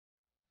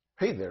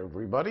Hey there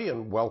everybody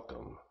and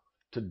welcome.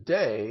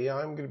 Today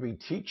I'm going to be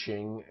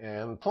teaching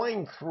and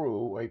playing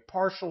through a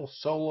partial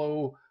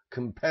solo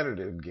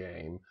competitive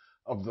game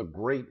of The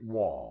Great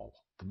Wall,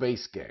 the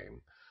base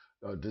game,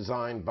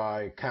 designed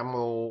by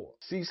Kamil,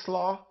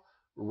 Ciesla,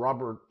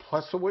 Robert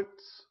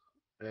Plesowicz,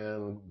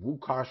 and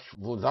Lukasz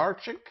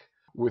Wlodarczyk,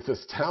 with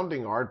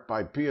astounding art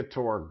by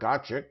Piotr,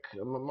 Gacek.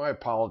 My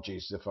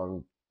apologies if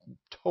I'm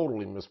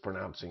totally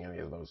mispronouncing any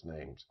of those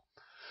names.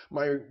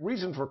 My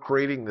reason for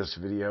creating this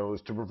video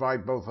is to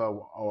provide both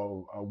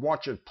a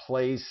watch it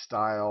play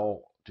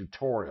style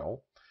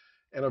tutorial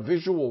and a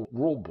visual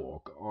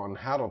rulebook on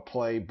how to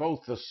play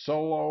both the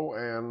solo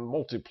and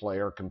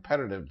multiplayer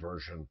competitive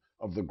version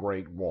of The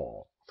Great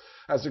Wall.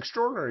 As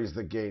extraordinary as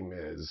the game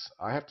is,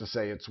 I have to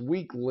say its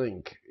weak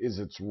link is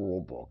its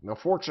rulebook. Now,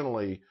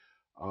 fortunately,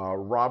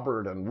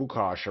 Robert and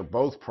Lukasz are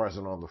both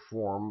present on the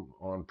forum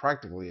on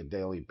practically a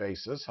daily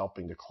basis,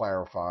 helping to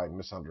clarify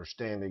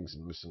misunderstandings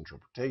and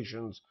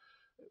misinterpretations,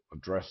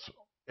 address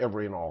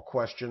every and all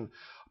question.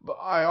 But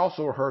I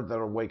also heard that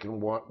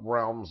Awakened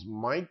Realms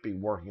might be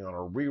working on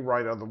a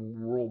rewrite of the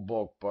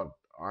rulebook, but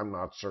I'm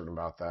not certain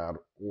about that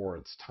or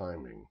its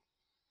timing.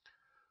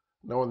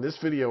 Now, in this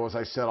video, as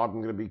I said, I'm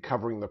going to be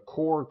covering the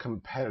core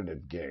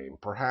competitive game.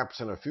 Perhaps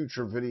in a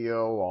future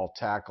video, I'll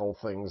tackle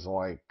things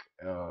like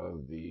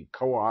the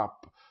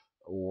co-op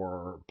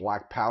or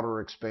Black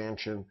Powder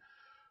expansion.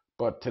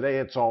 But today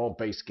it's all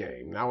base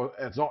game. Now,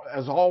 as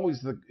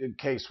always the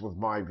case with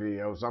my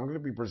videos, I'm going to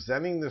be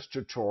presenting this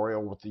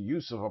tutorial with the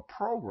use of a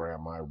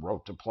program I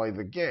wrote to play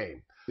the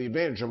game. The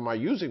advantage of my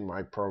using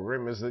my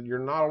program is that you're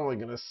not only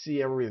going to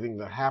see everything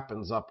that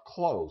happens up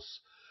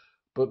close,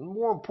 but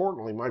more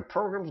importantly, my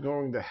program is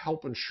going to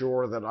help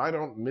ensure that I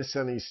don't miss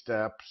any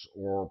steps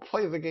or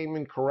play the game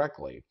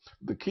incorrectly.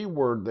 The key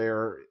word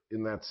there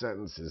in that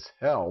sentence is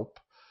help.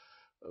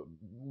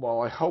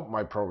 While I hope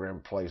my program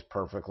plays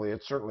perfectly,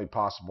 it's certainly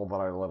possible that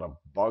I let a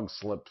bug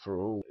slip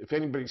through. If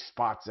anybody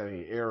spots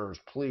any errors,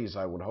 please,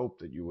 I would hope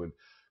that you would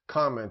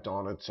comment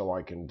on it so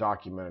I can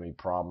document any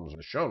problems in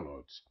the show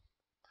notes.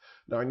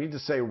 Now, I need to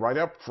say right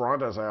up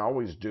front, as I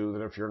always do,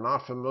 that if you're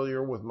not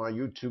familiar with my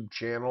YouTube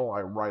channel,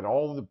 I write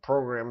all the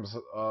programs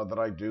that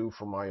I do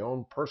for my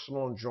own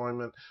personal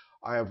enjoyment.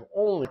 I have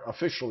only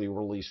officially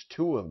released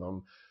 2 of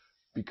them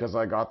because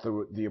I got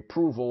the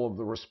approval of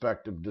the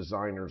respective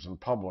designers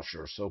and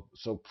publishers.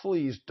 So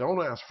please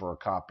don't ask for a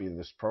copy of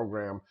this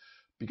program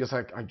because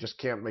I just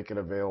can't make it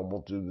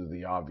available due to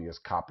the obvious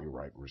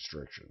copyright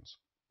restrictions.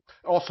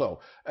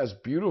 Also, as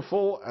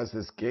beautiful as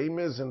this game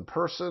is in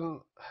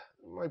person,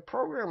 my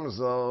program is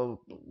a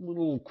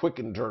little quick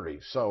and dirty,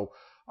 so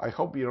I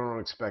hope you don't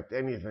expect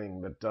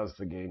anything that does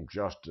the game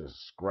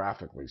justice,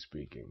 graphically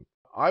speaking.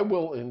 I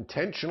will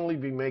intentionally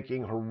be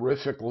making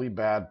horrifically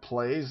bad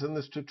plays in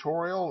this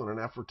tutorial in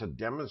an effort to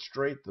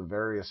demonstrate the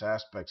various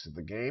aspects of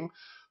the game,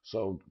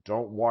 so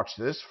don't watch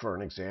this for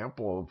an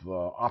example of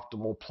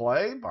optimal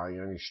play by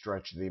any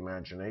stretch of the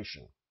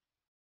imagination.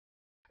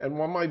 And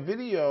while my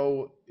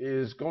video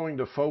is going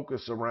to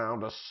focus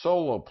around a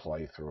solo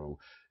playthrough,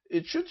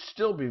 it should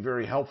still be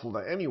very helpful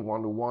to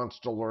anyone who wants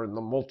to learn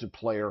the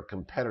multiplayer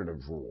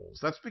competitive rules.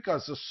 That's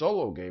because the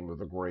solo game of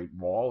The Great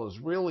Wall is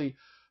really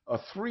a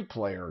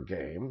 3-player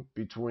game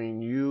between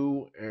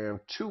you and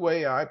 2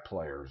 AI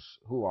players,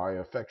 who I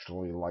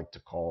affectionately like to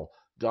call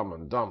Dumb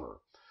and Dumber.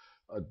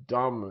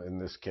 Dumb in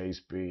this case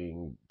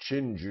being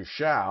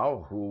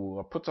Juishao,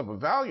 who puts up a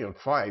valiant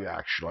fight,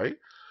 actually,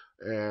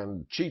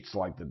 and cheats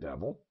like the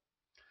devil.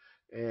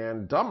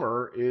 And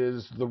Dumber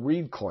is the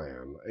Reed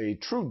clan, a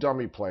true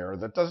dummy player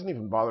that doesn't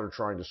even bother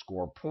trying to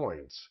score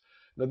points.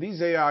 Now,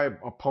 these AI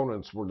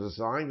opponents were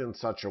designed in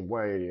such a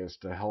way as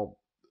to help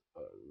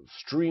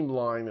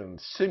streamline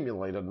and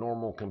simulate a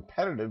normal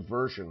competitive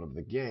version of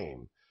the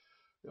game.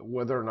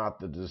 Whether or not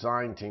the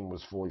design team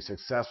was fully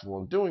successful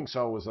in doing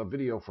so is a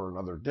video for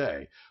another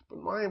day.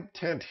 But my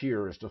intent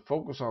here is to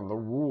focus on the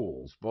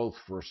rules, both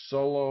for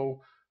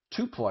solo,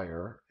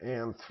 2-player,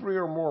 and 3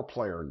 or more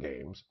player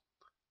games,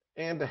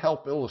 and to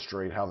help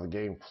illustrate how the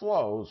game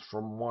flows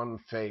from one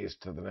phase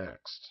to the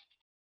next.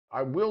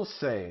 I will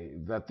say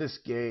that this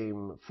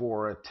game,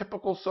 for a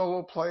typical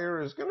solo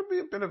player, is going to be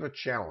a bit of a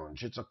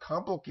challenge. It's a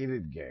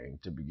complicated game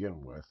to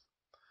begin with.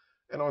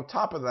 And on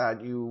top of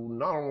that, you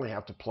not only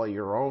have to play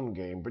your own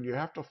game, but you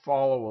have to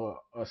follow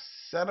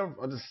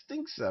a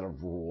distinct set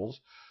of rules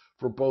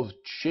for both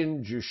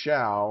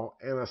Juishao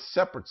and a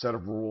separate set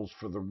of rules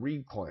for the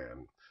Reed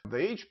clan.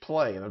 They each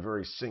play in a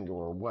very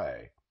singular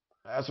way.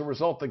 As a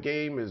result, the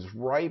game is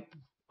ripe,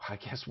 I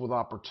guess, with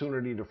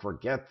opportunity to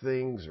forget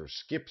things or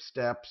skip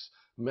steps,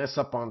 mess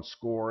up on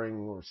scoring,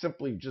 or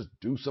simply just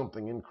do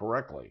something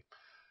incorrectly.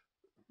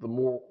 The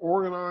more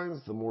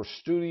organized, the more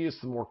studious,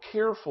 the more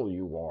careful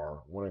you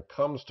are when it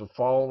comes to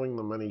following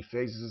the many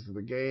phases of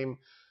the game,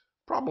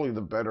 probably the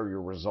better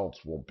your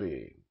results will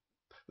be.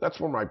 That's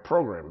where my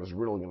program is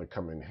really going to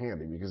come in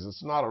handy, because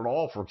it's not at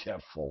all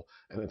forgetful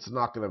and it's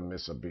not going to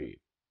miss a beat.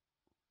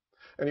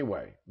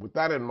 Anyway, with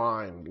that in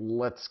mind,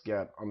 let's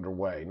get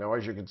underway. Now,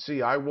 as you can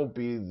see, I will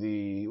be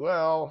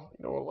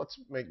let's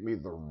make me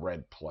the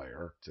red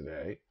player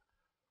today.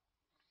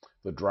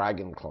 the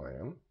Dragon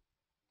Clan.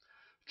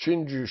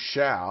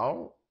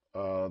 Juishao,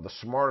 the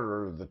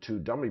smarter of the two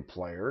dummy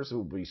players who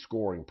will be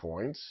scoring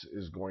points,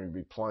 is going to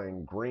be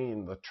playing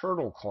green, the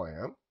Turtle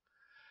Clan.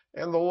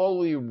 And the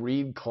lowly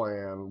Reed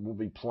Clan will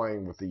be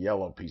playing with the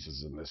yellow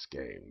pieces in this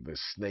game, the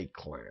Snake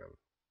Clan.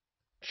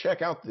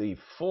 Check out the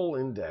full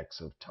index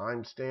of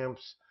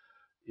timestamps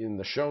in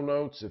the show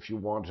notes if you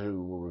want to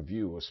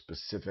review a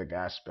specific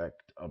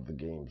aspect of the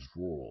game's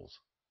rules.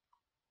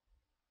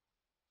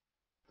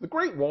 The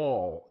Great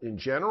Wall, in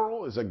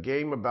general, is a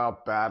game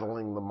about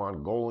battling the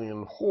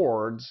Mongolian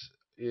hordes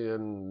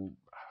in,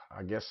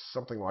 I guess,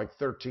 something like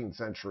 13th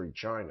century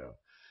China.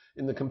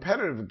 In the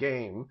competitive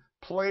game,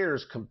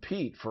 players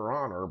compete for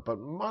honor, but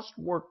must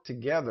work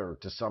together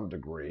to some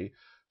degree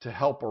to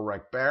help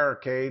erect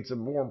barricades and,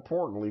 more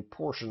importantly,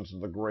 portions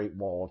of the Great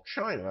Wall of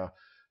China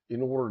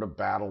in order to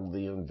battle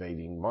the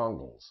invading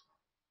Mongols.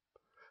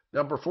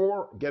 Now,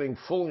 before getting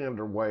fully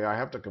underway, I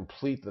have to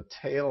complete the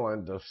tail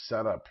end of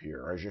setup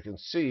here. As you can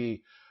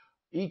see,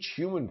 each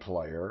human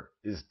player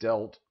is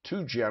dealt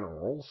 2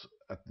 generals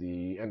at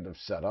the end of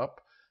setup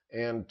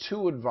and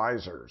 2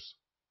 advisors.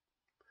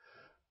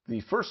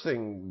 The first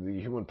thing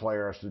the human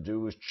player has to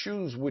do is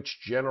choose which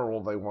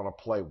general they want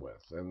to play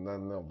with, and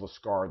then they'll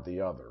discard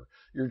the other.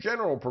 Your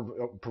general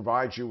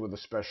provides you with a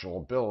special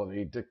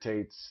ability,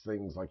 dictates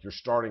things like your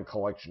starting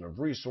collection of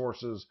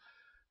resources,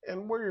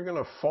 and where you're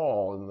going to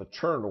fall in the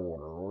turn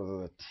order, or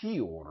the T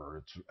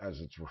order, as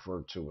it's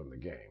referred to in the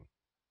game.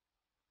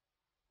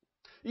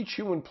 Each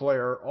human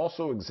player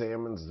also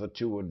examines the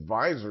 2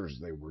 advisors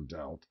they were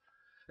dealt,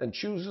 and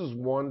chooses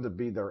one to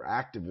be their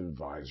active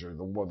advisor,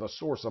 the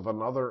source of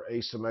another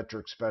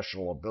asymmetric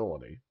special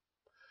ability.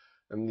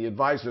 And the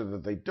advisor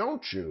that they don't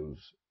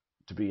choose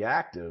to be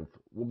active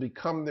will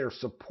become their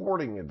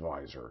supporting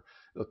advisor,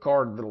 the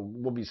card that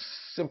will be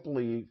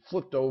simply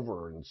flipped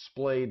over and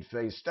displayed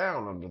face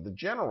down under the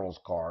general's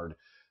card,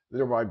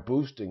 thereby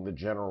boosting the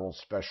general's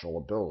special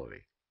ability.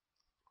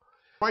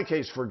 In my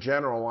case, for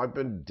general, I've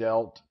been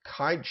dealt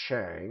Kai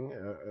Chang.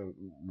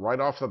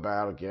 Right off the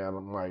bat,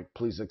 again,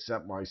 please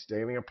accept my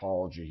standing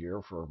apology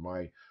here for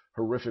my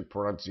horrific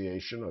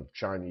pronunciation of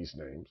Chinese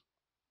names.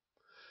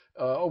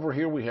 Over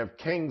here we have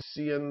Kang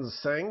Xian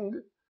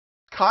Seng.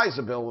 Kai's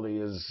ability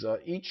is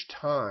each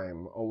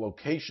time a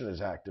location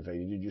is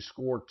activated, you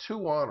score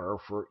 2 honor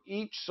for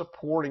each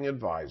supporting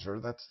advisor.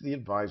 That's the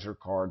advisor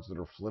cards that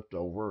are flipped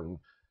over and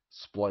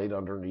displayed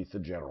underneath the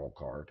general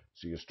card.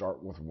 So you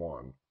start with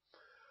 1.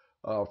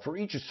 For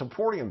each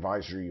supporting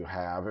advisor you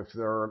have, if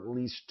there are at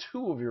least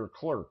 2 of your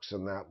clerks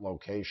in that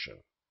location.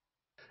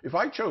 If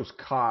I chose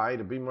Kai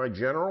to be my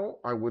general,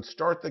 I would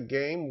start the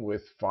game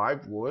with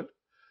 5 wood,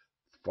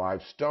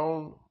 5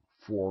 stone,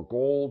 4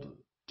 gold,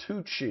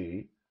 2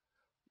 chi,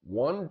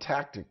 1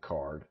 tactic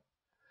card,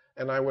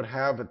 and I would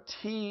have a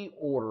T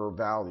order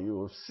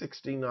value of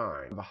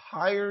 69. The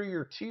higher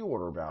your T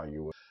order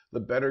value is, the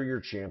better your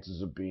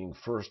chances of being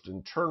first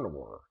in turn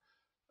order.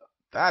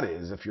 That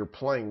is, if you're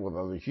playing with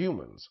other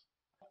humans.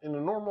 In a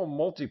normal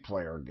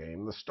multiplayer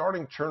game, the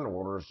starting turn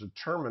order is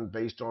determined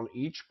based on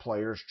each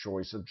player's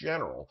choice of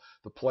general.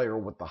 The player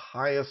with the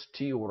highest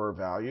T order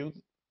value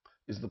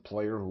is the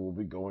player who will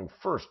be going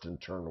first in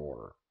turn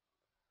order.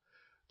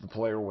 The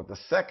player with the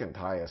second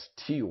highest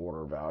T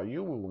order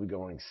value will be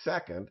going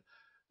second.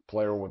 The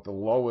player with the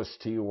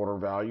lowest T order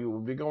value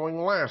will be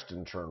going last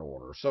in turn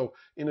order. So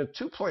in a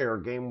 2-player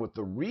game with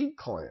the Reed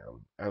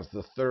Clan as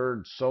the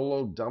third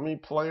solo dummy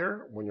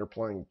player, when you're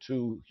playing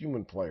 2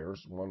 human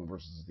players, one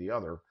versus the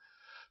other,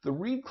 the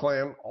Reed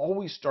Clan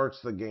always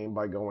starts the game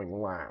by going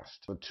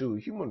last. The 2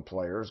 human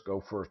players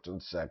go first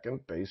and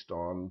second based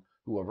on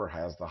whoever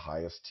has the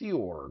highest T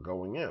order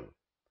going in.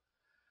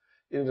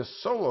 In a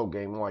solo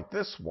game like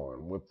this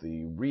one, with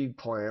the Reed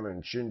Clan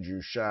and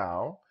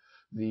Juishao,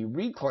 the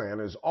Reed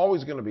Clan is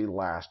always going to be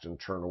last in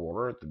turn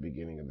order at the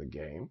beginning of the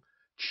game.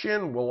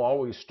 Qin will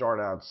always start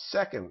out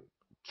second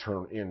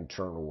in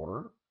turn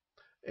order,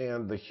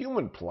 and the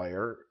human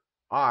player,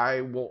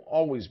 I, will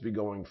always be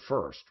going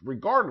first,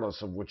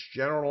 regardless of which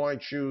general I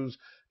choose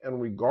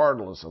and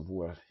regardless of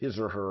what his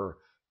or her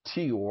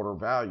T order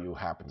value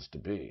happens to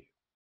be.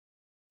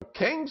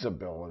 Kang's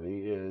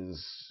ability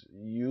is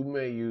you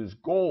may use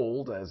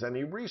gold as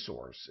any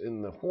resource.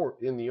 In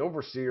the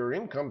Overseer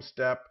income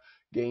step,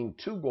 gain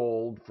 2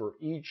 gold for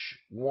each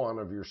one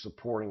of your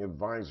supporting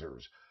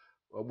advisors,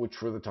 which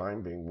for the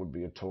time being would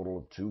be a total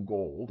of 2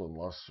 gold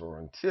unless or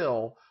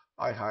until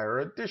I hire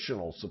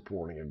additional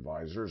supporting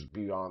advisors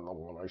beyond the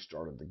one I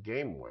started the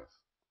game with.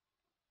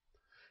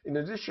 In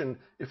addition,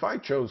 if I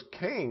chose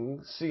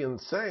Kang Xian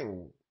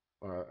Seng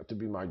to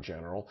be my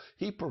general,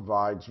 he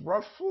provides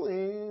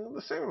roughly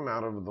the same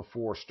amount of the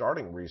 4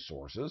 starting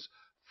resources: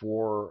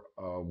 4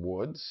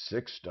 wood,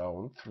 6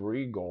 stone,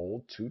 3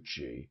 gold, 2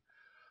 chi.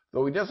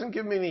 Though he doesn't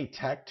give me any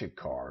tactic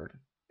card,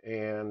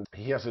 and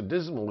he has a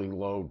dismally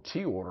low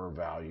T order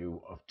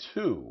value of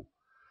 2.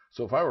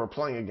 So if I were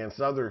playing against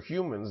other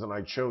humans and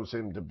I chose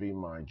him to be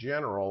my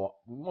general,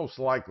 most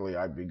likely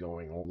I'd be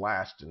going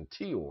last in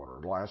T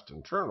order, last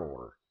in turn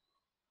order.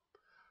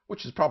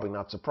 which is probably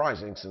not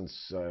surprising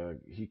since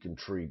he can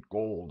treat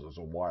gold as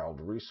a wild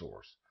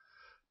resource.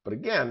 But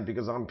again,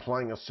 because I'm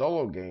playing a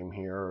solo game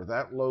here,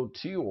 that low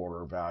T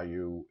order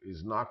value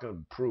is not going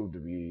to prove to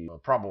be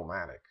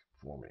problematic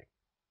for me.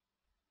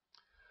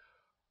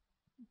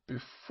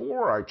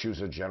 Before I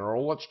choose a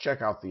general, let's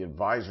check out the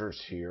advisors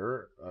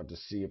here to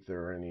see if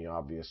there are any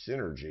obvious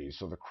synergies.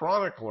 So the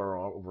Chronicler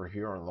over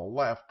here on the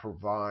left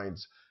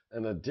provides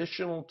an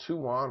additional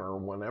 2 honor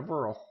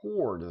whenever a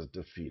Horde is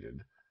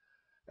defeated,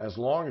 as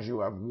long as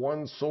you have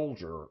 1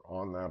 soldier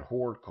on that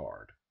Horde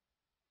card.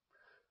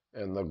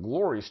 And the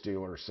Glory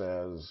Stealer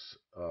says,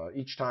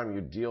 each time you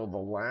deal the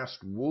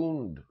last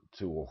wound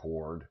to a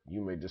Horde,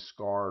 you may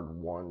discard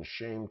 1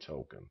 shame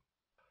token.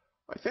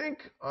 I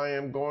think I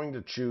am going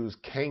to choose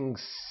Kang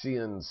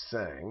Xian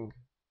Sang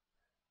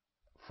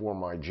for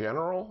my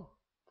general,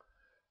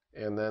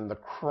 and then the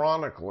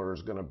Chronicler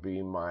is going to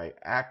be my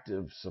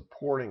active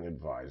supporting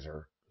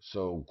advisor.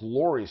 So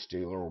Glory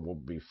Stealer will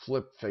be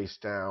flipped face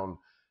down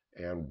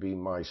and be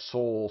my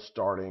sole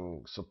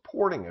starting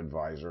supporting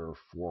advisor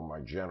for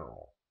my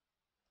general.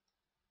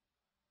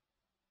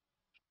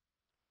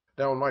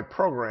 Now in my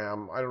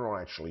program, I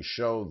don't actually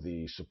show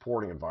the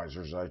supporting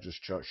advisors. I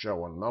just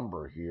show a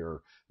number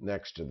here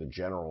next to the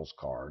general's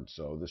card.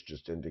 So this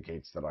just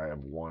indicates that I have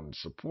 1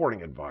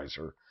 supporting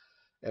advisor.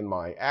 And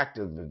my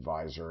active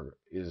advisor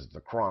is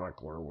the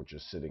Chronicler, which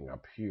is sitting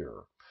up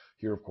here.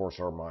 Here, of course,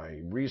 are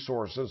my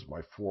resources,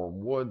 my 4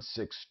 wood,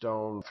 6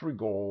 stone, 3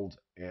 gold,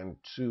 and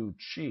 2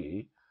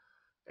 chi.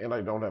 And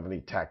I don't have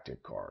any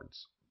tactic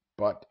cards.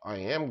 But I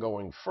am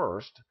going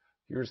first.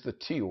 Here's the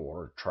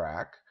T-Order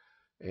track.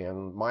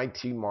 And my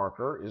T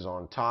marker is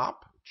on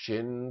top,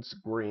 Chin's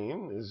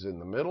green is in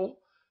the middle,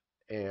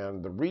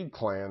 and the Reed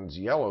Clan's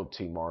yellow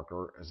T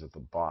marker is at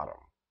the bottom.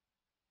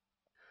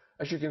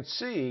 As you can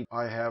see,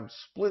 I have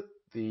split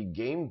the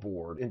game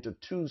board into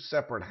 2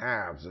 separate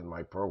halves in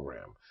my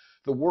program.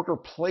 The worker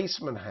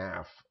placement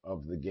half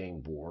of the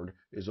game board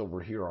is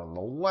over here on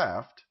the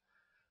left,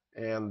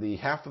 and the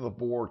half of the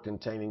board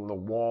containing the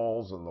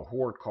walls and the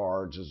Horde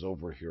cards is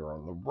over here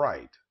on the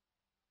right.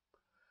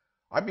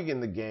 I begin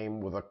the game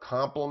with a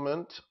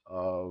complement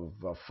of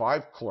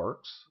 5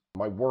 clerks,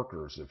 my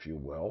workers, if you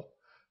will,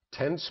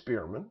 10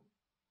 spearmen,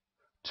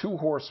 2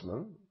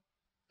 horsemen,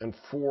 and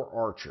 4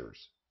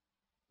 archers.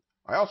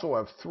 I also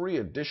have 3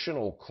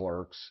 additional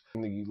clerks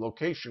in the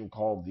location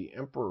called the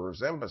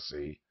Emperor's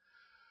Embassy,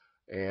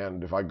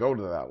 and if I go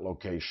to that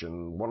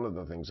location, one of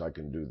the things I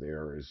can do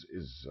there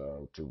is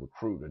to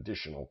recruit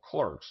additional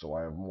clerks, so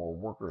I have more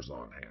workers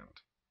on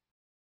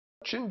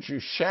hand.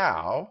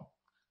 Juishao,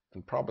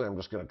 and probably I'm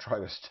just going to try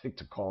to stick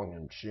to calling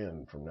him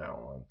Chin from now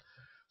on.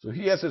 So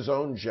he has his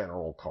own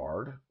general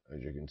card, as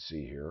you can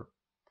see here.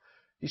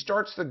 He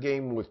starts the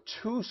game with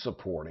 2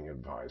 supporting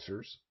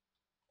advisors,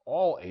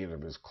 all 8 of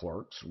his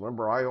clerks.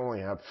 Remember, I only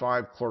have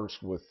 5 clerks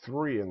with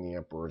 3 in the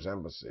Emperor's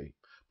Embassy,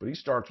 but he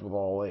starts with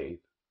all 8.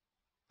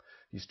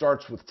 He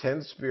starts with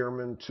 10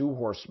 spearmen, 2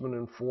 horsemen,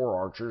 and 4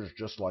 archers,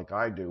 just like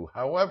I do.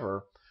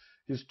 However,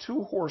 his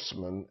 2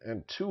 horsemen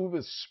and 2 of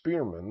his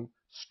spearmen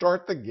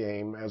start the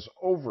game as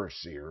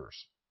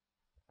overseers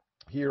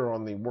here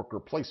on the worker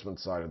placement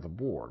side of the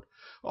board.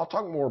 I'll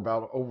talk more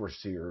about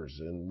overseers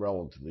in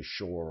relatively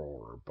short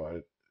order,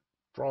 but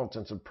for all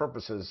intents and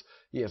purposes,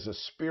 he has a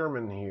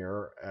spearman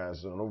here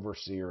as an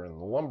overseer in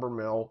the lumber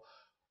mill,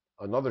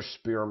 another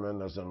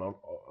spearman as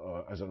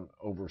an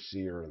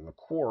overseer in the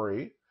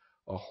quarry,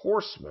 a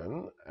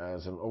horseman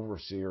as an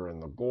overseer in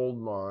the gold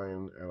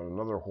mine, and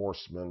another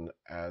horseman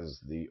as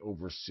the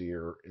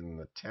overseer in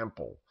the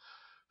temple.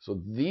 So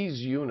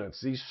these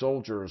units, these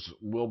soldiers,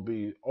 will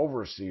be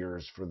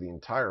overseers for the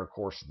entire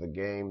course of the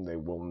game. They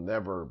will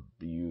never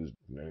be used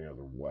in any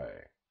other way.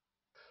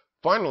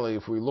 Finally,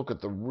 if we look at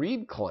the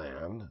Reed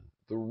clan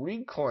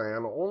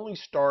only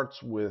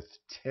starts with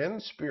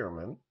 10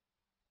 spearmen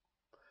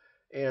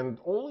and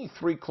only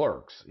 3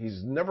 clerks.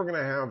 He's never going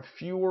to have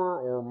fewer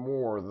or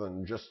more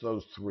than just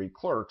those 3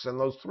 clerks, and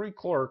those 3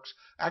 clerks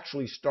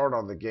actually start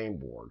on the game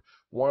board.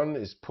 1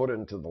 is put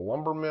into the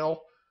lumber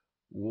mill,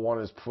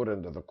 1 is put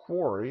into the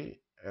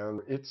quarry,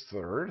 and its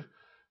 3rd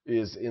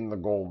is in the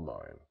gold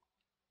mine.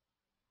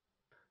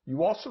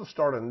 You also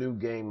start a new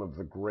game of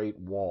the Great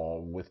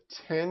Wall with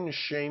 10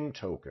 shame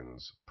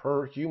tokens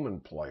per human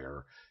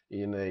player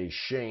in a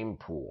shame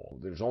pool.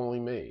 There's only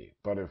me,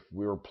 but if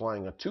we were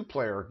playing a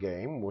 2-player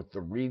game with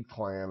the Reed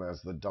clan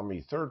as the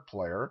dummy 3rd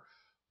player,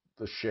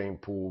 the shame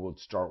pool would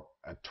start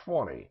at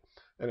 20.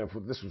 And if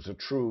this was a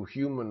true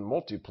human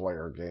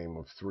multiplayer game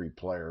of 3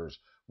 players,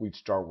 we'd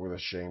start with a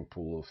shame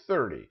pool of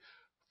 30,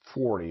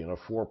 40 in a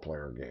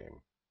 4-player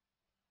game.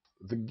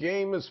 The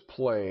game is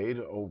played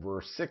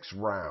over 6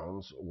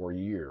 rounds or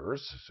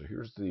years. So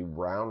here's the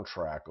round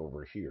track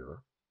over here.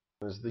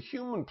 As the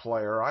human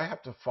player, I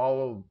have to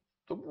follow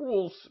the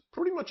rules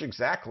pretty much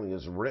exactly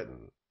as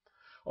written.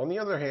 On the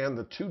other hand,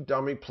 the 2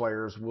 dummy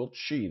players will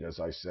cheat,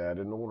 as I said,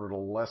 in order to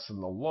lessen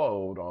the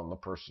load on the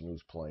person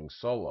who's playing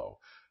solo.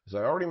 As I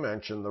already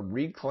mentioned, the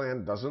Reed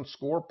clan doesn't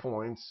score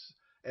points,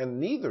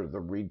 and neither the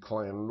Reed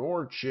clan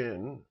nor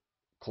Chin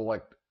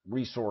collect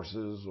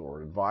resources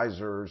or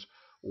advisors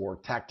or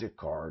tactic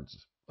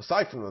cards,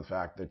 aside from the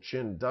fact that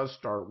Qin does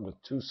start with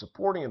 2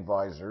 supporting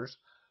advisors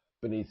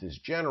beneath his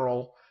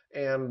general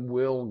and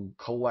will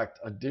collect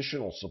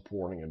additional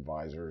supporting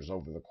advisors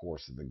over the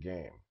course of the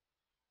game.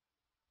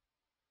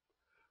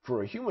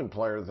 For a human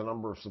player, the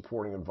number of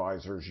supporting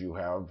advisors you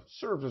have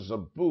serves as a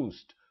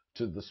boost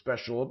to the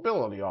special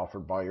ability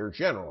offered by your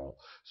general.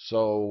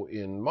 So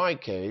in my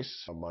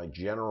case, my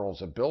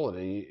general's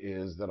ability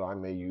is that I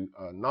may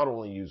not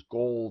only use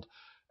gold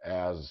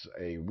as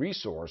a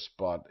resource,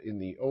 but in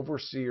the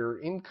overseer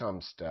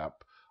income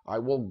step, I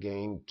will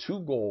gain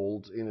 2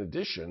 gold in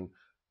addition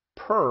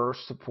per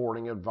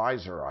supporting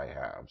advisor I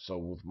have. So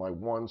with my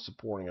 1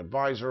 supporting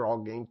advisor,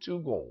 I'll gain 2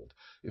 gold.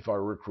 If I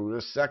recruit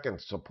a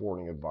second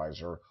supporting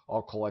advisor,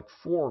 I'll collect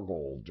 4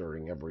 gold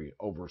during every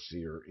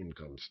overseer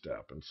income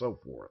step, and so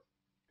forth.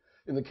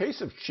 In the case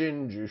of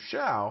Qin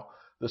Juishao,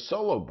 the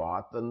solo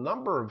bot, the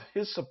number of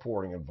his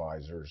supporting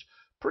advisors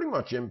pretty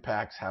much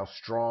impacts how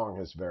strong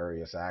his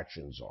various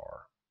actions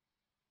are.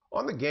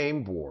 On the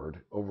game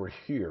board over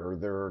here,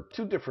 there are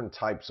 2 different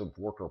types of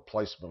worker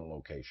placement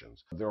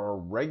locations. There are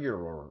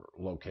regular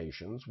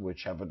locations,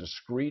 which have a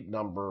discrete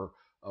number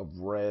of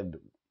red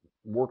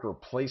worker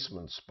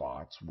placement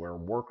spots where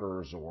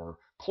workers, or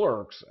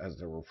clerks as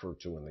they're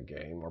referred to in the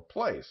game, are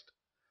placed.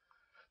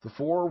 The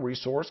 4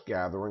 resource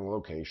gathering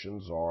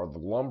locations are the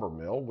lumber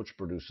mill, which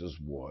produces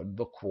wood,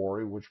 the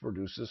quarry, which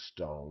produces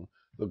stone,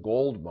 the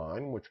gold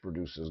mine, which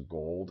produces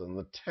gold, and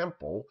the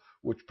temple,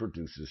 which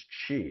produces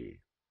chi.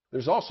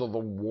 There's also the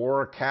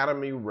War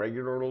Academy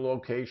regular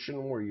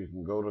location where you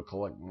can go to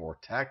collect more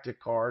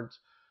tactic cards.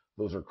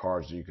 Those are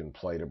cards that you can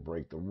play to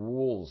break the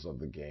rules of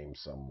the game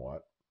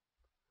somewhat.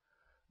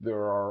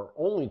 There are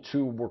only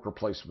 2 worker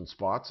placement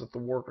spots at the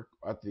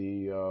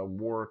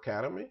War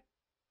Academy.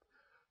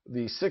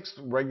 The 6th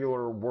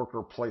regular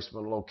worker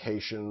placement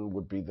location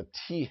would be the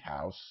tea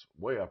house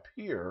way up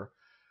here,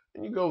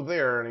 and you go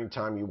there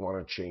anytime you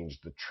want to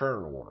change the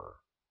turn order.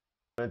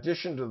 In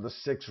addition to the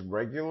 6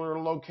 regular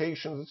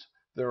locations,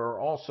 there are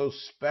also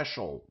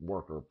special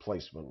worker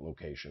placement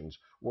locations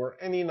where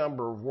any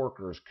number of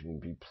workers can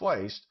be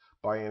placed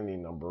by any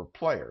number of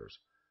players.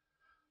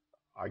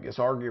 I guess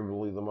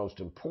arguably the most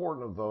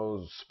important of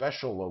those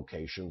special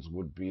locations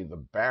would be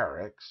the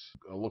Barracks,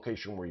 a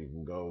location where you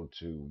can go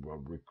to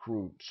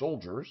recruit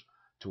soldiers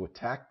to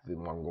attack the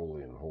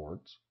Mongolian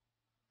hordes.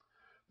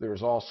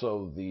 There's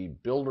also the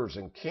Builder's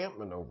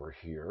Encampment over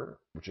here,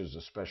 which is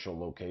a special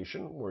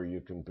location where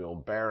you can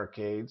build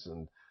barricades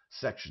and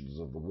sections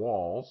of the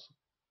walls.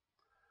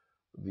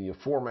 The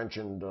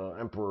aforementioned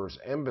Emperor's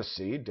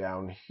Embassy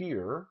down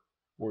here,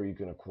 where you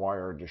can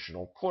acquire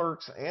additional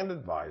clerks and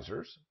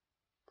advisors.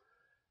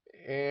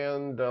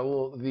 And the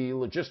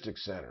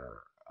Logistics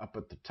Center up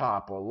at the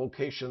top, a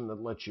location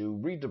that lets you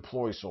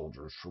redeploy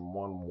soldiers from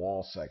one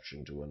wall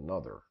section to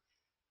another.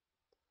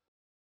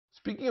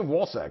 Speaking of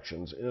wall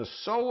sections, in a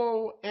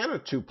solo and a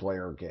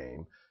 2-player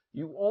game,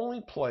 you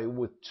only play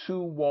with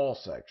 2 wall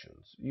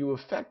sections. You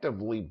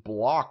effectively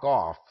block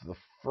off the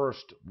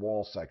first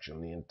wall section,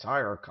 the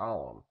entire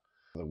column.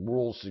 The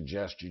rules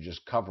suggest you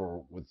just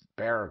cover with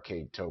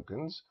barricade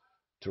tokens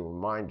to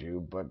remind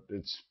you, but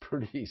it's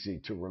pretty easy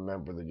to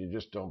remember that you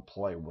just don't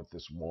play with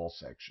this wall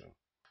section.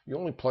 You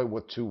only play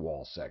with 2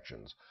 wall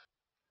sections.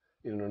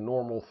 In a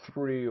normal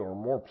 3 or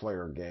more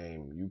player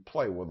game, you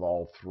play with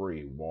all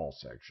 3 wall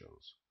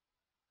sections.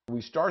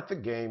 We start the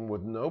game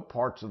with no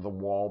parts of the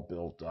wall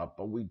built up,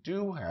 but we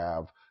do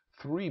have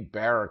 3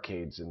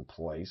 barricades in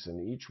place in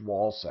each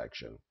wall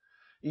section.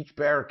 Each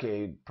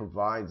barricade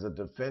provides a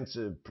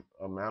defensive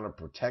amount of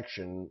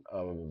protection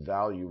of a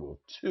value of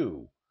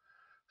 2.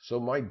 So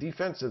my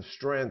defensive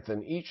strength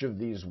in each of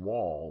these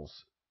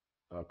walls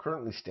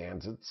currently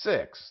stands at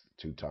 6,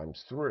 2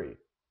 times 3. At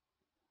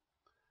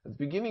the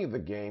beginning of the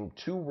game,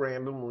 2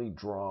 randomly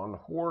drawn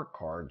Horde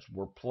cards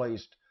were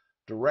placed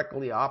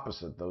directly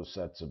opposite those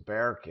sets of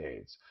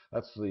barricades.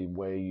 That's the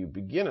way you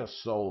begin a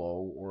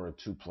solo or a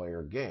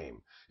 2-player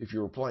game. If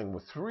you were playing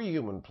with 3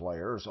 human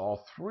players,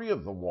 all 3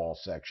 of the wall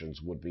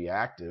sections would be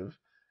active,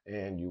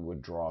 and you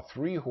would draw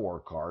 3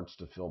 Horde cards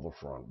to fill the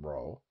front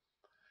row.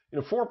 In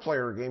a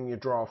 4-player game, you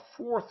draw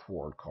a 4th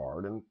Horde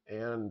card,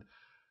 and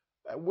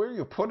where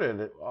you put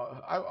it,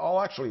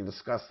 I'll actually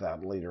discuss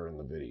that later in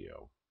the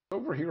video.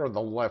 Over here on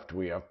the left,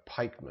 we have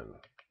pikemen,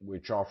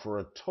 which offer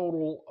a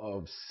total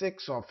of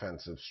 6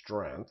 offensive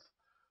strength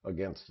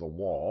against the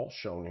wall,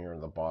 shown here in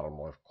the bottom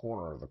left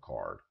corner of the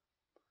card.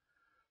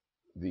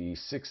 The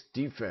 6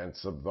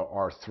 defense of the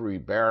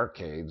R3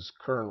 barricades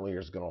currently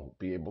is going to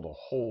be able to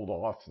hold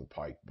off the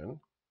pikemen,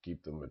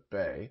 keep them at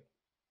bay.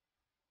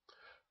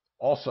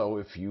 Also,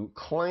 if you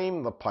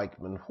claim the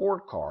pikeman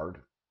Horde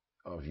card,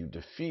 if you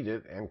defeat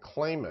it and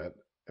claim it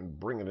and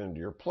bring it into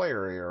your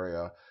player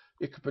area,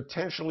 it could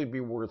potentially be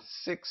worth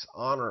 6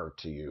 honor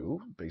to you,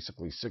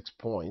 basically 6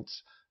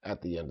 points, at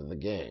the end of the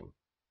game.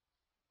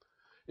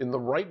 In the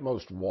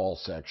rightmost wall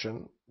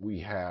section,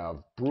 we have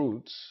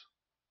brutes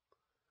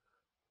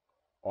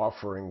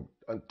offering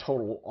a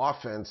total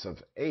offense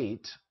of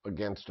 8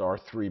 against our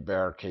 3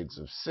 barricades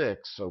of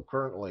 6. So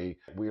currently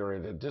we are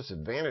at a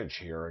disadvantage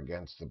here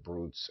against the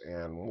brutes,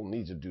 and we'll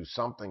need to do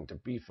something to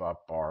beef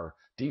up our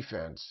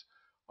defense.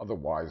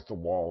 Otherwise, the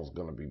wall is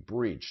going to be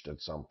breached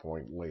at some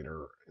point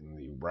later in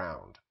the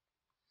round.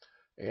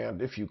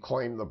 And if you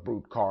claim the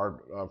brute card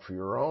for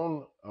your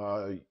own,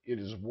 it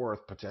is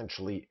worth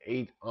potentially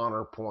 8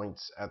 honor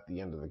points at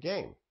the end of the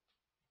game.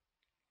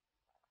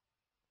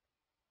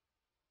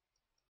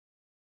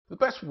 The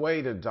best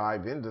way to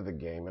dive into the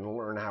game and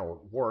learn how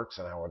it works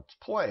and how it's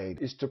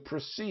played is to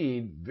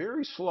proceed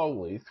very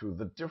slowly through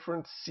the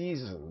different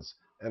seasons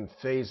and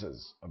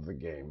phases of the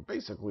game,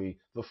 basically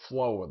the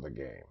flow of the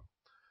game,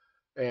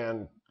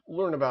 and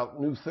learn about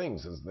new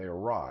things as they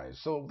arise.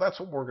 So that's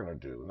what we're going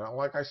to do. Now,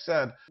 like I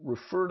said,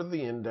 refer to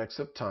the index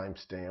of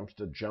timestamps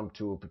to jump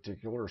to a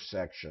particular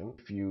section.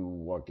 If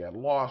you get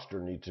lost or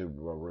need to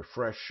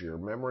refresh your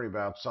memory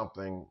about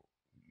something,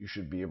 you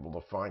should be able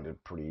to find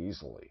it pretty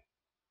easily.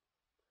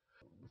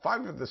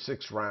 5 of the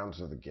 6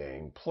 rounds of the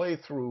game play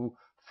through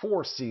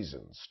 4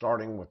 seasons,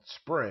 starting with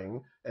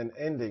spring and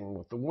ending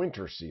with the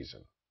winter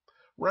season.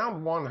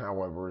 Round 1,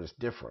 however, is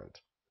different.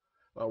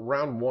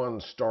 Round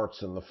 1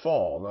 starts in the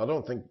fall. Now, I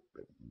don't think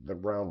that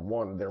round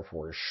 1,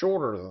 therefore, is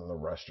shorter than the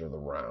rest of the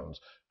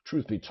rounds.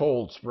 Truth be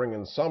told, spring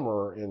and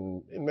summer,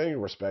 in many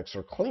respects,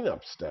 are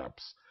cleanup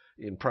steps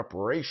in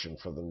preparation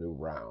for the new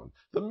round.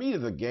 The meat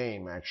of the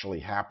game actually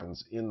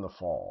happens in the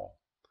fall.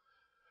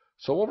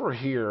 So over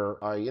here,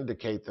 I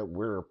indicate that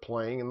we're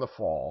playing in the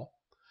fall,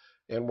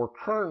 and we're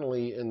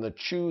currently in the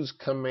Choose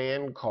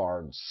Command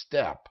Card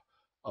step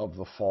of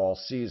the fall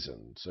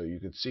season. So you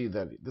can see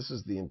that this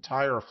is the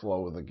entire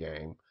flow of the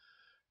game,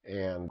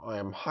 and I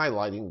am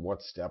highlighting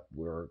what step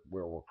where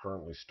we're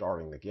currently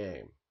starting the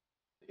game.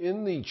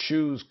 In the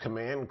Choose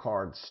Command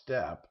Card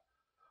step,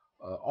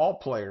 all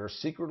players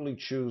secretly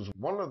choose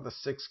one of the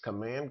 6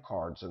 command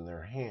cards in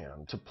their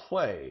hand to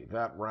play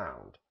that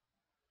round.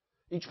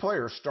 Each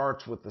player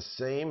starts with the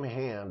same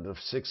hand of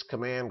 6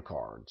 command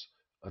cards: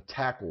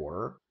 Attack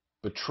Order,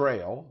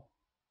 Betrayal,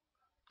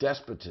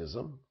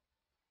 Despotism,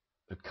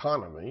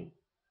 Economy,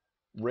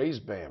 Raise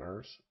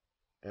Banners,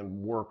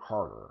 and Work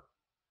Harder.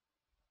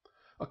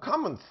 A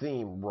common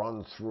theme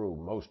runs through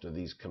most of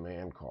these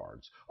command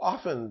cards.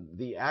 Often,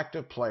 the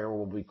active player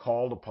will be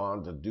called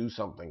upon to do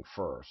something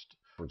first.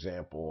 For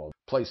example,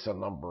 place a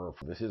number of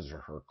his or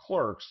her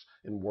clerks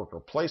in worker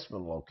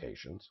placement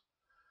locations.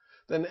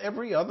 Then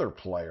every other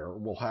player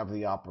will have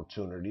the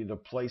opportunity to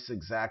place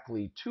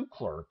exactly 2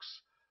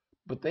 clerks,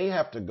 but they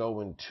have to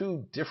go in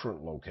 2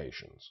 different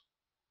locations.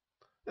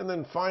 And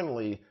then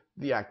finally,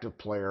 the active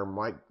player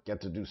might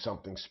get to do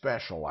something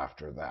special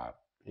after that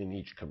in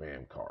each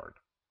command card.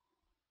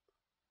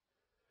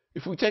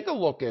 If we take a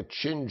look at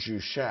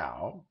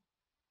Juishao,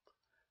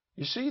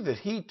 you see that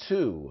he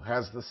too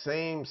has the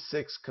same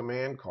 6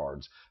 command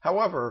cards.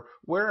 However,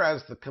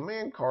 whereas the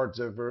command cards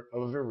of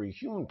every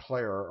human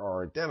player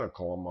are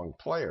identical among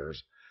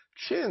players,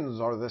 Chin's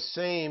are the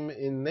same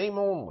in name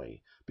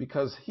only.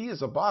 Because he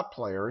is a bot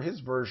player, his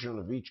version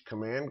of each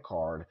command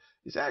card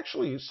is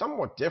actually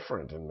somewhat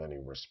different in many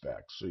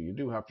respects. So you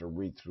do have to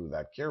read through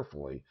that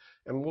carefully,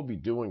 and we'll be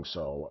doing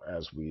so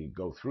as we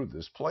go through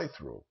this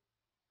playthrough.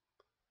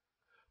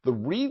 The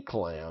Reed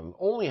clan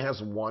only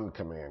has 1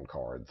 command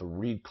card, the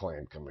Reed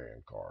clan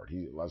command card.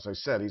 As I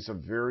said, he's a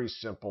very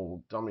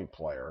simple dummy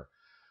player,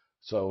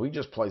 so he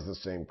just plays the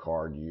same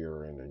card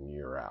year in and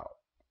year out.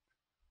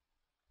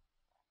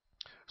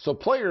 So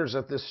players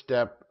at this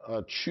step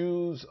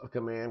choose a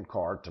command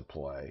card to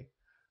play,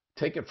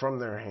 take it from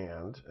their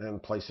hand,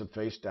 and place it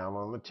face down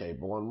on the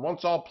table. And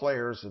once all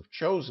players have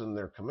chosen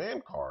their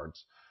command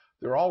cards,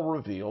 they're all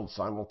revealed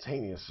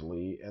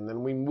simultaneously, and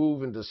then we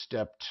move into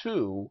step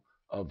 2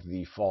 of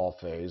the fall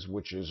phase,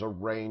 which is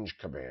arrange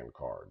command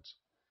cards.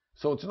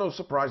 So it's no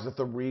surprise that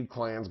the Reed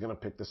clan is going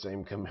to pick the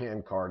same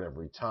command card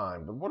every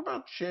time. But what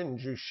about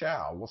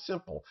Juishao? Well,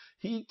 simple.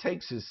 He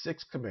takes his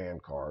 6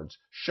 command cards,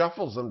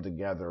 shuffles them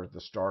together at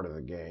the start of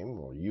the game.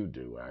 Well, you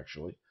do,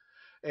 actually.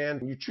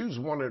 And you choose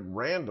one at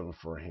random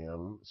for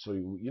him, so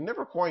you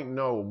never quite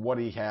know what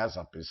he has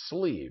up his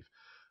sleeve.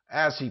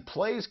 As he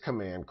plays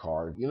command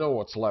card, you know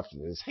what's left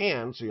in his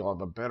hand, so you'll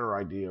have a better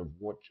idea of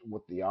what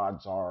the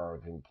odds are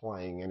of him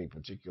playing any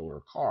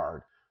particular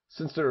card.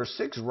 Since there are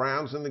 6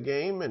 rounds in the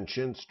game and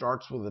Chin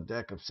starts with a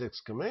deck of 6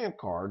 command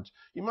cards,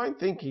 you might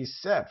think he's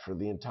set for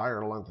the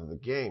entire length of the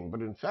game, but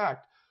in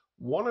fact,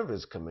 one of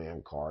his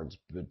command cards,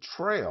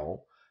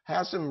 Betrayal,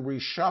 has him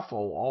reshuffle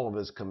all of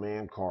his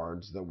command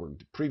cards that were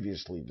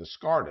previously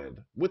discarded,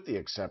 with the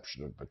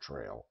exception of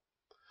Betrayal.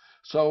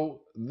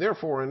 So,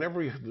 therefore, in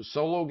every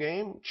solo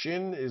game,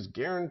 Chin is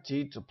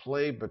guaranteed to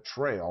play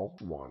Betrayal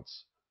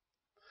once,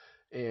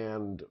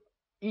 and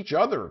each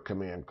other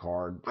command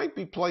card might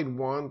be played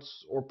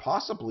once or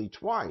possibly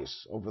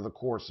twice over the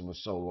course of a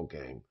solo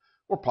game,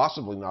 or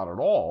possibly not at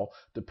all,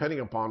 depending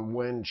upon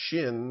when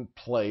Chin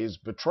plays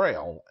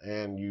Betrayal,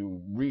 and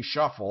you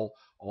reshuffle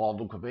all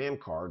the command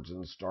cards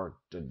and start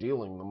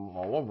dealing them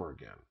all over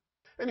again.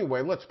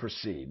 Anyway, let's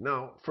proceed.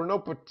 Now, for no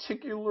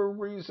particular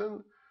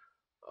reason,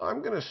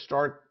 I'm going to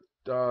start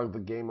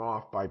the game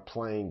off by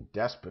playing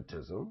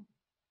Despotism.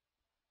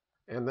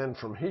 And then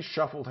from his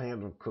shuffled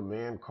hand of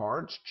command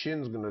cards,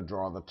 Chin's going to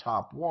draw the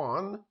top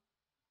one,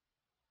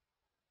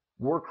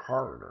 Work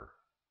Harder.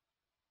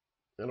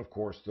 And of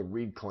course, the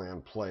Reed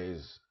clan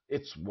plays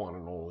its one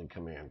and only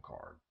command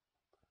card.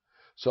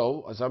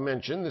 So, as I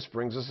mentioned, this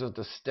brings us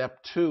into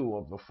step 2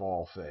 of the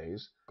fall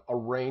phase,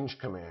 arrange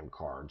command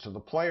cards. So the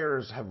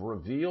players have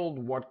revealed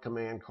what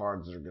command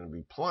cards they're going to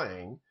be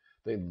playing.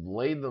 They've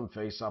laid them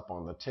face up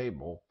on the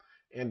table,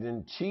 and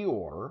in T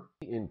order,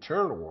 in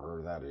turn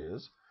order that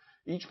is,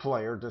 each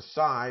player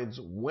decides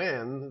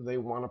when they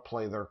want to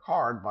play their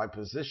card by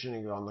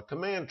positioning it on the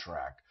command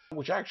track,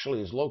 which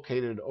actually is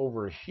located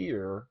over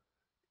here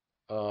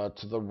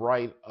to the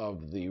right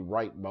of the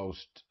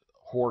rightmost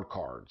Horde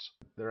cards.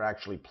 They're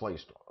actually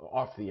placed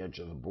off the edge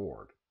of the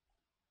board.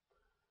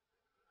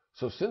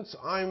 So since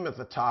I'm at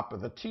the top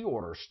of the T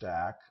order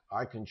stack,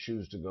 I can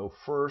choose to go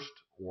first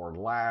or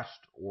last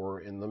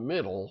or in the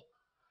middle.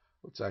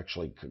 Let's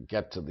actually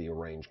get to the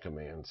arrange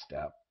command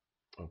step.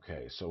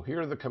 Okay, so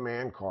here are the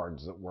command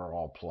cards that were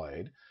all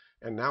played.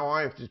 And now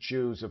I have to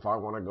choose if I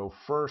want to go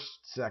first,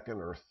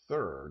 second, or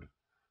third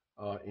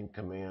in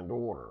command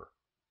order.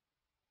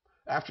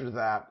 After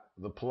that,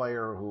 the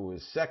player who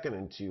is second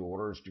in T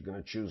order is going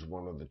to choose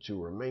one of the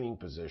 2 remaining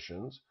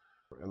positions,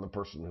 and the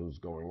person who's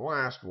going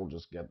last will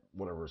just get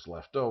whatever's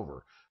left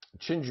over.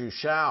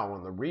 Juishao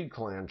and the Reed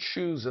clan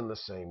choose in the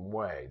same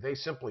way. They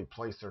simply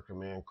place their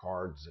command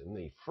cards in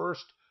the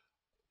first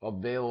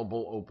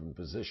available open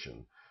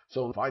position.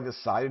 So if I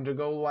decided to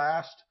go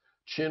last,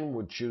 Chin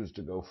would choose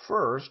to go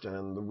first,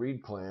 and the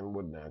Reed clan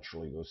would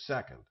naturally go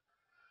second.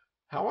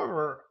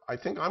 However, I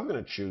think I'm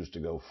going to choose to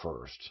go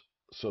first.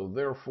 So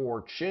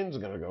therefore, Chin's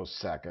going to go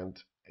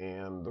second,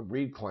 and the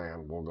Reed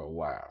clan will go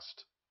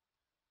last.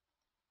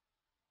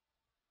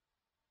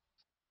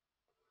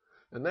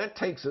 And that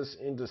takes us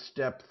into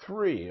step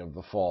 3 of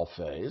the fall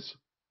phase,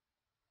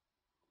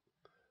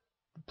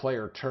 the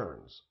player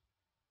turns,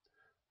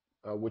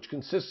 which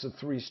consists of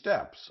 3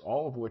 steps,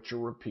 all of which are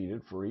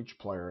repeated for each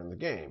player in the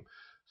game.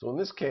 So in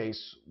this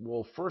case,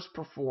 we'll first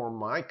perform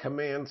my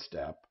command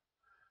step,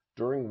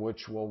 during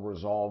which we'll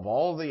resolve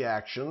all the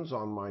actions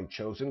on my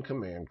chosen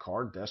command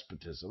card,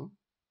 Despotism,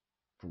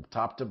 from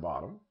top to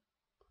bottom.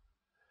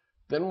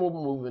 Then we'll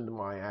move into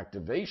my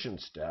activation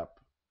step,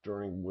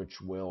 during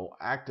which we'll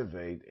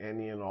activate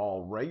any and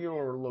all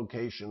regular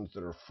locations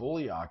that are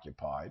fully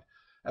occupied,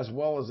 as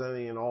well as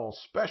any and all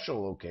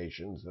special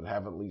locations that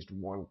have at least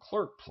one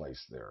clerk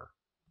placed there.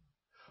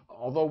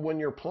 Although when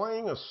you're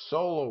playing a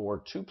solo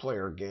or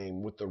 2-player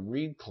game with the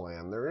Reed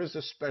clan, there is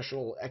a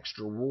special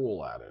extra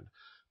rule added.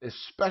 A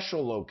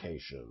special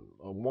location,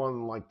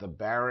 one like the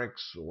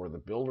Barracks or the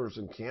Builder's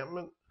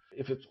Encampment,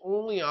 if it's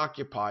only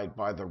occupied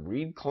by the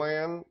Reed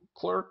clan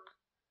clerk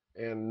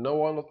and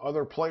no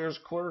other player's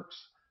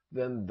clerks,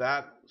 then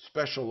that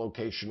special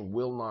location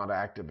will not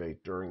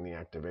activate during the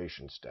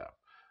activation step.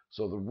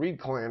 So the Reed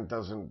clan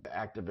doesn't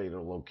activate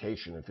a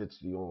location if it's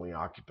the only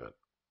occupant.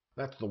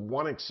 That's the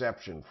one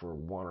exception for a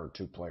 1- or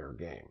 2-player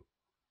game.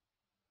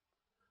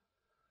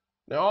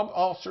 Now,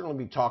 I'll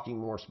certainly be talking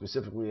more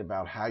specifically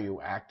about how you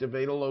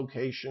activate a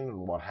location and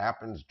what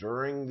happens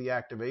during the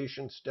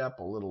activation step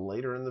a little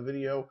later in the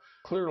video.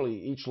 Clearly,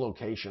 each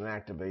location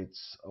activates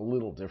a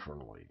little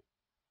differently.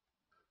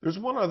 There's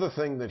one other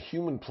thing that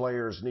human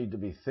players need to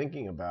be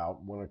thinking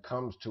about when it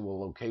comes to a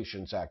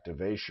location's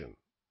activation.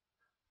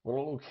 When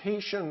a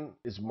location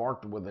is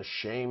marked with a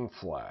shame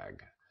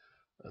flag,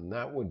 and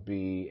that would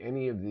be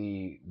any of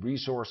the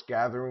resource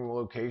gathering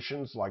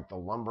locations like the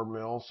lumber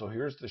mill. So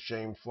here's the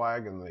shame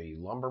flag in the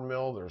lumber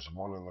mill. There's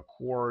one in the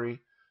quarry.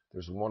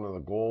 There's one in the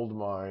gold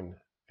mine.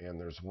 And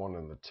there's one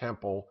in the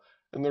temple.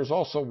 And there's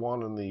also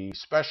one in the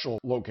special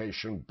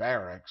location,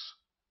 Barracks.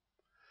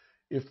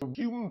 If a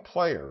human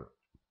player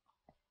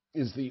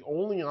is the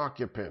only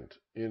occupant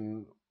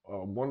in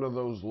one of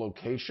those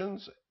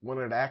locations when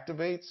it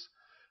activates,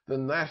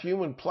 then that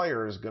human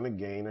player is going to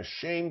gain a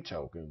shame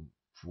token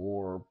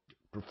for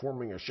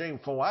performing a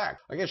shameful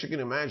act. I guess you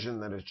can imagine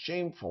that it's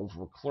shameful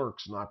for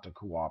clerks not to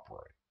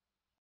cooperate.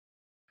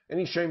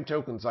 Any shame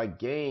tokens I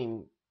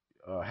gain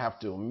have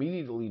to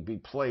immediately be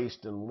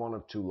placed in one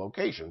of 2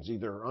 locations,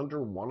 either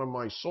under one of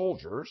my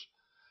soldiers,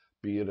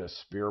 be it a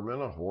spearman,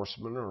 a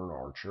horseman, or an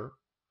archer,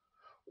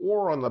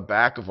 or on the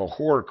back of a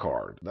Horde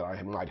card that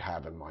I might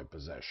have in my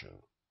possession.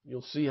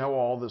 You'll see how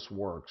all this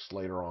works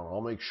later on.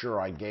 I'll make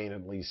sure I gain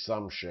at least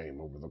some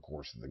shame over the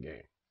course of the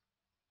game.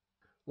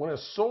 When a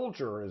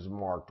soldier is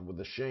marked with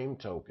a shame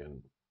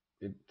token,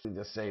 it's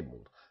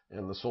disabled,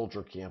 and the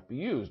soldier can't be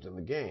used in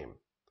the game.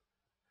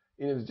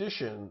 In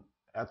addition,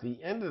 at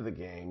the end of the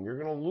game, you're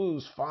going to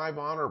lose 5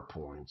 honor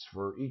points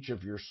for each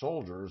of your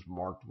soldiers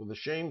marked with a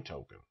shame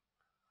token.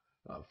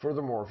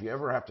 Furthermore, if you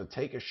ever have to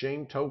take a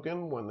shame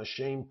token when the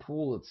shame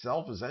pool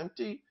itself is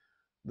empty,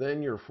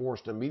 then you're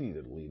forced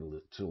immediately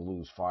to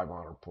lose 5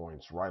 honor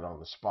points right on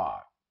the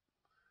spot.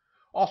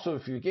 Also,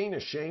 if you gain a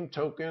shame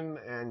token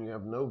and you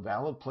have no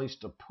valid place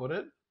to put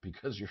it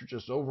because you're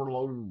just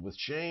overloaded with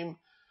shame,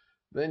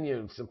 Then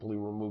you simply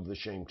remove the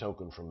shame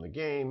token from the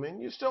game,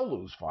 and you still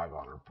lose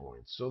 500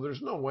 points. So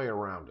there's no way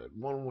around it.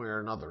 One way or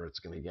another, it's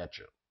going to get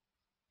you.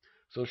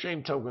 So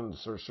shame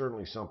tokens are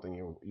certainly something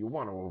you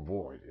want to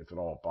avoid, if at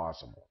all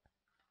possible.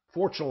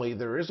 Fortunately,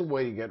 there is a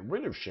way to get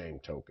rid of shame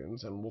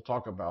tokens, and we'll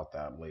talk about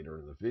that later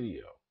in the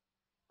video.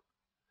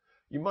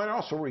 You might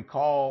also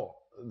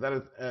recall that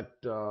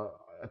at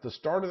the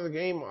start of the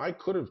game, I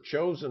could have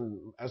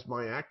chosen as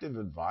my active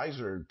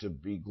advisor to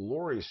be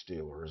Glory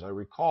Stealer. As I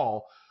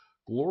recall,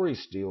 Glory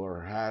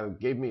Stealer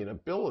gave me an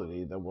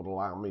ability that would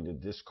allow me to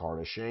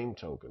discard a shame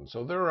token.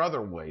 So there are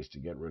other ways to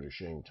get rid of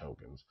shame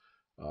tokens,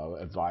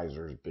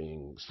 advisors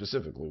being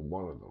specifically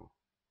one of them.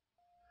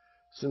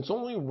 Since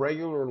only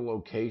regular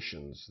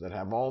locations that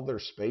have all their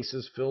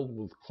spaces filled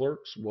with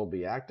clerks will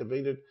be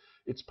activated,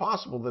 it's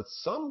possible that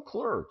some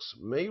clerks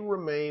may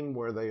remain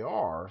where they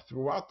are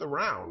throughout the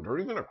round or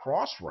even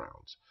across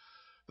rounds.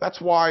 That's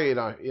why in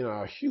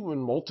a human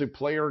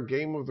multiplayer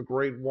game of the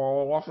Great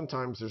Wall,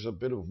 oftentimes there's a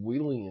bit of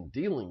wheeling and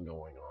dealing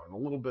going on, a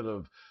little bit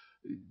of,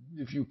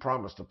 if you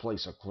promise to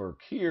place a clerk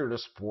here to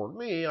support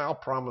me, I'll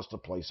promise to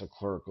place a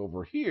clerk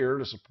over here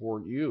to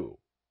support you.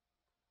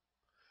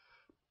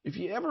 If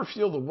you ever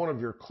feel that one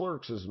of your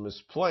clerks is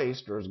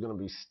misplaced or is going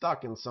to be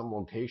stuck in some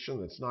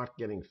location that's not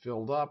getting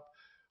filled up,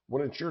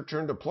 when it's your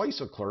turn to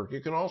place a clerk, you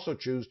can also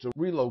choose to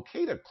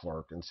relocate a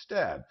clerk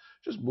instead,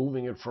 just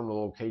moving it from the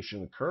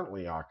location it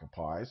currently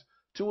occupies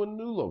to a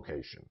new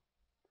location.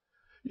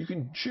 You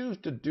can choose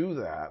to do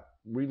that,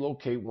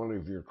 relocate one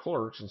of your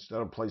clerks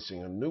instead of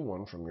placing a new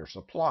one from your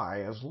supply,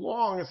 as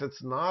long as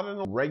it's not in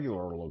a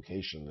regular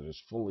location that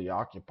is fully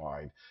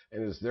occupied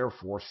and is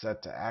therefore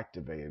set to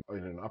activate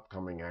in an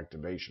upcoming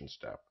activation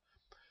step.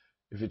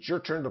 If it's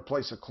your turn to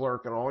place a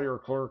clerk and all your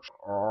clerks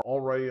are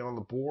already on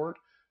the board,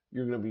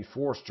 you're going to be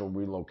forced to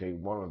relocate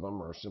one of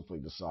them or simply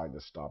decide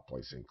to stop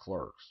placing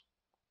clerks.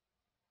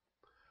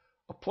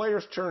 A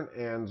player's turn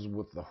ends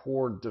with the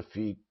Horde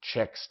defeat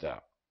check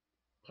step.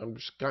 I'm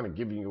just kind of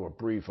giving you a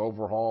brief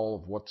overhaul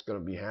of what's going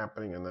to be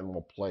happening, and then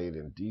we'll play it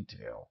in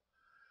detail.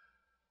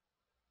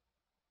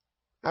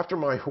 After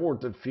my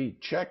Horde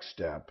defeat check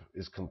step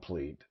is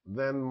complete,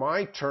 then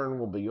my turn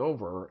will be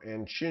over,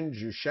 and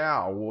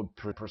Juishao will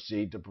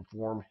proceed to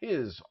perform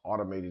his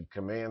automated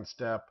command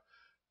step,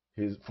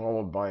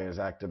 followed by his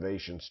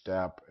activation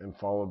step, and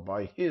followed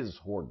by his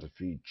Horde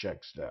defeat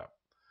check step.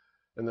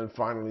 And then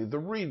finally, the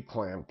Reed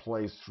clan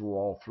plays through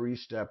all three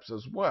steps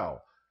as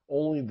well.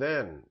 Only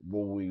then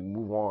will we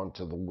move on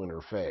to the winter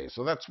phase.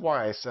 So that's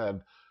why I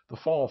said the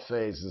fall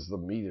phase is the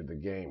meat of the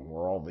game,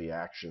 where all the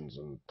actions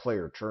and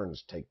player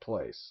turns take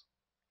place.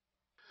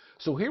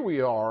 So here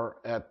we are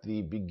at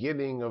the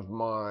beginning of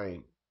my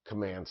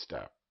command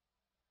step.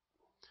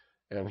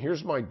 And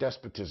here's my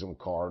Despotism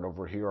card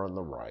over here on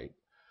the right.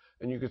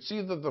 And you can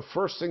see that the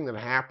first thing that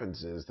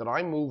happens is that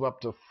I move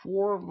up to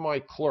 4 of my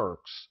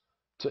clerks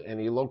to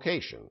any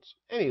locations.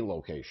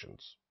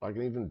 I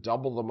can even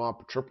double them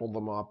up, triple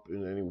them up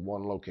in any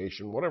one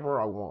location,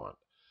 whatever I want.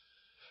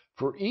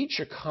 For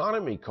each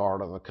economy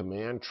card on the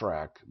command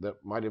track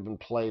that might have been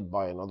played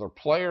by another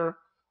player,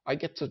 I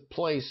get to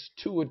place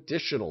 2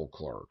 additional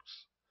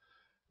clerks.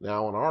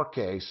 Now, in our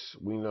case,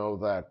 we know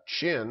that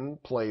Chin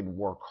played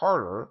Work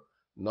Harder,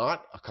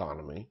 not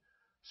economy,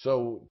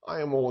 so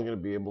I am only going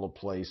to be able to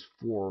place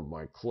 4 of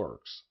my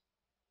clerks.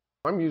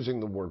 I'm using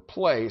the word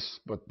place,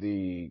 but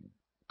the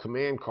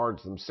command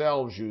cards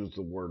themselves use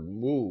the word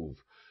move,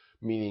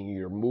 meaning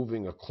you're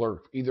moving a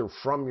clerk either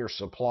from your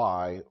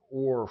supply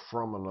or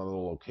from another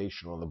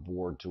location on the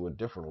board to a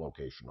different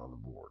location on the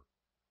board.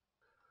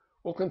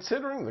 Well,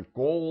 considering that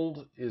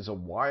gold is a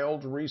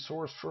wild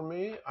resource for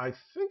me, I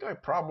think I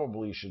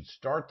probably should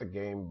start the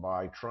game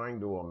by trying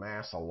to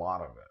amass a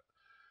lot of it.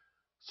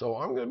 So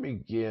I'm going to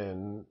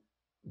begin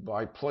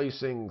by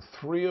placing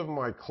 3 of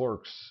my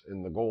clerks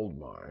in the gold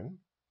mine.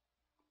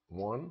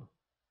 1,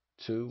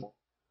 2,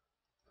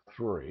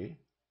 3.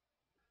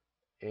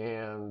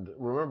 And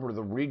remember,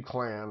 the Reed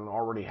clan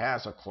already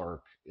has a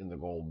clerk in the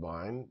gold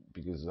mine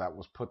because that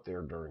was put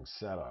there during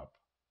setup.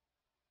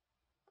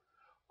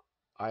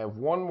 I have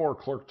 1 more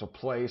clerk to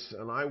place,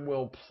 and I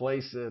will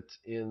place it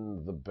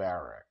in the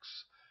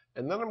barracks.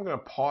 And then I'm going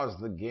to pause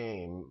the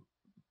game,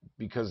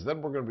 because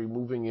then we're going to be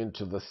moving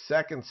into the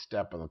second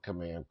step of the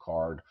command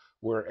card,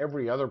 where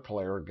every other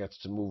player gets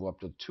to move up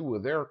to 2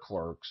 of their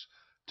clerks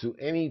to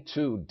any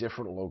 2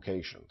 different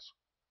locations.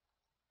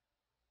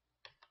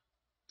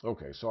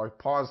 Okay, so I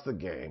paused the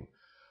game.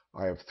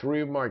 I have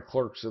 3 of my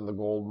clerks in the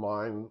gold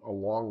mine,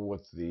 along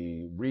with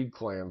the Reed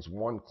clan's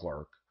 1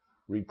 clerk.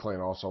 Reed clan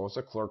also has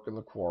a clerk in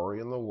the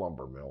quarry and the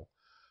lumber mill.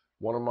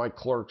 1 of my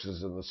clerks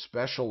is in the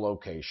special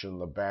location,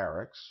 the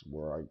barracks,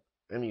 where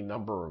any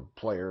number of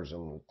players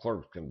and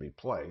clerks can be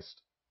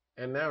placed.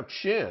 And now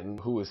Chin,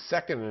 who is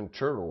second in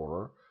turn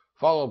order,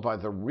 followed by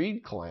the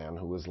Reed clan,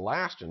 who is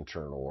last in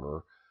turn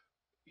order.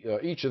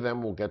 Each of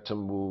them will get to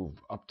move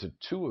up to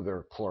 2 of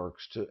their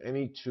clerks to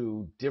any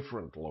 2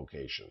 different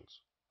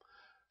locations.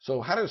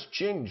 So how does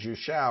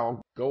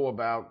Juishao go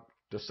about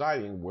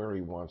deciding where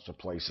he wants to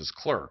place his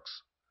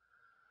clerks?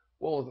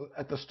 Well,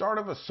 at the start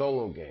of a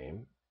solo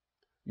game,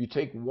 You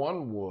take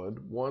 1 wood,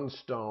 1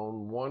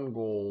 stone, 1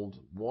 gold,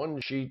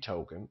 1 chi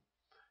token,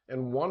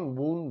 and 1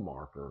 wound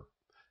marker,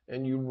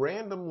 and you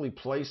randomly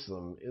place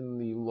them in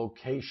the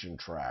location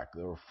track.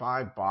 There are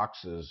 5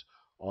 boxes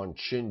on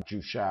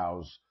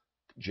Juishao's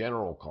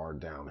general card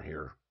down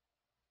here.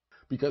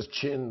 Because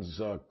Chin's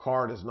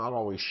card is not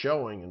always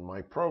showing in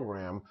my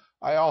program,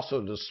 I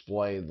also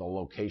display the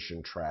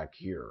location track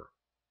here.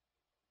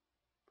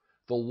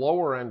 The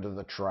lower end of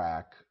the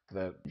track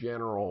that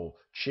General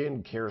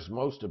Chin cares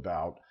most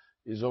about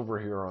is over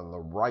here on the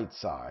right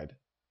side,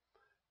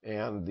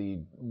 and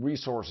the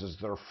resources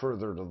that are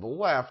further to the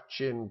left,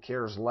 Chin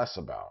cares less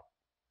about.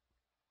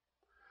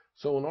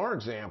 So in our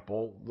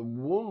example, the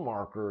wound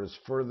marker is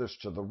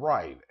furthest to the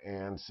right,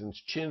 and since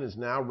Chin is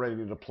now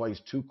ready to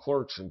place 2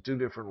 clerks in 2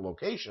 different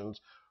locations,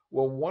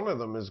 well, one of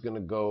them is going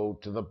to go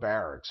to the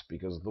barracks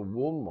because the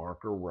wound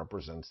marker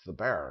represents the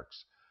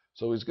barracks.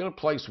 So he's going to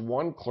place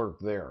 1 clerk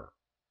there.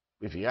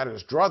 If he had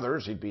his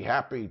druthers, he'd be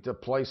happy to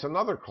place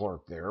another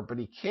clerk there, but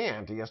he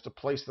can't. He has to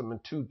place them in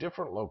 2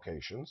 different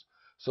locations.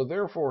 So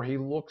therefore, he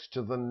looks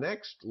to the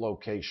next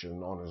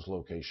location on his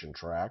location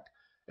track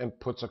and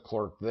puts a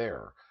clerk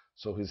there.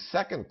 So his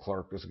second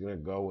clerk is going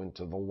to go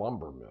into the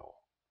lumber mill.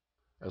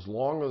 As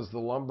long as the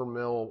lumber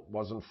mill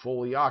wasn't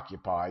fully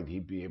occupied,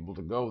 he'd be able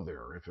to go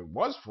there. If it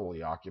was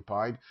fully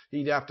occupied,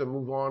 he'd have to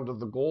move on to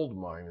the gold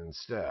mine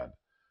instead.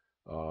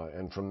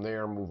 And from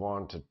there, move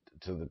on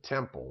to the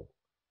temple,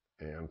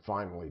 and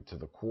finally to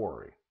the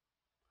quarry.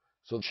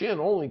 So Chin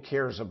only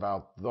cares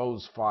about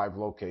those 5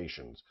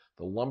 locations: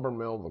 the lumber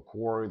mill, the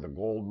quarry, the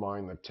gold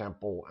mine, the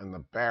temple, and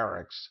the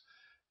barracks.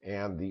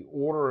 And the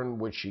order in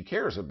which he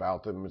cares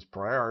about them is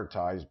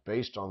prioritized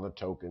based on the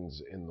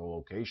tokens in the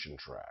location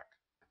track.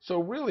 So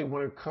really,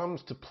 when it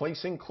comes to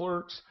placing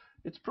clerks,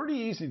 it's pretty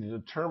easy to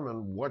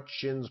determine what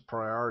Chin's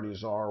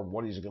priorities are,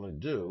 what he's going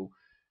to do,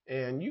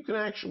 and you can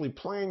actually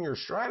plan your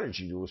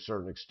strategy to a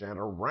certain extent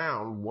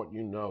around what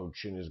you know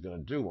Chin is going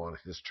to do on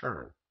his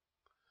turn.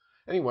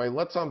 Anyway,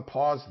 let's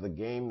unpause the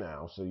game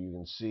now so you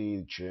can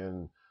see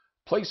Chin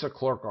place a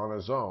clerk on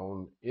his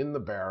own in the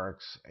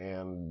barracks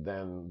and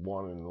then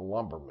 1 in the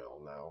lumber mill.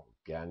 Now,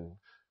 again,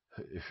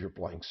 if you're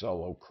playing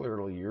solo,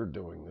 clearly you're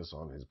doing this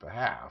on his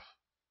behalf.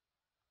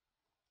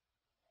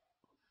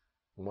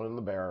 1 in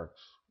the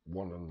barracks,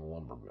 1 in the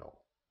lumber mill.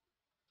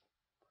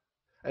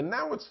 And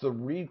now it's the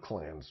Reed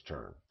clan's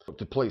turn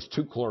to place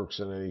 2 clerks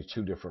in any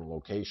 2 different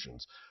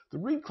locations. The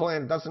Reed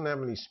clan doesn't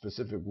have any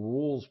specific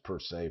rules per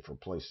se for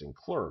placing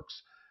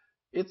clerks.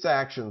 Its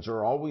actions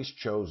are always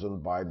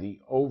chosen by the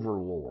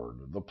overlord,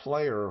 the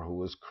player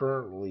who is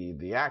currently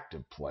the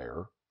active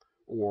player,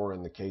 or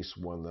in the case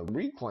when the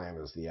Reed clan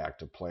is the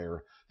active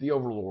player, the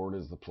overlord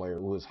is the player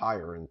who is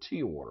higher in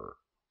T order.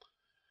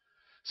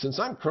 Since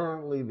I'm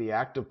currently the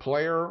active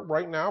player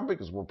right now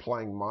because we're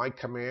playing my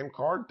command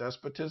card,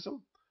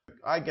 Despotism,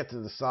 I get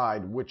to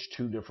decide which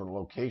 2 different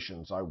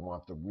locations I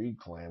want the Reed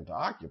clan to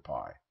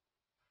occupy.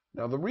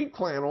 Now, the Reed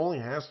clan only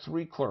has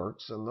 3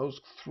 clerks, and those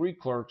 3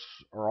 clerks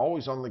are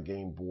always on the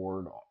game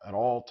board at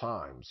all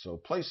times. So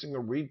placing a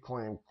Reed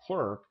clan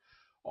clerk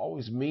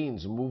always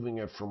means moving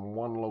it from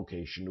one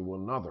location to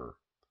another.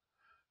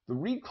 The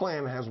Reed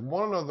clan has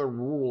one other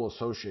rule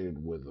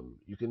associated with them.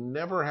 You can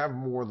never have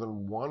more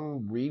than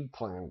 1 Reed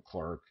clan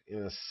clerk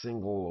in a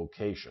single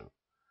location.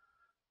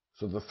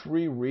 So the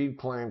 3 Reed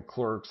clan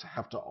clerks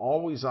have to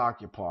always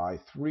occupy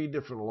 3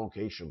 different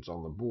locations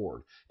on the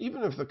board,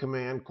 even if the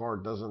command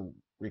card doesn't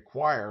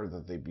require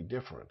that they be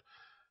different.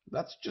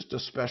 That's just a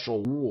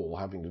special rule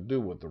having to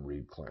do with the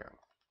Reed clan.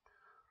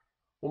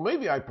 Well,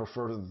 maybe I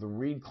prefer that the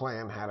Reed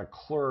clan had a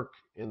clerk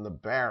in the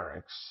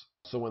barracks.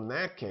 So in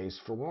that case,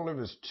 for one of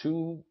his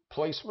 2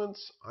 placements,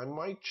 I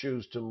might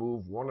choose to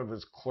move one of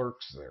his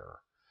clerks there.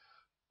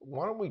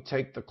 Why don't we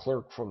take the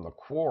clerk from the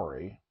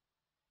quarry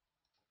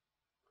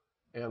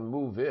and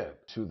move it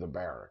to the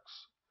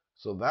barracks?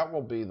 So that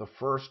will be the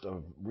first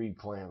of Reed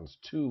clan's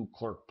 2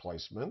 clerk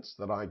placements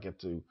that I get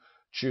to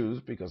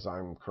choose because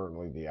I'm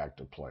currently the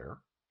active player.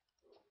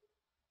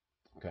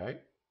 Okay.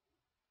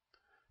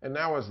 And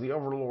now as the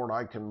overlord,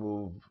 I can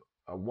move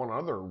 1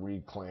 other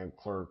Reed clan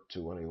clerk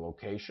to any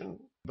location.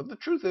 But the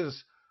truth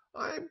is,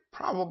 I'm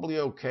probably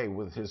okay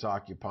with his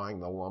occupying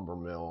the lumber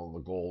mill,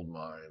 the gold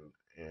mine,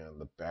 and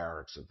the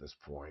barracks at this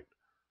point.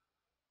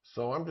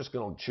 So I'm just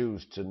going to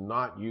choose to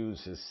not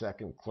use his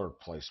 2nd clerk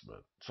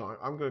placement. So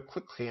I'm going to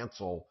click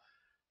cancel,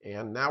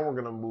 and now we're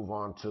going to move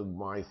on to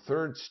my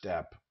 3rd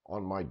step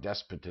on my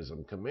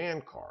Despotism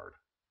command card,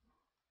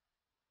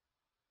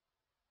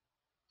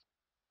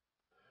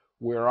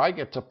 where I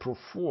get to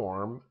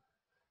perform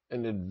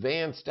an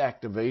advanced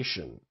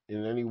activation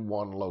in any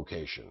 1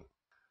 location.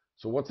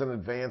 So what's an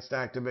advanced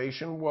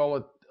activation?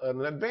 Well,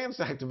 an advanced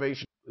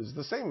activation is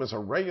the same as a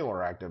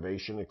regular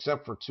activation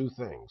except for 2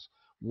 things.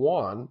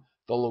 1,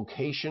 the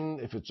location,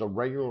 if it's a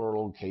regular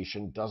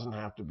location, doesn't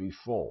have to be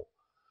full.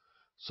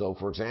 So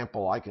for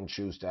example, I can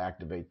choose to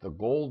activate the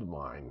gold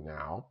mine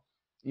now,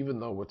 even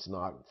though it's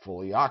not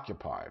fully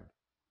occupied.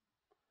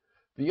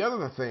 The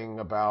other thing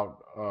about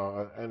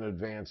an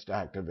advanced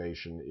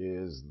activation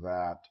is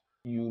that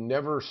You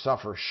never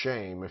suffer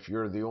shame if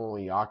you're the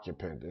only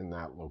occupant in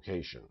that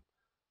location.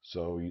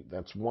 So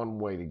that's one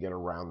way to get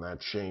around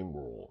that shame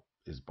rule,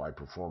 is by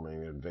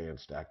performing an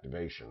advanced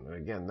activation. And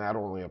again, that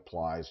only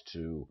applies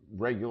to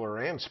regular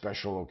and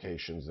special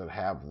locations that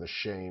have the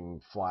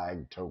shame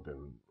flag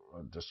token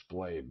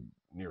displayed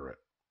near it.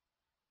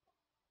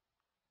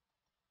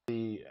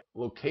 The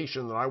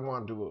location that I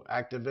want to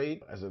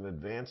activate as an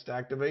advanced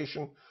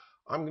activation,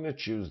 I'm going to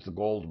choose the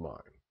gold mine,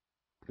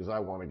 because I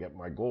want to get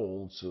my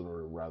gold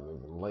sooner rather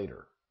than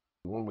later.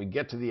 When we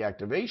get to the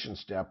activation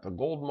step, the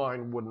gold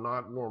mine would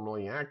not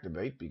normally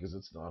activate because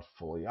it's not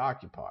fully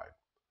occupied.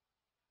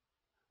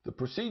 The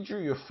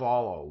procedure you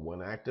follow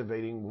when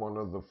activating one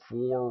of the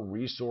 4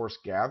 resource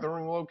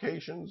gathering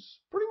locations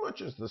pretty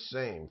much is the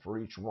same for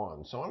each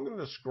one. So I'm going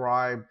to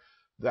describe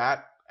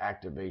that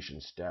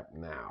activation step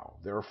now.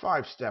 There are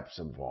 5 steps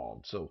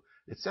involved, so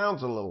it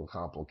sounds a little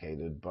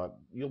complicated, but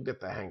you'll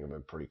get the hang of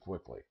it pretty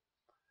quickly.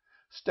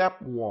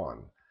 Step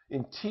 1.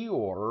 In T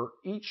order,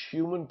 each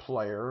human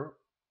player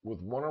with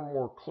 1 or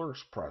more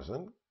clerks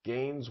present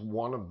gains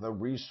 1 of the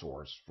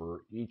resource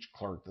for each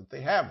clerk that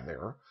they have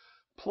there,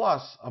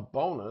 plus a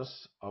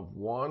bonus of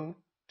 1,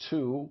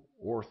 2,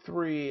 or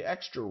 3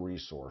 extra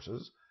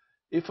resources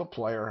if a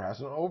player has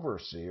an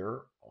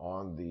overseer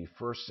on the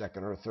 1st,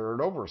 2nd, or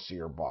 3rd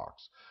overseer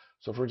box.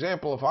 So for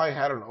example, if I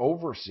had an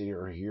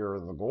overseer here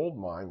in the gold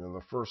mine in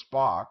the 1st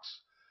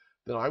box,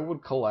 then I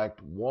would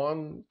collect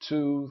 1,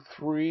 2,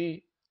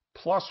 3,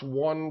 plus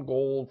 1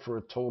 gold for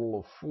a total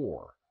of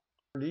 4.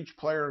 Each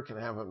player can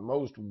have at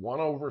most 1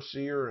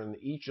 overseer in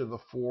each of the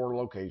 4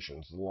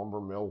 locations: the lumber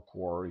mill,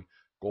 quarry,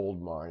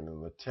 gold mine,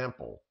 and the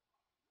temple.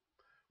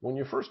 When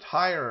you first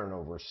hire an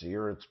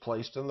overseer, it's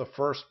placed in the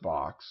 1st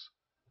box.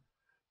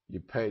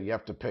 You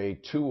have to pay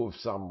 2 of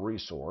some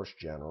resource,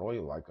 generally,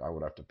 like I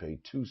would have to pay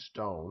 2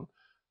 stone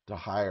to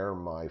hire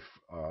my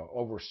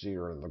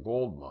overseer in the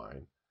gold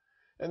mine.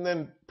 And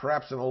then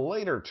perhaps in a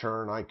later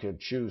turn, I could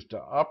choose to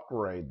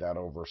upgrade that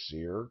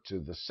overseer to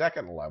the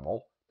 2nd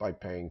level by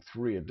paying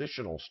 3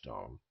 additional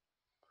stone.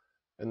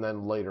 And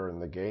then later in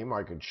the game,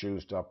 I could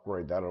choose to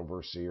upgrade that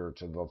overseer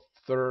to the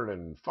 3rd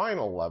and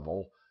final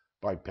level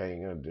by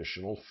paying an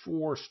additional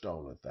 4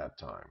 stone at that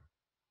time.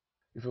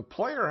 If a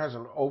player has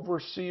an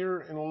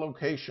overseer in a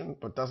location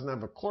but doesn't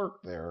have a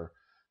clerk there,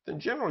 then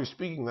generally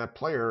speaking, that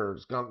player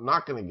is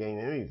not going to gain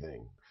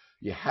anything.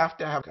 You have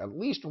to have at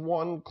least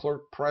 1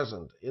 clerk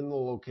present in the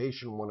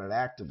location when it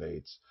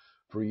activates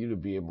for you to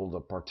be able to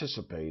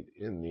participate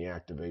in the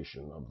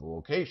activation of the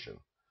location.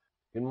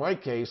 In my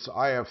case,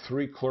 I have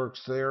 3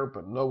 clerks there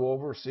but no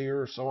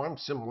overseer, so I'm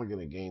simply going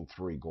to gain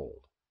 3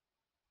 gold.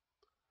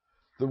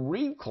 The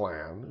Reed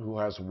clan, who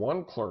has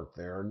 1 clerk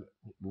there,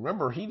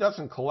 remember, he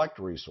doesn't collect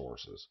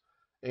resources.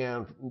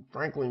 And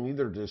frankly,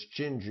 neither does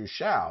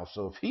Juishao.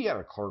 So if he had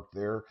a clerk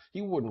there,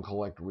 he wouldn't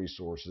collect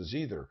resources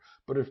either.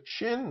 But if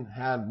Chin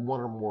had 1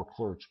 or more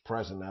clerks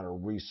present at a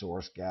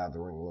resource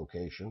gathering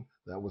location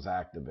that was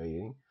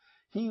activating,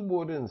 he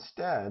would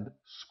instead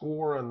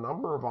score a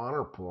number of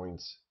honor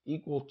points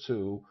equal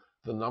to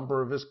the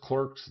number of his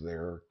clerks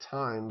there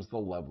times the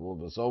level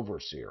of his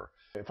overseer.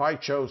 If I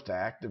chose to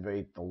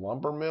activate the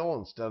lumber mill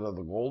instead of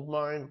the gold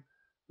mine,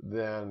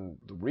 then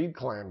the Reed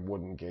clan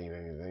wouldn't gain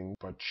anything,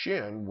 but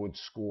Chin would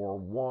score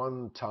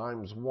 1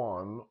 times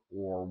 1,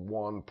 or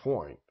 1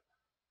 point,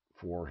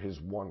 for his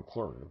 1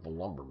 clerk at the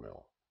lumber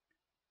mill.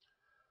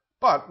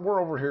 But we're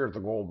over here at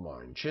the gold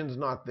mine. Chin's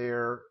not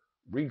there.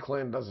 Reed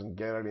clan doesn't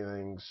get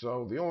anything.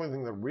 So the only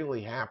thing that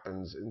really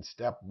happens in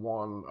step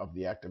 1 of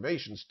the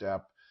activation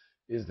step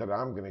is that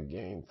I'm going to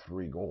gain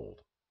 3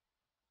 gold.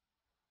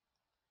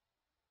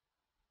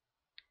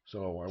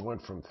 So I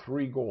went from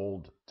 3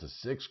 gold to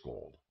 6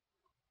 gold.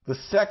 The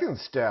second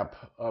step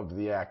of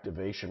the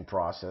activation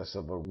process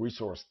of a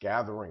resource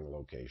gathering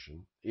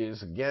location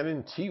is, again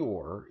in T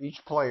order.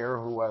 Each player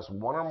who has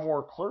 1 or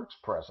more clerks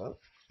present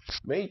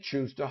may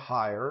choose to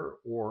hire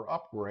or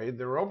upgrade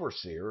their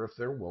overseer if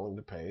they're willing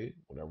to pay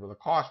whatever the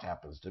cost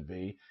happens to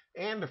be,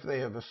 and if they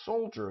have a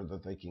soldier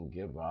that they can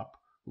give up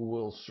who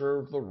will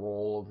serve the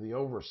role of the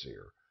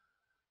overseer.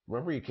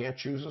 Remember, you can't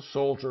choose a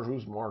soldier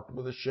who's marked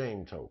with a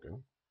shame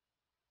token.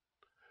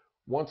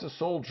 Once a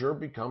soldier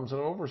becomes an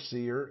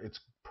overseer, it's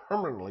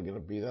permanently going to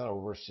be that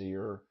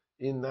overseer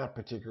in that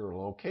particular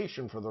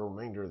location for the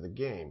remainder of the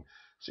game.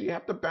 So you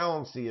have to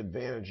balance the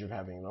advantage of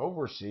having an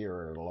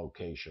overseer at a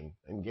location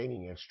and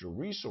gaining extra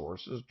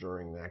resources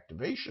during the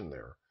activation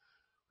there,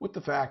 with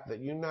the fact that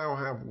you now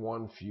have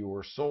 1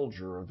 fewer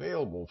soldier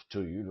available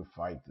to you to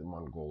fight the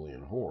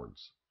Mongolian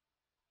hordes.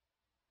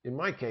 In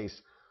my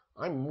case,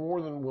 I'm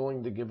more than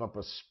willing to give up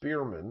a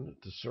spearman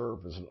to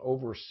serve as an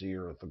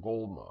overseer at the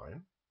gold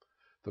mine.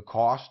 The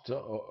cost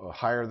to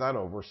hire that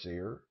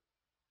overseer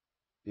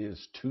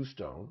is 2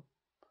 stone.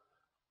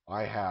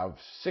 I have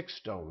 6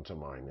 stone to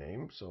my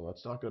name, so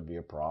that's not going to be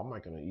a problem. I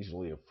can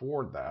easily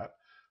afford that.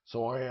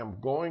 So I am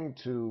going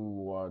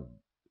to,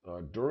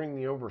 during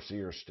the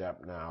overseer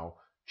step now,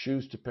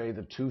 choose to pay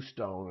the 2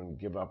 stone and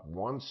give up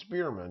 1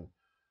 spearman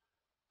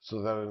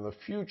so that in the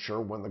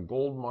future, when the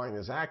gold mine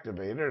is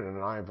activated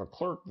and I have a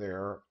clerk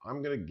there,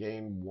 I'm going to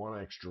gain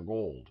 1 extra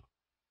gold.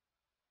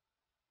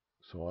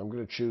 So I'm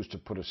going to choose to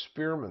put a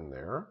spearman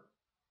there.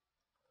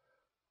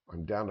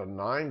 I'm down to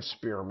 9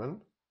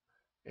 spearmen,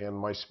 and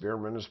my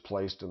spearman is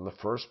placed in the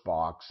first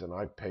box, and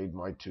I paid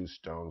my 2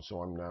 stone,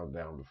 so I'm now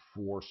down to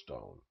 4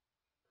 stone.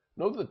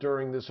 Note that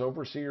during this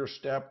overseer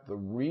step, the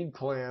Reed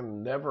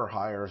clan never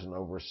hires an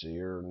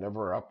overseer,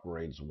 never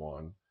upgrades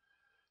one.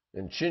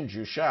 And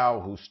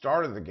Juishao, who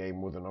started the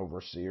game with an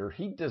overseer,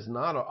 he does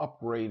not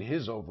upgrade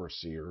his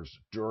overseers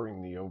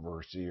during the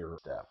overseer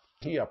step.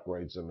 He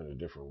upgrades them in a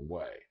different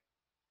way.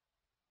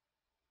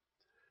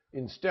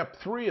 In step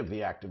 3 of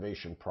the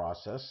activation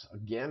process,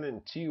 again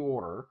in T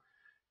order,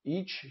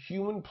 each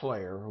human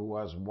player who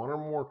has 1 or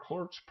more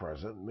clerks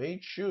present may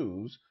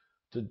choose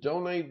to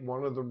donate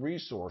one of the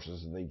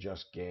resources they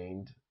just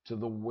gained to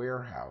the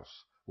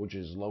warehouse, which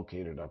is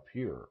located up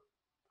here.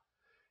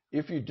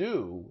 If you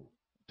do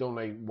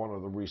donate one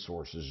of the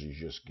resources you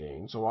just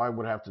gained, so I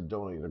would have to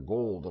donate a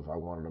gold if I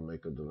wanted to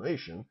make a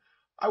donation,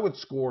 I would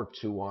score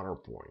 2 honor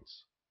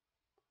points.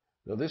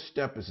 Now this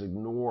step is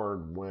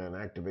ignored when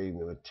activating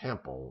the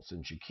temple,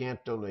 since you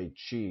can't donate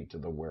chi to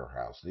the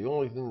warehouse. The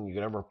only thing you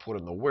can ever put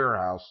in the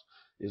warehouse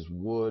is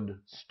wood,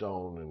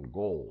 stone, and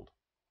gold.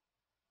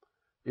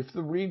 If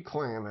the Reed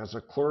clan has a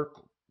clerk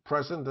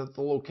present at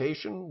the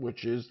location,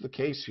 which is the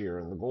case here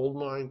in the gold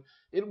mine,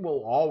 it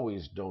will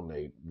always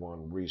donate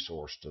 1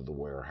 resource to the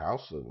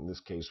warehouse. In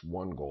this case,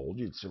 1 gold.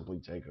 You'd simply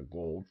take a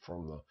gold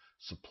from the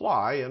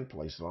supply and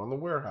place it on the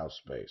warehouse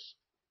space.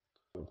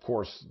 Of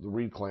course, the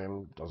Reed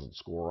clan doesn't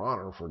score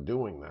honor for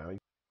doing that.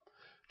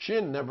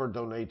 Chin never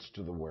donates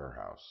to the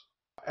warehouse.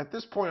 At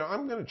this point,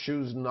 I'm going to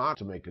choose not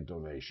to make a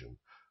donation.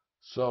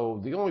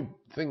 So the only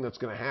thing that's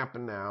going to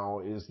happen now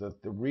is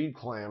that the Reed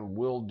clan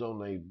will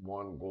donate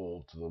 1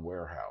 gold to the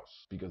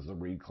warehouse because the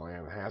Reed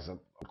clan has a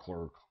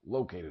clerk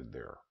located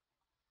there.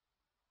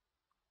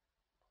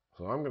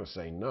 So I'm going to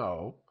say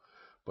no,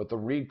 but the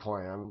Reed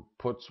clan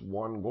puts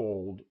 1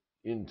 gold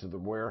into the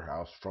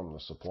warehouse from the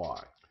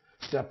supply.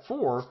 Step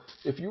 4,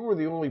 if you were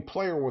the only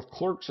player with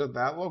clerks at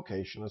that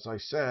location, as I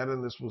said,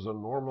 and this was a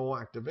normal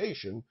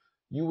activation,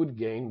 you would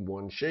gain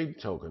 1 shade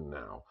token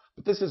now.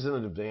 But this is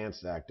an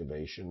advanced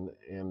activation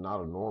and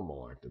not a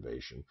normal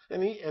activation.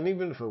 And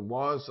even if it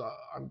was,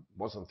 I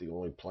wasn't the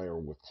only player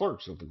with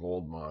clerks at the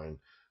gold mine,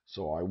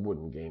 so I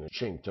wouldn't gain a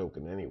shade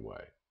token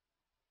anyway.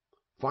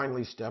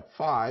 Finally, step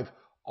 5,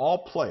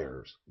 all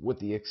players, with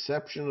the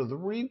exception of the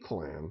Reed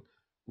clan,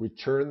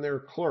 return their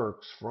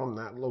clerks from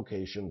that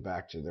location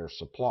back to their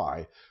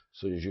supply.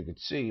 So as you can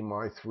see,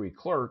 my 3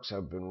 clerks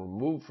have been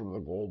removed from the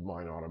gold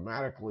mine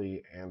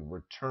automatically and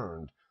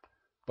returned.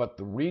 But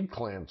the Reed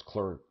clan's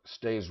clerk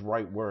stays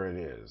right where it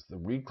is. The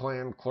Reed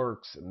clan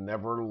clerks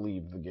never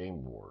leave the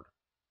game board.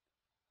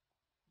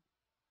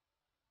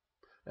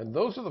 And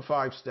those are the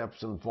 5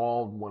 steps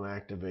involved when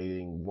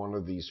activating one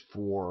of these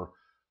 4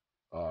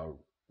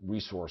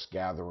 resource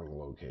gathering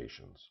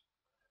locations.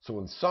 So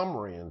in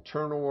summary, in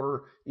turn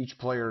order, each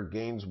player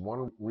gains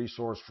 1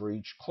 resource for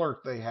each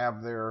clerk they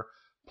have there,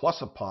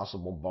 plus a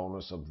possible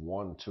bonus of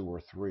 1, 2, or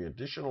 3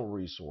 additional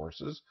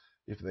resources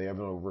if they have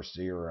an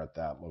overseer at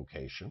that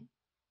location.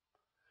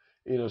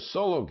 In a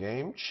solo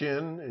game,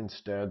 Chin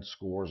instead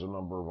scores a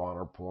number of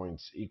honor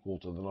points equal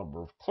to the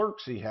number of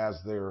clerks he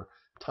has there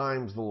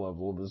times the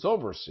level of his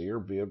overseer,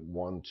 be it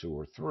 1, 2,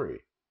 or 3.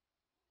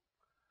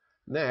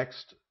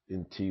 Next,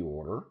 in T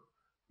order,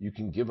 you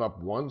can give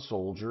up 1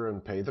 soldier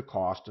and pay the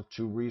cost of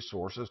 2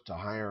 resources to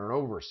hire an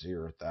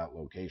overseer at that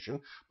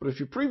location. But if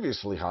you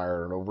previously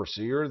hired an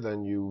overseer,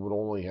 then you would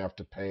only have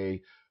to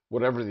pay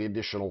whatever the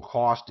additional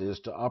cost is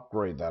to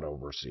upgrade that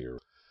overseer.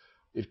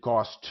 It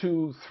costs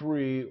 2,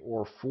 3,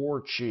 or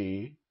 4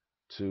 chi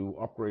to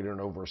upgrade an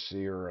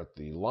overseer at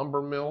the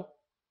lumber mill,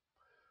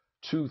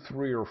 2,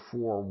 3, or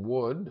 4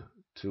 wood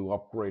to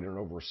upgrade an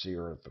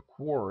overseer at the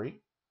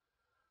quarry.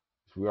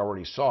 As we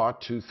already saw,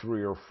 2,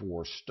 3, or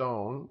 4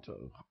 stone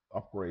to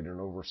upgrade an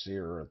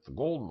overseer at the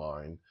gold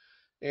mine,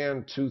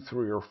 and 2,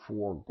 3, or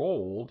 4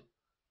 gold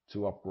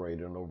to upgrade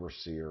an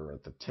overseer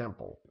at the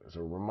temple. As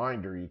a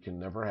reminder, you can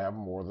never have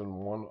more than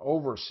 1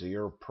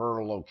 overseer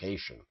per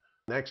location.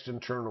 Next in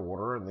turn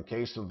order, in the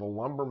case of the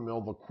lumber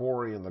mill, the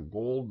quarry, and the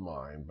gold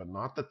mine, but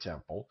not the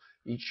temple,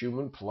 each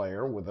human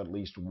player with at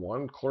least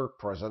 1 clerk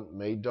present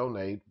may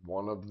donate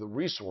 1 of the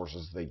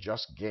resources they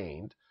just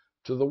gained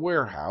to the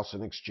warehouse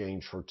in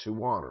exchange for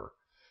 2 honor.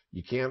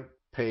 You can't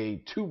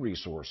pay 2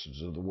 resources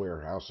to the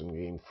warehouse and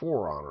gain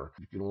 4 honor.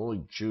 You can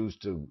only choose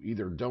to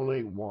either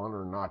donate 1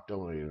 or not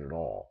donate it at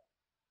all.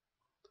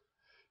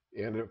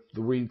 And if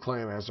the Reed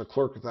clan has a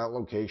clerk at that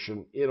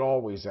location, it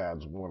always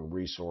adds 1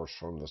 resource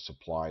from the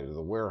supply to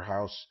the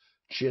warehouse.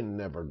 Chin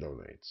never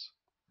donates.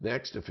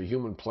 Next, if a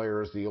human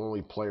player is the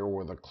only player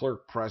with a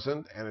clerk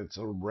present and it's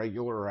a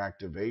regular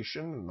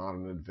activation, not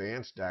an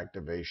advanced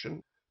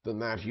activation, then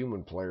that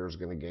human player is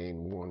going to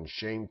gain 1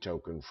 shame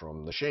token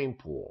from the shame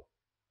pool.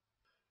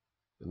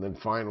 And then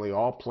finally,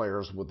 all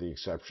players, with the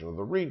exception of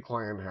the Reed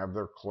clan, have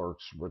their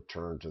clerks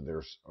returned to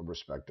their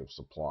respective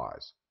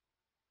supplies.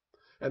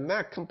 And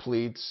that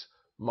completes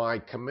my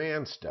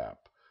command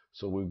step.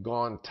 So we've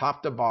gone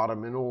top to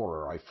bottom in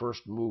order. I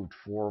first moved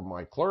 4 of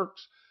my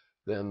clerks,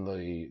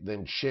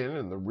 then Shin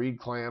and the Reed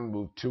clan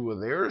moved 2 of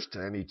theirs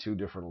to any 2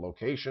 different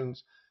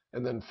locations,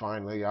 and then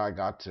finally I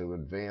got to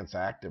advance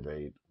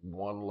activate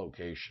 1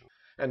 location.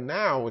 And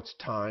now it's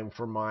time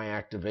for my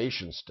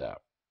activation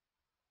step.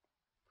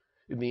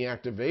 In the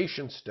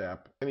activation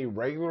step, any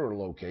regular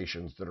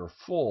locations that are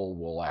full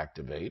will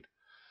activate,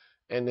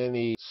 and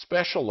any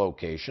special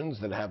locations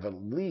that have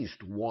at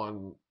least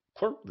 1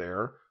 clerk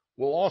there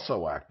will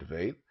also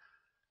activate,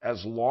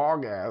 as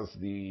long as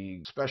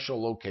the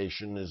special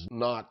location is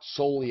not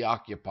solely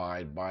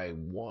occupied by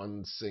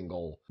 1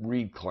 single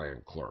Reed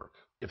clan clerk.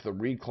 If the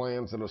Reed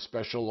clan's in a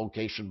special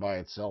location by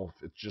itself,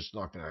 it's just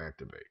not going to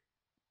activate.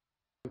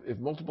 If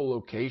multiple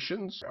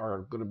locations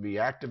are going to be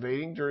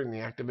activating during the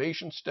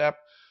activation step,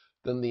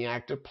 then the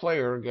active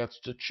player gets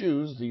to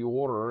choose the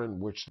order in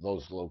which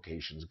those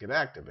locations get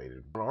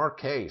activated. In our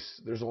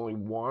case, there's only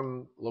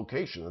 1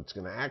 location that's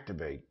going to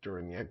activate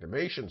during the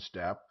activation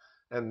step,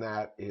 and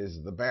that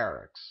is the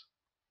barracks.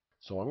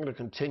 So I'm going to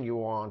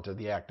continue on to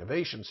the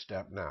activation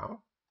step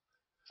now,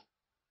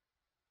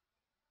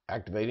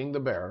 activating the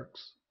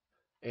barracks.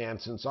 And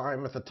since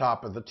I'm at the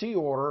top of the T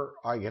order,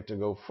 I get to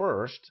go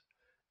first.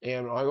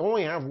 And I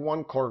only have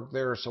 1 clerk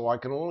there, so I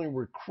can only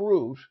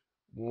recruit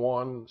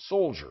 1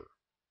 soldier,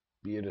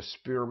 be it a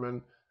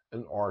spearman,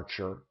 an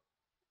archer,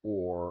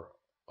 or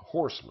a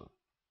horseman.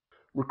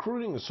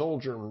 Recruiting a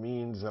soldier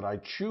means that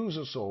I choose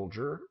a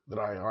soldier that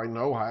I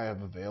know I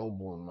have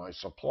available in my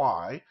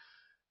supply,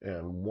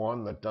 and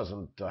one that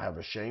doesn't have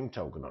a shame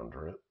token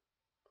under it.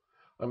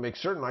 I make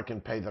certain I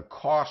can pay the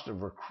cost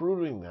of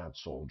recruiting that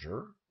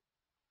soldier.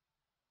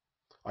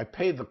 I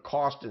pay the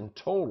cost in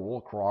total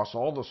across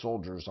all the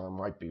soldiers I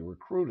might be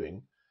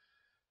recruiting,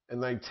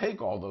 and I take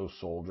all those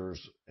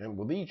soldiers, and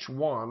with each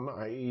one,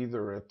 I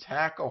either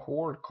attack a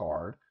horde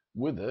card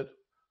with it,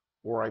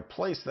 or I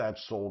place that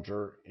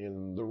soldier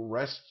in the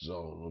rest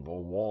zone of a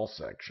wall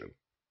section.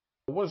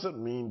 What does it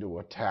mean to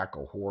attack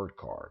a horde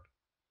card?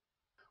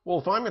 Well,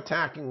 if I'm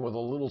attacking with a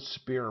little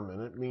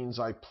spearman, it means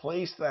I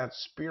place that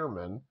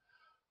spearman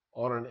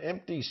on an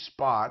empty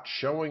spot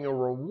showing a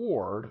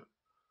reward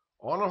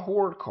on a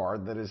horde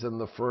card that is in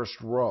the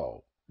first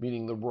row,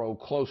 meaning the row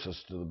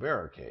closest to the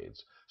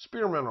barricades.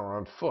 Spearmen are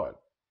on foot.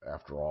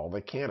 After all,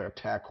 they can't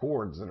attack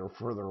hordes that are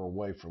further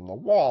away from the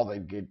wall. They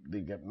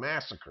get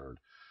massacred.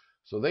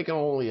 So they can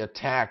only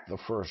attack the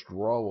first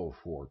row of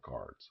horde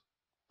cards.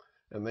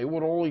 And they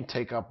would only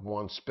take up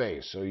 1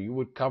 space. So you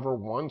would cover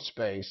 1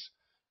 space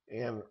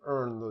and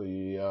earn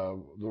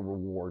the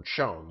reward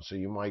shown. So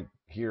you might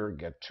here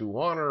get 2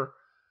 honor,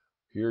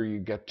 here you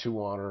get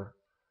 2 honor,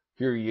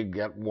 here you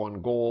get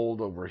 1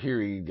 gold, over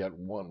here you get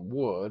 1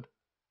 wood,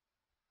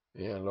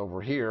 and over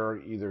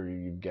here either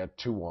you get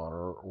 2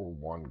 honor or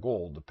 1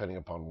 gold, depending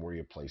upon where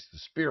you place the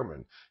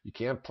spearman. You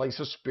can't place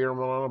a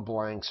spearman on a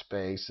blank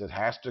space. It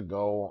has to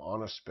go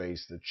on a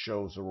space that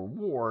shows a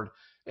reward,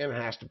 and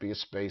it has to be a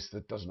space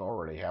that doesn't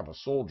already have a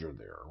soldier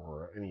there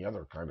or any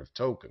other kind of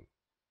token.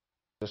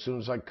 As soon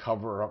as I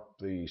cover up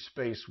the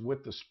space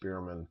with the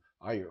spearman,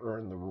 I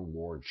earn the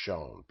reward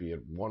shown, be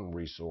it 1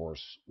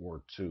 resource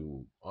or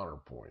 2 honor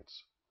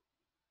points.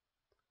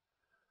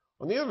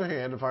 On the other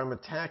hand, if I'm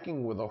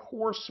attacking with a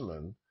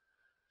horseman,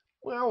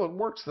 well, it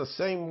works the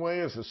same way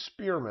as a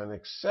spearman,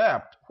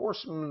 except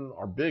horsemen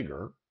are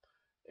bigger,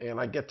 and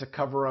I get to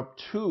cover up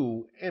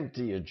 2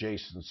 empty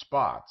adjacent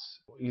spots,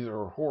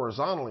 either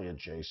horizontally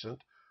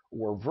adjacent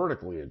or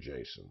vertically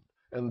adjacent.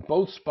 And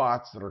both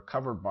spots that are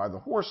covered by the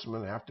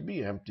horseman have to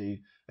be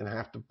empty and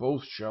have to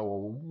both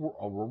show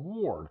a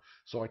reward.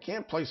 So I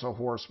can't place a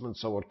horseman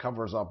so it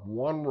covers up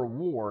 1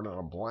 reward on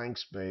a blank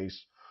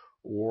space,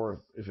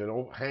 or if it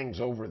hangs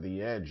over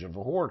the edge of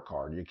a horde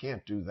card. You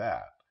can't do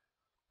that.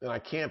 And I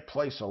can't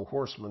place a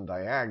horseman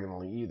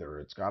diagonally either.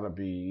 It's got to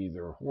be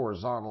either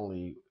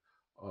horizontally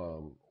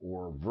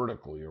or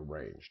vertically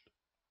arranged.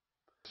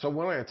 So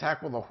when I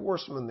attack with a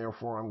horseman,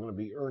 therefore, I'm going to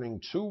be earning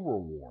 2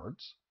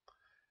 rewards.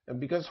 And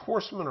because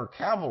horsemen are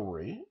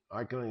cavalry,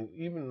 I can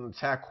even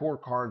attack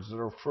horde cards that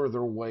are further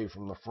away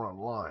from the front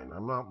line.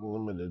 I'm not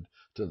limited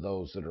to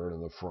those that are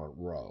in the front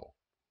row.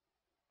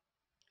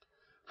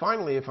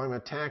 Finally, if I'm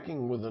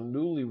attacking with a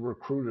newly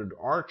recruited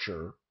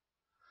archer,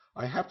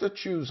 I have to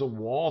choose a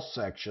wall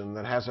section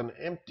that has an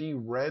empty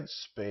red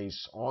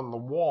space on the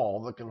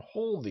wall that can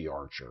hold the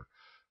archer.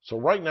 So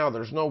right now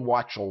there's no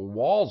actual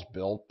walls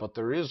built, but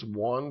there is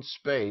 1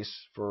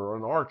 space for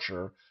an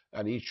archer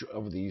at each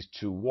of these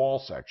 2 wall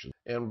sections.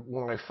 And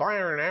when I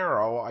fire an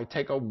arrow, I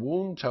take a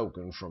wound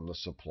token from the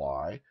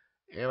supply,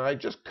 and I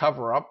just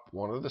cover up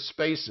 1 of the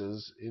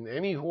spaces in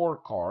any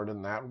horde card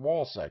in that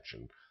wall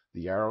section.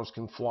 The arrows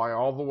can fly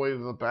all the way to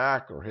the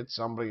back or hit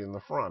somebody in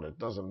the front. It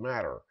doesn't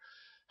matter.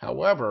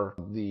 However,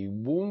 the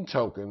wound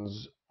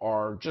tokens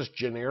are just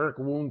generic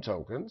wound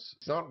tokens.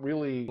 It's not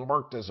really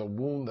marked as a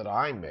wound that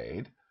I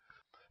made.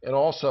 And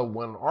also,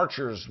 when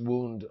archers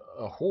wound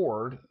a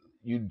horde,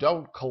 you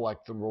don't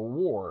collect the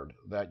reward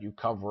that you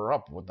cover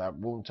up with that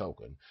wound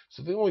token.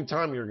 So the only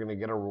time you're going to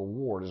get a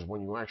reward is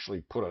when you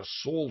actually put a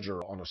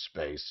soldier on a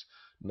space,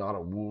 not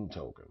a wound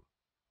token.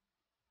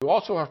 You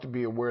also have to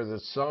be aware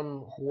that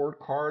some Horde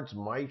cards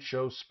might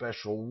show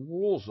special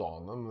rules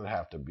on them that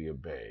have to be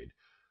obeyed.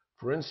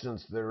 For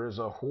instance, there is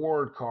a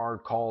Horde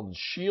card called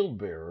Shield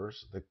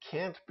Bearers that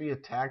can't be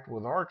attacked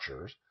with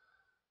archers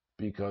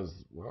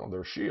because, well,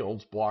 their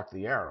shields block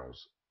the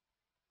arrows.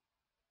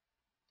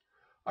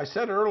 I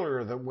said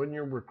earlier that when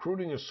you're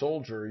recruiting a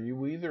soldier,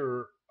 you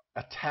either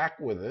attack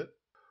with it,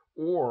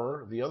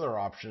 or the other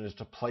option is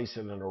to place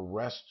it in a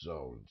rest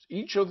zone.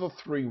 Each of the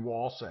 3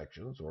 wall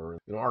sections, or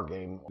in our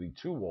game, the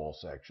 2 wall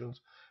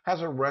sections,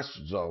 has a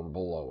rest zone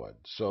below it.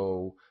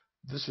 So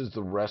this is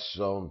the rest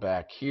zone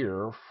back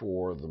here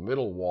for the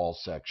middle wall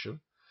section,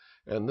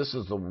 and this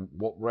is the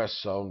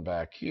rest zone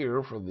back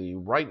here for the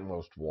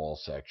rightmost wall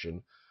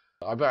section.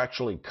 I've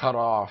actually cut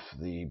off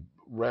the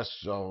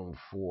rest zone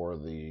for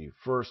the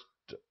first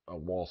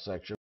wall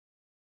section.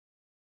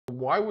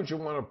 Why would you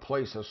want to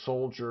place a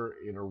soldier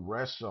in a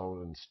rest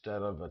zone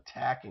instead of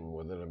attacking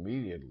with it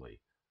immediately?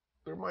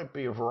 There might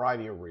be a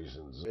variety of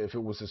reasons. If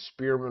it was a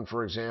spearman,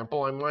 for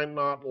example, I might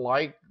not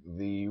like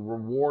the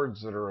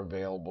rewards that are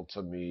available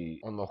to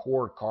me on the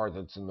Horde card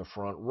that's in the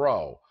front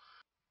row.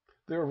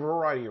 There are a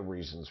variety of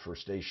reasons for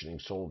stationing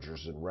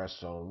soldiers in rest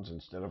zones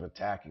instead of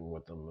attacking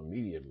with them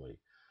immediately.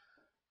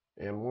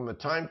 And when the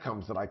time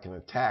comes that I can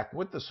attack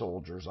with the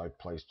soldiers I've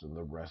placed in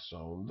the rest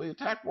zone, the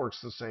attack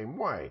works the same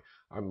way.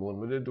 I'm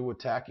limited to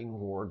attacking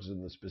hordes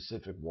in the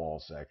specific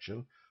wall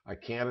section. I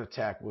can't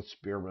attack with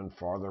spearmen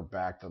farther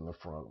back than the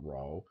front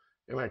row.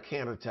 And I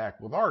can't attack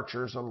with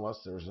archers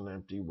unless there's an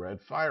empty red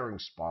firing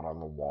spot on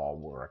the wall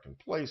where I can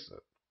place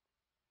it.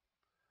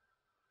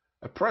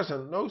 At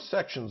present, no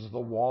sections of the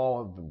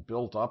wall have been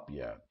built up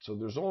yet, so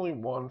there's only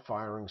 1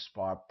 firing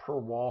spot per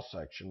wall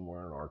section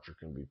where an archer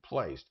can be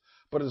placed.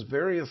 But as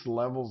various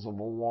levels of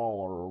a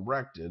wall are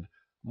erected,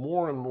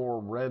 more and more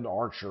red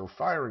archer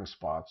firing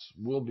spots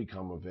will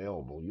become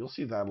available. You'll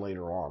see that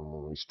later on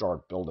when we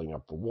start building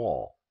up the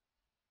wall.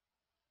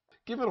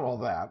 Given all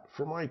that,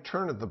 for my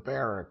turn at the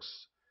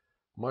barracks,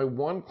 my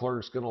 1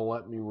 clerk's going to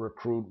let me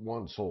recruit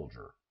 1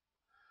 soldier.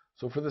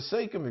 So for the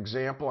sake of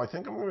example, I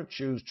think I'm going to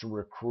choose to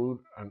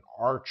recruit an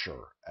archer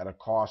at a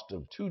cost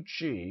of 2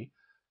 chi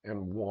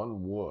and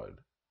 1 wood.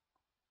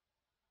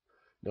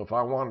 Now, if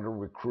I wanted to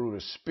recruit a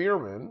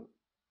spearman,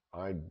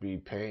 I'd be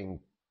paying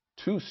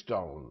 2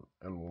 stone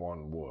and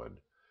 1 wood.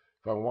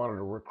 If I wanted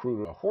to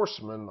recruit a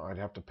horseman, I'd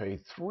have to pay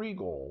 3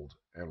 gold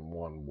and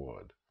 1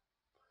 wood.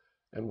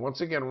 And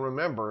once again,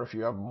 remember, if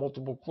you have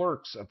multiple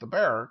clerks at the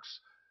barracks,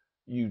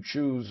 you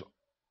choose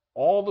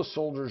all the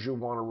soldiers you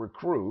want to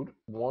recruit,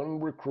 1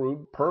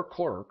 recruit per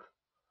clerk,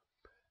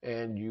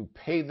 and you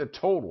pay the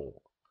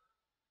total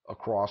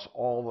across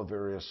all the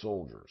various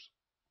soldiers.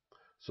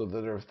 So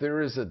that if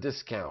there is a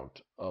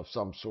discount of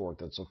some sort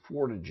that's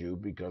afforded you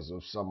because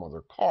of some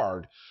other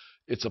card,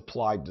 it's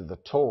applied to the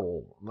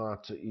total,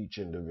 not to each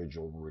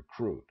individual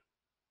recruit.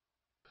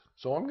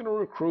 So I'm going to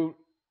recruit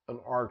an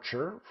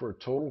archer for a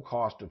total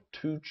cost of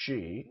 2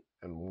 chi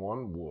and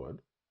 1 wood.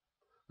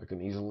 I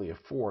can easily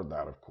afford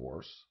that, of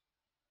course.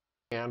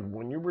 And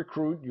when you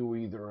recruit, you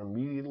either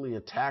immediately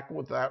attack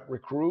with that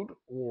recruit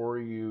or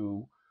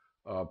you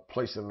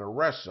place it in a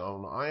rest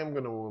zone. I am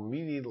going to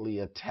immediately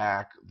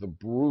attack the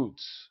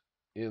brutes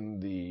in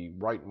the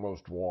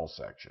rightmost wall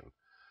section.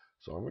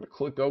 So I'm going to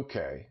click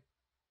OK.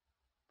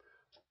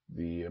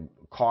 The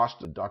cost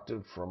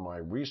deducted from my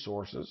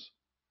resources.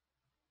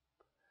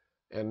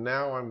 And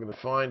now I'm going to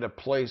find a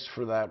place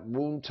for that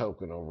wound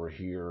token over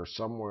here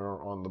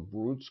somewhere on the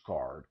brutes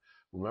card.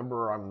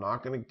 Remember, I'm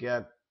not going to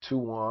get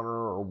 2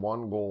 honor or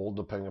 1 gold,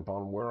 depending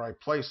upon where I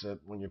place it.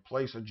 When you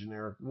place a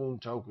generic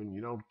wound token,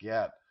 you don't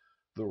get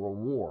the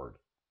reward.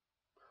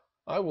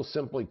 I will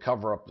simply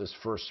cover up this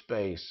first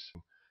space,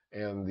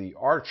 and the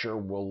archer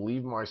will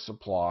leave my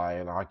supply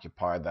and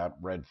occupy that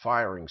red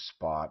firing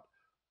spot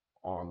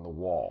on the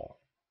wall.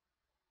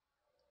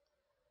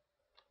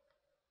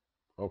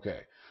 Okay,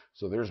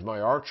 so there's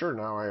my archer.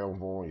 Now I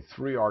have only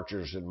 3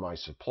 archers in my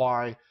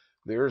supply.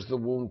 There's the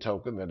wound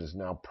token that is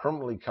now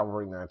permanently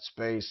covering that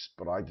space,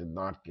 but I did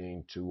not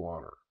gain 2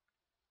 honor.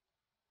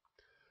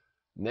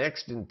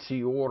 Next in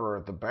T order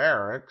at the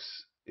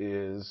barracks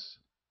is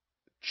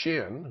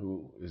Chin,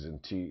 who is in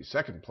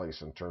second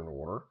place in turn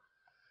order.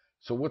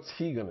 So what's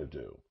he going to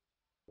do?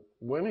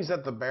 When he's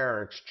at the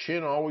barracks,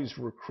 Chin always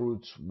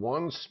recruits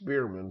 1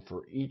 spearman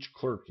for each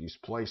clerk he's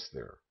placed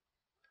there.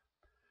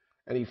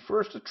 And he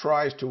first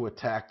tries to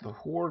attack the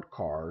Horde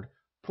card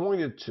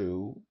pointed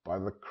to by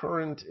the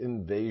current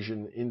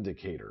invasion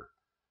indicator.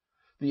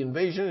 The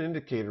invasion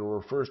indicator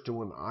refers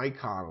to an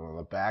icon on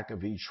the back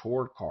of each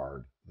Horde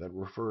card that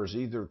refers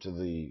either to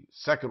the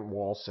second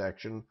wall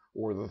section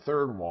or the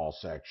third wall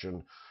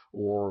section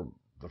or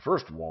the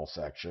first wall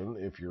section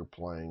if you're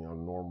playing a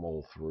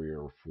normal 3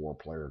 or 4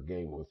 player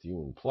game with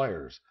human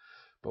players.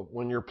 But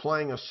when you're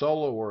playing a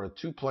solo or a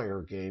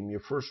two-player game, you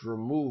first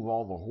remove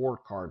all the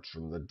Horde cards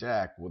from the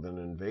deck with an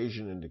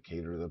invasion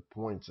indicator that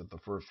points at the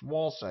first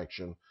wall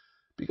section,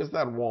 because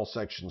that wall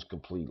section is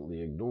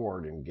completely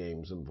ignored in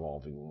games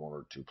involving one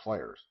or two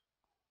players.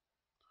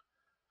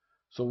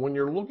 So when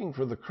you're looking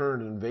for the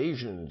current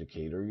invasion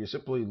indicator, you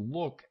simply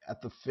look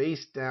at the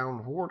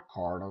face-down Horde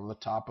card on the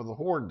top of the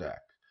Horde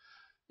deck.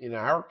 In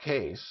our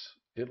case,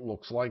 it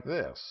looks like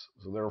this.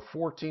 So there are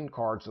 14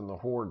 cards in the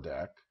Horde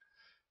deck,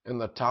 and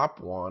the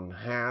top one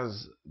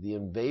has the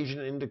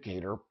invasion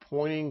indicator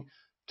pointing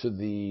to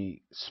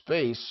the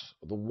space,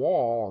 the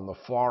wall on the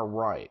far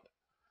right.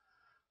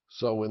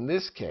 So in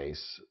this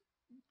case,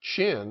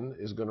 Chin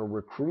is going to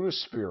recruit a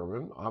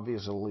spearman,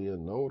 obviously at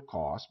no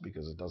cost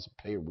because it doesn't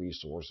pay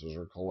resources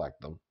or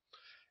collect them,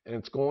 and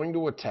it's going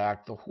to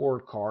attack the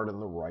Horde card in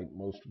the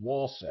rightmost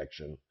wall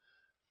section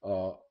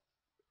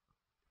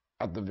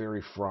at the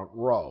very front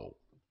row.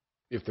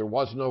 If there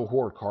was no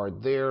Horde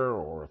card there,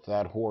 or if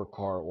that Horde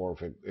card, or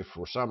if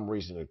for some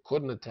reason it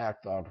couldn't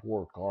attack that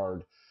Horde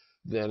card,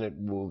 then it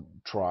will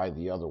try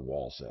the other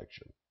wall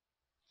section.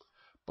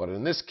 But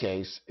in this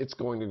case, it's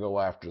going to go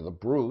after the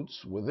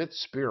brutes with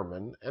its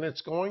spearmen, and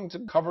it's going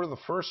to cover the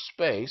first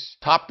space,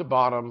 top to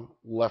bottom,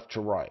 left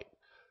to right.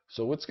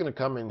 So it's going to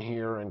come in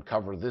here and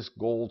cover this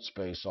gold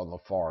space on the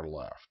far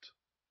left.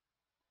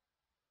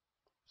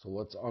 So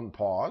let's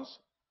unpause.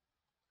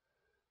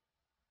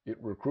 It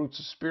recruits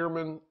a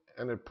spearman,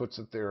 and it puts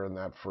it there in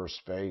that first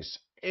space.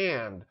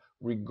 And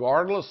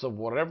regardless of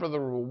whatever the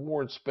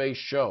reward space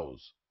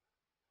shows,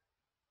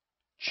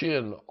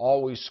 Chin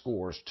always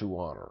scores 2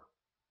 honor.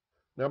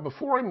 Now,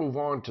 before I move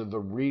on to the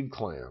Reed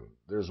clan,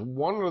 there's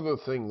one other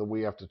thing that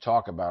we have to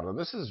talk about, and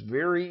this is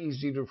very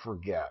easy to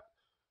forget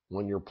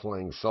when you're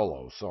playing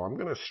solo. So I'm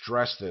going to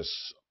stress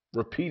this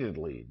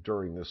repeatedly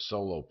during this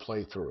solo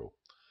playthrough.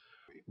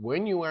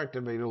 When you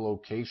activate a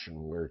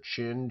location where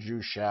Chin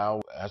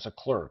Juishao has a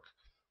clerk,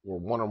 or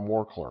one or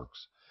more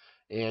clerks,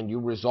 and you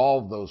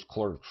resolve those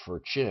clerks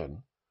for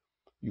Chin,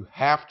 you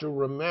have to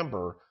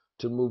remember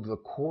to move the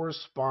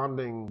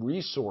corresponding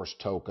resource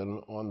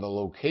token on the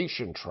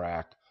location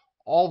track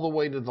all the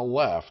way to the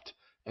left,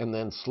 and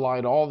then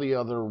slide all the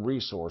other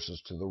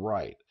resources to the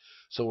right.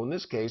 So in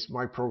this case,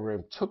 my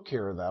program took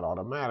care of that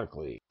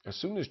automatically. As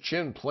soon as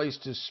Chin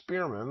placed his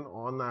spearman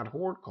on that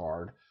Horde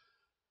card,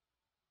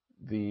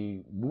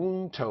 the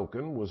wound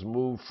token was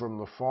moved from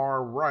the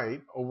far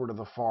right over to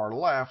the far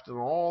left, and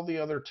all the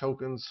other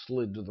tokens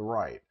slid to the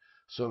right.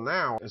 So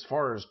now, as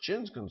far as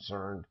Chin's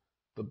concerned,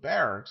 the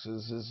barracks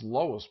is his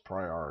lowest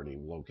priority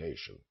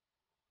location.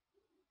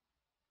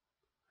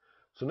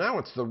 So now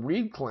it's the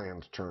Reed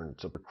clan's turn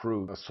to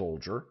recruit a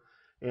soldier,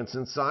 and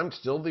since I'm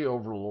still the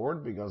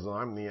overlord because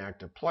I'm the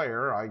active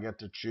player, I get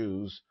to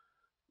choose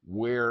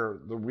where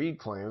the Reed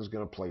clan is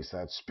going to place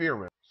that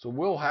spearman. So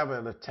we'll have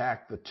it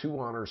attack the 2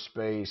 honor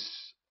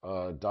space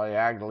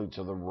diagonally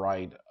to the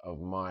right of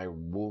my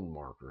wound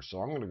marker.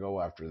 So I'm going to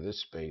go after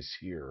this space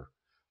here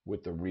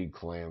with the Reed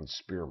clan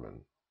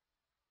spearman.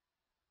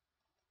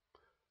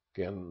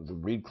 Again, the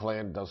Reed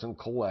clan doesn't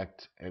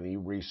collect any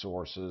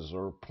resources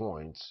or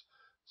points,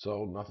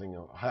 so nothing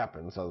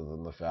happens other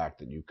than the fact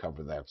that you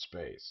cover that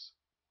space.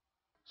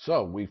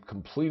 So we've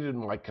completed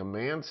my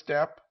command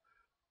step.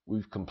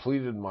 We've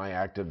completed my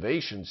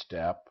activation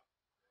step.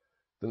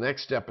 The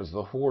next step is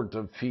the Horde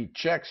defeat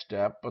check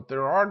step, but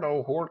there are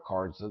no Horde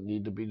cards that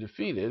need to be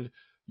defeated.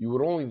 You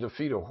would only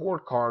defeat a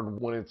Horde card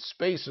when its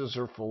spaces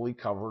are fully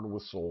covered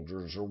with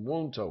soldiers or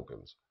wound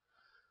tokens.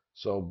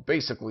 So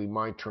basically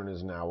my turn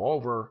is now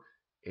over,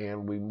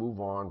 and we move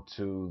on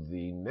to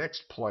the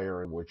next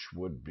player, which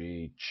would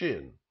be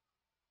Chin.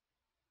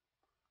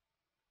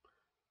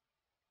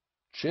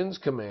 Chin's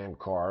command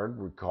card,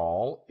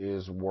 recall,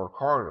 is Work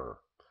Harder.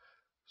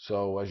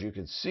 So as you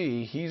can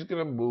see, he's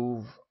going to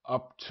move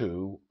up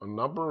to a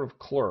number of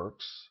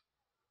clerks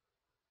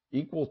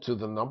equal to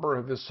the number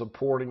of his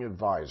supporting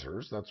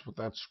advisors. That's what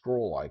that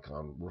scroll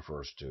icon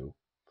refers to.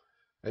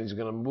 And he's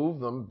going to move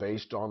them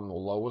based on the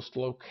lowest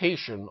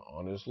location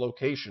on his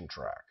location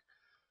track.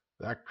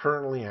 That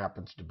currently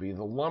happens to be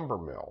the lumber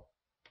mill.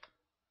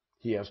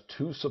 He has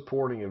 2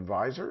 supporting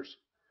advisors,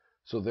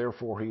 so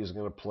therefore he is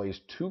going to place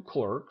 2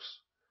 clerks,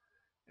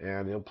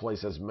 and he'll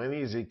place as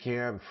many as he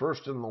can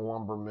first in the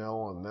lumber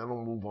mill, and then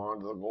he'll move on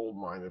to the gold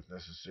mine if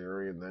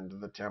necessary, and then to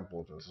the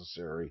temple if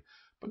necessary.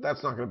 But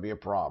that's not going to be a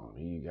problem.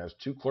 He has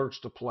 2 clerks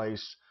to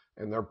place,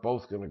 and they're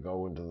both going to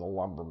go into the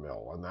lumber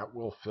mill, and that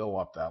will fill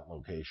up that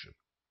location.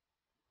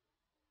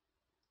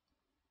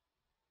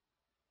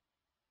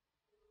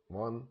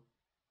 1,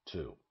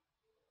 2.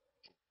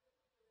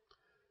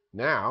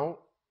 Now,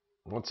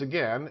 once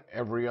again,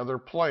 every other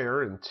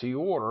player in T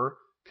order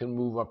can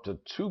move up to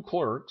 2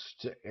 clerks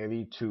to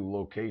any 2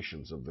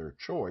 locations of their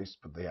choice,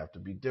 but they have to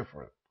be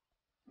different.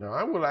 Now,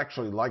 I would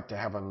actually like to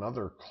have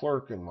another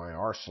clerk in my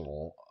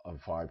arsenal of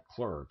 5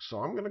 clerks, so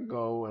I'm going to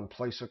go and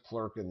place a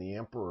clerk in the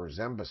Emperor's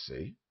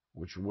Embassy,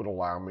 which would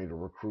allow me to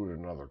recruit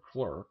another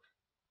clerk.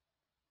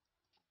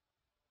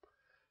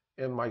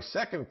 And my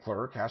second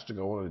clerk has to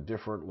go in a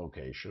different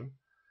location.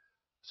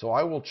 So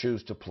I will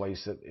choose to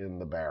place it in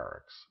the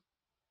barracks.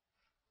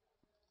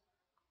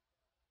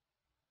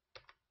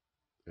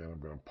 And I'm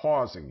going to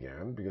pause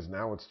again because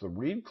now it's the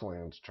Reed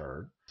clan's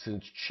turn.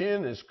 Since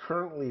Chin is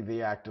currently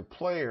the active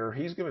player,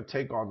 he's going to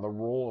take on the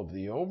role of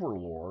the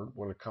overlord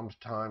when it comes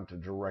time to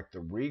direct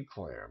the Reed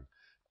clan.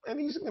 And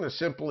he's going to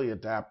simply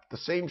adapt the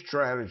same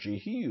strategy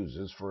he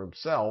uses for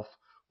himself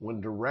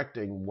when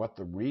directing what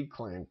the Reed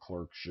clan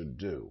clerk should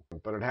do.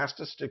 But it has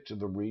to stick to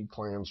the Reed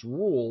clan's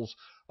rules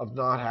of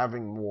not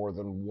having more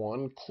than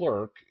one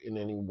clerk in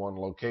any one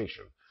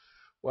location.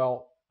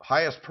 Well,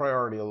 highest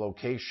priority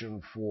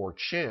location for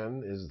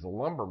Chin is the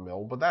lumber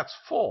mill, but that's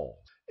full.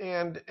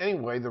 And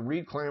anyway, the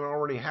Reed clan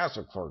already has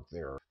a clerk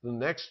there. The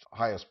next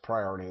highest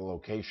priority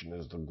location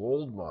is the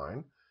gold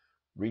mine.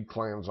 Reed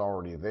clan's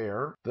already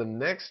there. The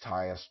next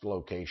highest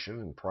location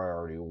in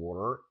priority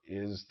order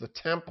is the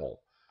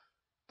temple.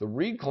 The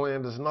Reed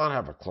clan does not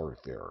have a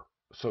clerk there.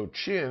 So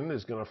Chin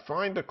is going to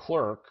find a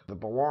clerk that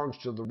belongs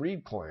to the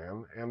Reed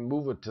clan and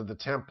move it to the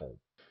temple.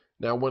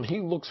 Now, when he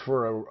looks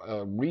for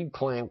a Reed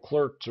clan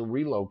clerk to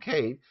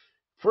relocate,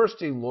 first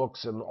he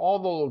looks in all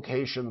the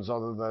locations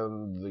other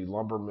than the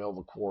lumber mill,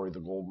 the quarry, the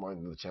gold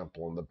mine, the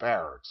temple, and the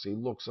barracks. He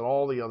looks at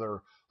all the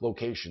other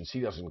locations he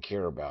doesn't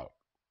care about.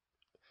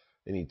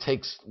 And he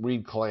takes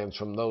Reed clans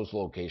from those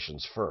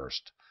locations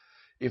first.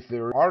 If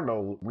there are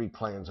no Reed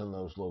clans in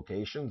those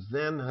locations,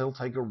 then he'll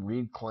take a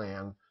Reed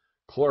clan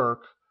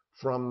clerk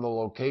from the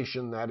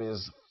location that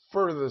is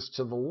furthest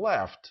to the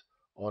left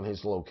on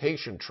his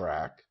location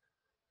track,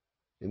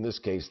 in this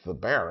case the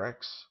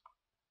barracks,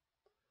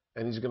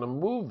 and he's going to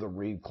move the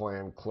Reed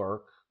clan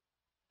clerk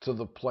to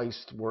the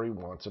place where he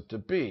wants it to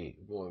be.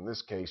 Well, in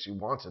this case, he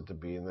wants it to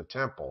be in the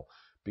temple,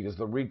 because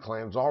the Reed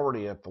clan's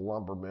already at the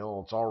lumber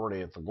mill, it's already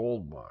at the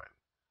gold mine.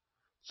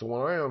 So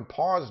when I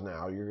unpause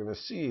now, you're going to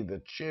see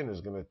that Chin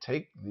is going to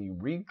take the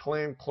Reed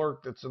clan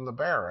clerk that's in the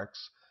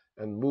barracks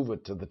and move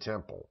it to the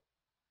temple.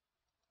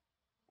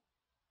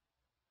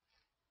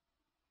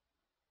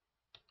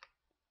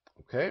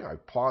 Okay, I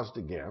paused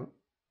again.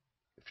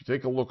 If you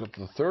take a look at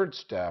the third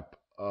step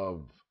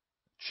of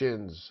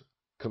Chin's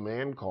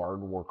command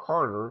card, Work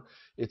Harder,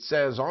 it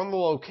says on the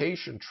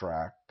location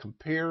track,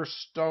 compare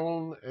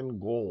stone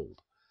and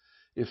gold.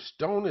 If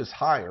stone is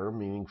higher,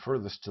 meaning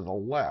furthest to the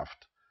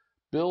left,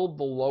 build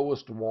the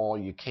lowest wall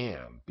you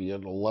can, be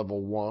it a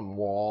level 1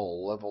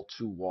 wall, a level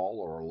 2 wall,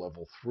 or a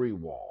level 3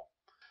 wall.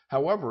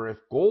 However, if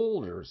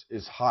gold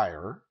is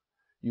higher,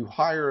 you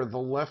hire the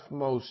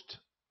leftmost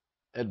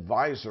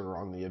advisor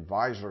on the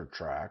advisor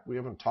track. We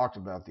haven't talked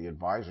about the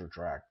advisor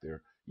track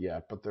there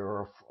yet, but there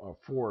are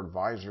 4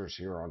 advisors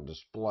here on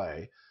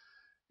display.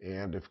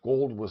 And if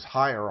gold was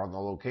higher on the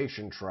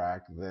location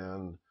track,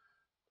 then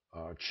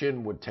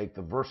Chin would take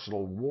the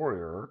versatile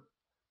warrior,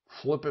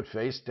 flip it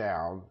face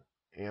down,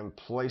 and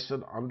place it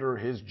under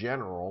his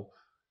general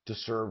to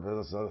serve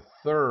as a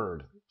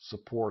third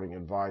supporting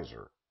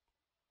advisor.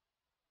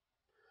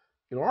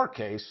 In our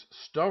case,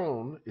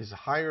 stone is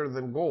higher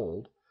than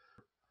gold,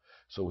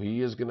 so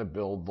he is going to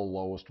build the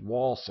lowest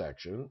wall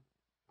section.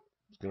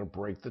 He's going to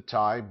break the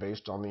tie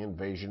based on the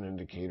invasion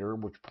indicator,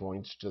 which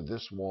points to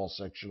this wall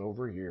section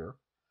over here.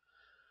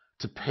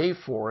 To pay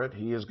for it,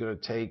 he is going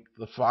to take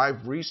the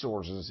 5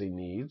 resources he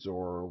needs,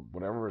 or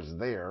whatever is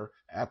there,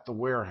 at the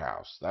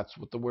warehouse. That's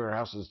what the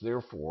warehouse is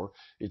there for.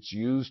 It's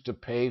used to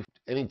pay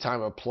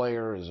anytime a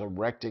player is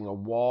erecting a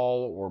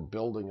wall or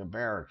building a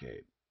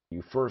barricade.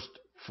 You first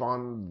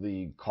fund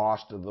the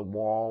cost of the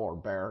wall or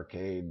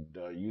barricade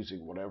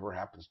using whatever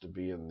happens to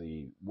be in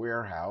the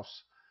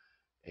warehouse.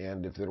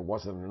 And if there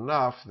wasn't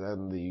enough,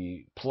 then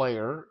the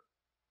player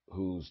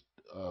who's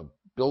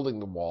building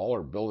the wall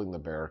or building the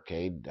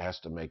barricade has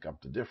to make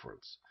up the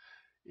difference.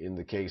 In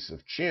the case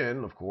of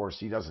Chin, of course,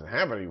 he doesn't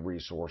have any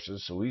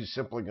resources, so he's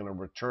simply going to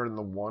return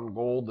the 1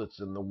 gold that's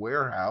in the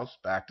warehouse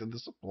back to the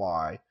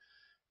supply,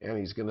 and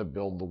he's going to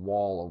build the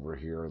wall over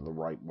here in the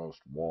rightmost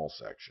wall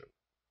section.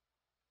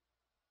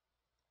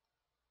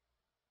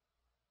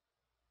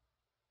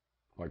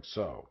 Like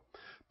so.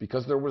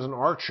 Because there was an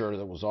archer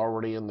that was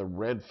already in the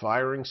red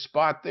firing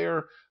spot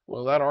there,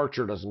 well, that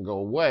archer doesn't go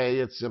away.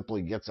 It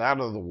simply gets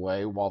out of the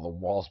way while the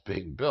wall's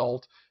being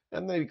built,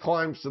 and then he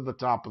climbs to the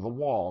top of the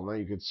wall. Now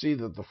you can see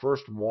that the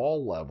first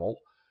wall level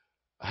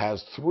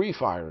has 3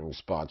 firing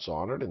spots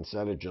on it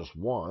instead of just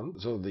 1.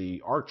 So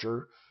the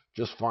archer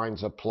just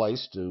finds a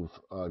place to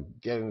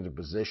get into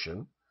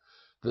position.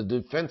 The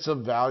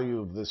defensive value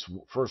of this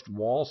first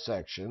wall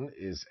section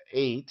is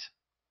 8.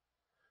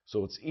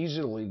 So it's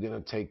easily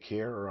going to take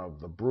care of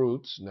the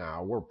brutes.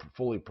 Now we're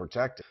fully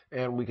protected.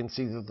 And we can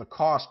see that the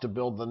cost to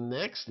build the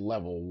next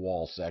level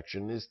wall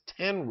section is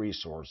 10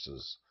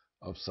 resources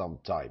of some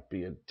type,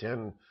 be it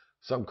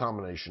some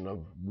combination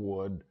of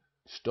wood,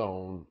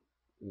 stone,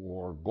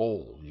 or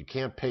gold. You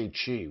can't pay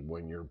cheap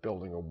when you're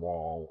building a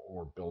wall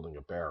or building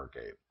a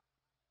barricade.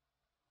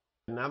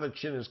 Now that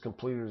Chin has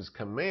completed his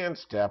command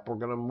step, we're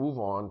going to move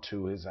on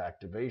to his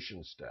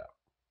activation step.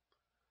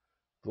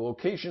 The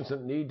locations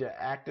that need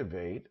to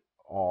activate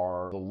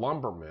are the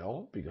lumber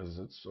mill, because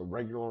it's a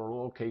regular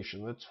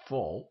location that's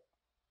full,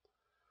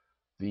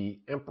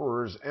 The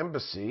Emperor's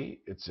Embassy,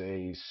 it's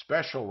a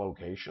special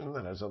location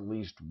that has at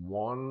least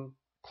one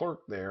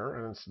clerk there,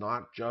 and it's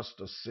not just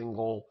a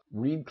single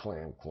Reed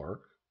clan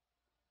clerk.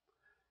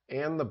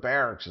 And the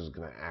Barracks is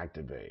going to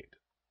activate.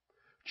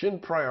 Chin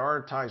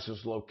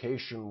prioritizes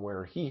location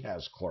where he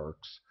has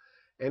clerks,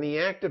 and he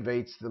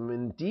activates them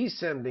in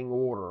descending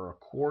order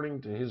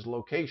according to his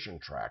location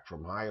track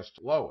from highest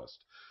to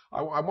lowest.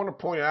 I want to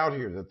point out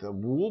here that the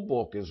rule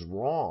book is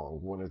wrong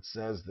when it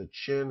says that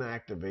Chin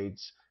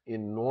activates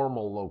in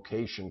normal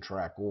location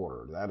track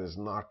order. That is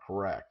not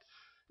correct.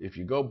 If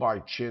you go by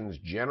Chin's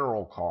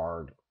general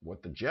card,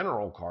 what the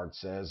general card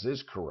says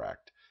is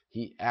correct.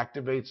 He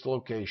activates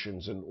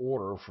locations in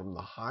order from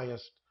the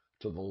highest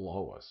to the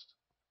lowest.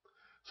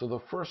 So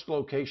the first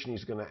location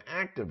he's going to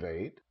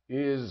activate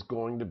is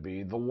going to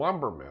be the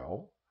lumber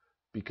mill,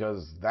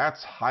 because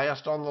that's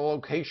highest on the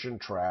location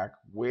track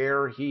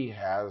where he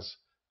has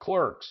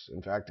clerks.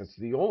 In fact, it's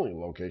the only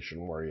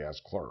location where he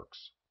has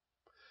clerks.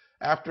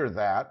 After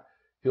that,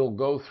 he'll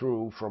go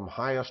through from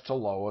highest to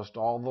lowest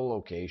all the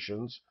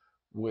locations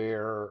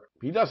where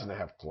he doesn't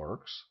have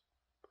clerks.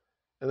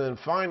 And then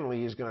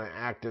finally, he's going to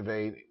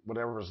activate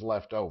whatever is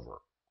left over.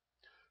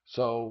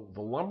 So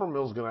the lumber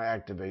mill is going to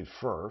activate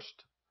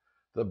first.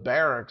 The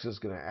Barracks is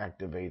going to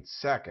activate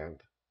second.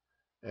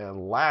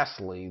 And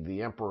lastly,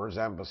 the Emperor's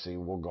Embassy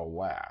will go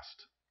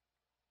last.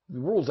 The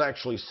rules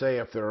actually say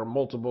if there are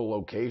multiple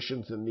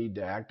locations that need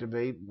to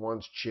activate,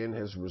 once Chin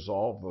has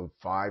resolved the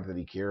 5 that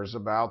he cares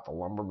about, the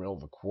lumber mill,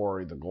 the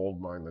quarry, the gold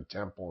mine, the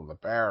temple, and the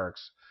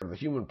barracks, the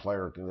human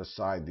player can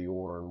decide the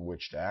order in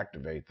which to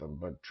activate them,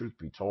 but truth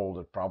be told,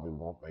 it probably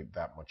won't make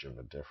that much of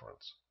a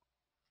difference.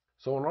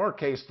 So in our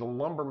case, the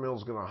lumber mill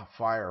is going to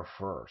fire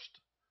first.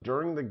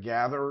 During the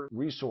gather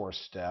resource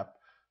step,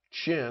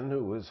 Chin,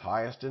 who is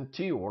highest in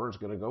T order, is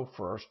going to go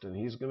first, and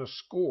he's going to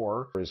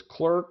score his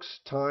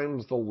clerks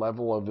times the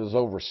level of his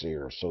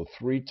overseer. So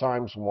 3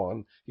 times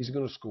 1, he's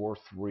going to score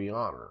 3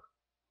 honor.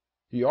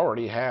 He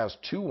already has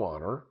 2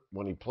 honor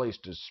when he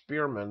placed his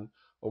spearman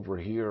over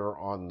here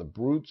on the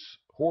Brute's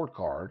Horde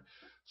card,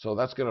 so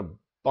that's going to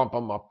bump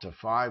him up to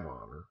 5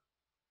 honor.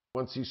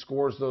 Once he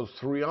scores those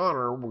 3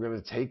 honor, we're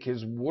going to take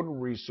his wood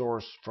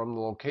resource from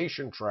the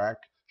location track,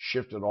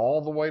 shift it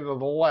all the way to the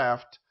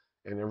left,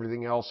 and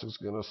everything else is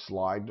going to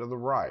slide to the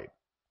right.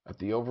 At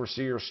the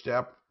overseer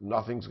step,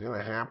 nothing's going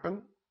to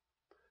happen.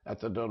 At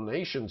the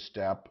donation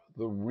step,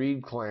 the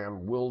Reed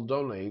clan will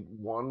donate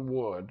 1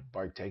 wood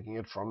by taking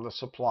it from the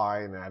supply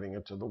and adding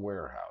it to the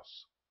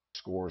warehouse.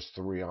 Scores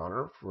 3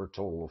 honor for a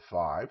total of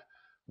 5.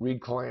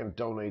 Reed clan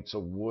donates a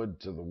wood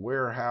to the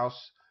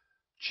warehouse.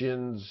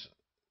 Chin's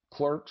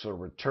clerks are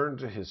returned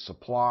to his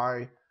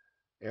supply,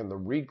 and the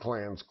Reed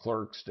clan's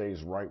clerk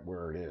stays right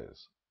where it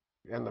is.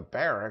 And the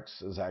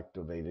Barracks is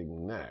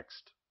activating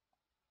next.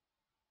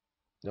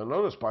 Now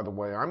notice, by the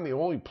way, I'm the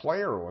only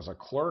player who has a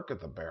clerk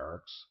at the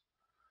Barracks,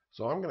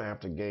 so I'm going to have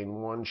to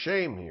gain 1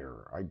 shame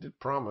here. I did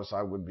promise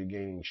I would be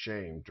gaining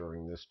shame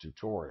during this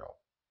tutorial.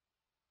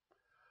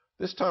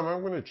 This time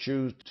I'm going to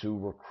choose to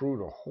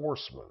recruit a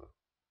horseman.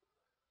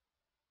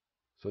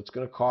 So it's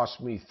going to cost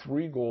me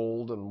 3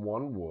 gold and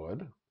 1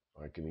 wood.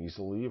 I can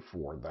easily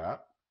afford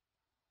that.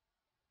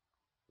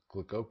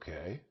 Click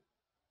OK.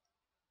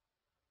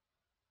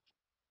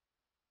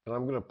 And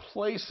I'm going to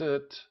place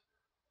it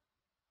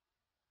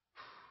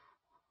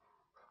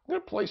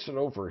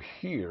over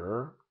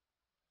here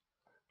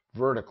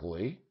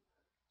vertically.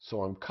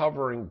 So I'm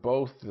covering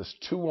both this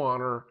 2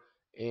 honor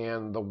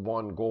and the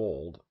 1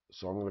 gold.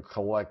 So I'm going to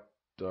collect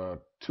I'm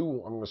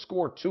going to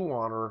score 2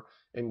 honor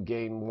and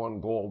gain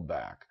 1 gold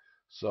back.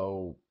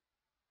 So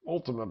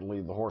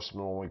ultimately the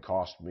horseman only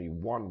cost me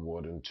 1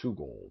 wood and 2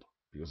 gold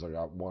because I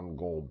got 1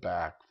 gold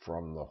back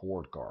from the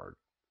Horde card.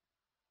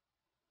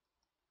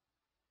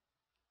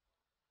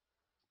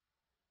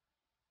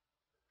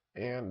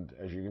 And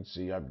as you can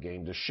see, I've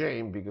gained a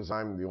shame because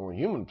I'm the only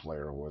human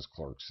player who has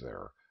clerks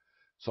there.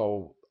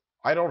 So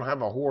I don't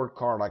have a Horde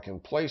card I can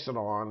place it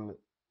on,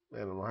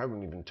 and I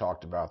haven't even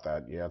talked about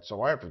that yet.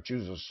 So I have to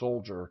choose a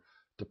soldier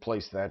to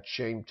place that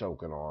shame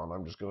token on.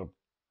 I'm just going to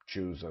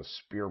choose a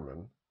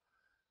spearman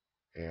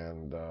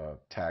and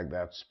tag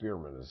that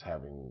spearman as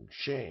having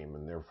shame,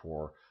 and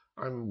therefore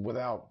I'm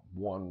without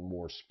 1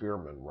 more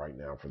spearman right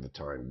now for the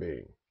time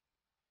being.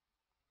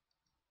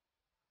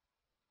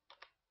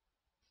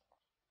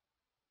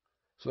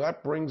 So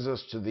that brings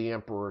us to the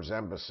Emperor's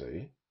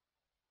Embassy.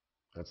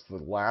 That's the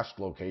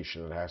last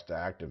location it has to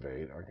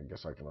activate. I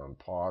guess I can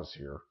unpause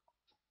here.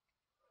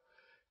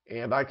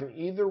 And I can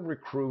either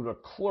recruit a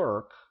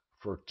clerk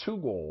for 2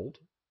 gold.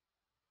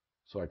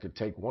 So I could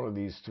take one of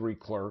these 3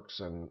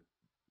 clerks and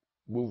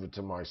move it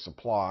to my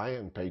supply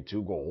and pay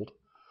 2 gold.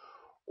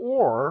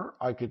 Or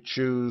I could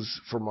choose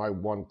for my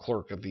 1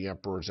 clerk at the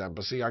Emperor's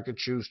Embassy, I could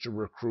choose to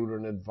recruit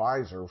an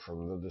advisor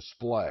from the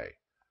display.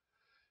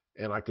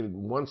 And I could,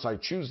 once I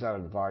choose that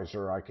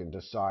advisor, I can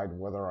decide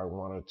whether I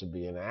want it to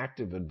be an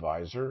active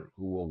advisor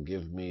who will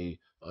give me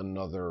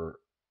another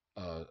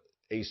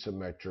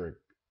asymmetric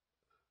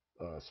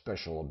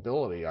special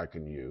ability I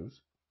can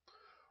use,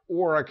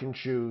 Or I can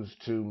choose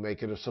to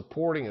make it a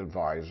supporting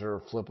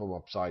advisor, flip them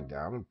upside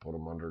down, and put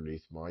them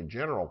underneath my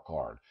general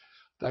card.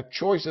 That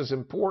choice is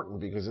important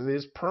because it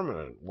is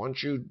permanent.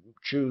 Once you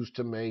choose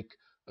to make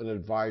an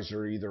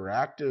advisor either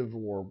active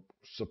or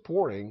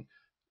supporting,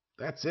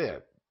 that's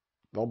it.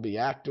 They'll be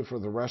active for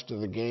the rest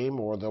of the game,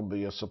 or they'll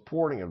be a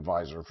supporting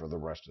advisor for the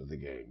rest of the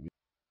game.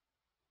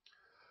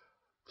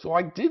 So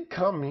I did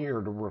come here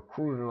to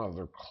recruit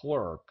another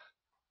clerk,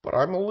 but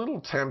I'm a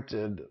little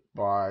tempted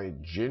by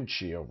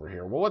Juishao over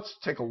here. Well, let's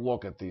take a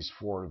look at these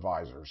 4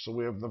 advisors. So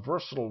we have the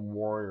versatile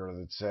warrior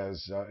that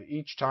says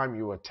each time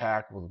you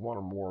attack with one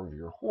or more of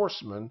your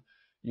horsemen,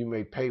 you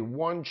may pay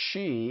 1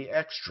 chi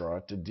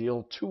extra to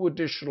deal 2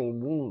 additional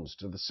wounds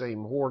to the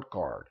same horde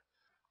card.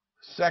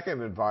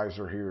 Second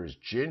advisor here is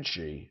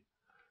Juishao.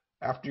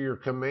 After your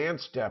command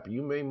step,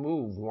 you may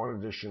move 1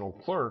 additional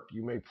clerk.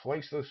 You may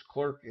place this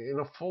clerk in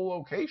a full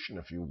location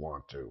if you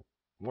want to.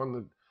 One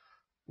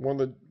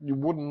that you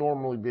wouldn't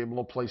normally be able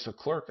to place a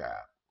clerk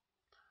at.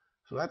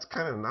 So that's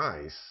kind of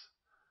nice.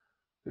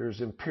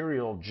 There's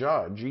Imperial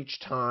Judge. Each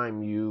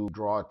time you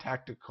draw a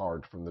tactic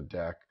card from the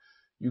deck,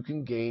 you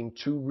can gain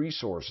 2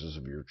 resources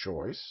of your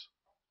choice.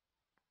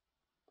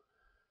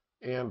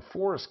 And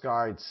Forest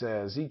Guide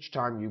says each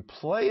time you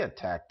play a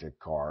tactic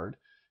card,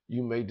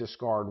 you may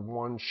discard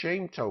 1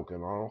 shame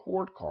token on a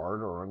horde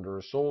card or under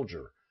a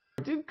soldier.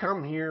 I did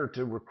come here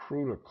to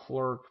recruit a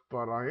clerk,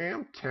 but I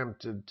am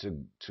tempted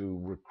to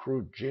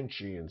recruit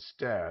Juishao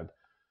instead.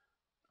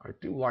 I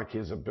do like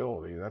his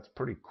ability. That's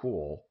pretty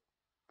cool.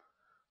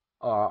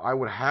 I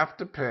would have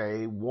to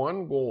pay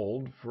 1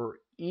 gold for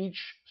each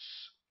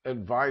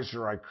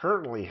advisor I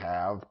currently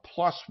have,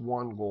 plus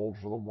 1 gold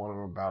for the one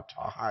I'm about to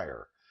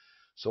hire.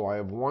 So I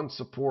have 1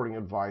 supporting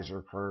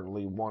advisor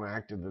currently, 1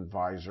 active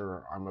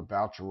advisor. I'm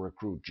about to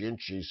recruit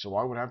Juishao, so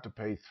I would have to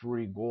pay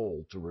 3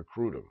 gold to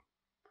recruit him.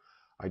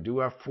 I do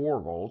have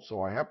 4 gold,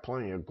 so I have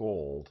plenty of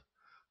gold.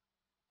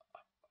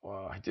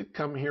 I did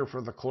come here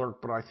for the clerk,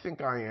 but I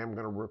think I am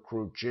going to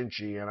recruit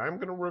Juishao, and I'm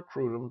going to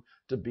recruit him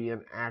to be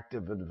an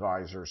active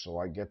advisor, so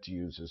I get to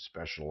use his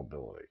special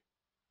ability.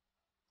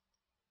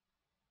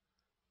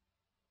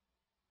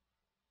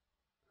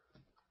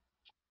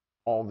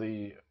 All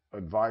the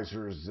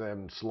advisors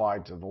then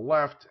slide to the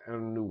left, and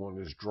a new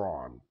one is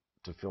drawn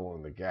to fill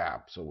in the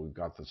gap. So we've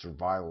got the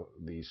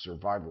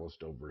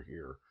survivalist over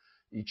here.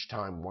 Each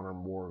time 1 or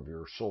more of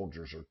your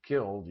soldiers are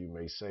killed, you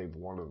may save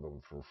 1 of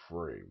them for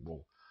free.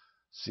 We'll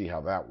see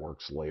how that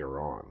works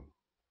later on.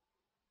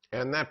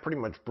 And that pretty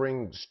much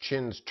brings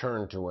Chin's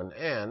turn to an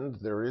end.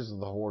 There is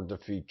the horde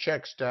defeat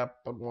check step,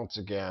 but once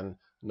again,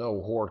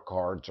 no horde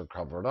cards are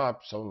covered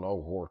up, so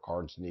no horde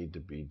cards need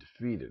to be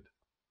defeated.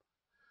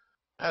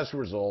 As a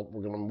result,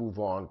 we're going to move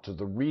on to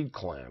the Reed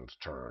clan's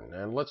turn,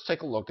 and let's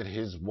take a look at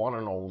his one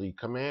and only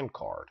command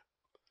card.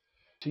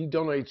 He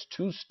donates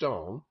 2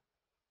 stone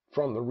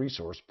from the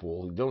resource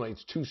pool. He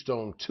donates 2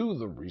 stone to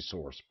the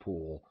resource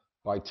pool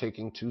by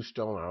taking 2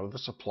 stone out of the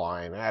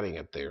supply and adding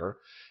it there.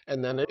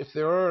 And then if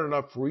there are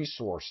enough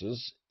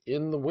resources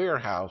in the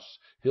warehouse,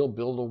 he'll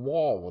build a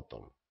wall with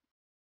them.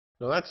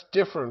 Now that's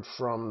different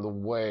from the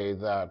way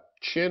that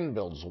Chin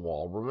builds a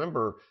wall.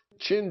 Remember,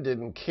 Chin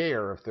didn't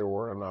care if there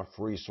were enough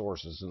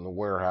resources in the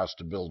warehouse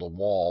to build a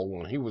wall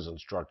when he was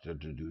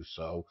instructed to do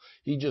so.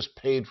 He just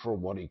paid for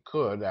what he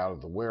could out of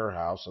the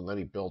warehouse, and then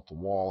he built the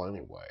wall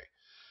anyway.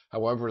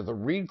 However, the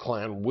Reed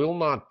clan will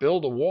not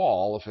build a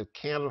wall if it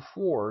can't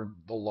afford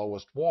the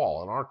lowest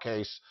wall. In our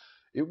case,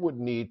 it would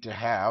need to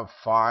have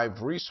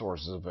 5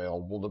 resources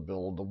available to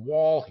build a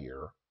wall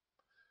here.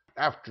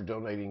 After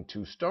donating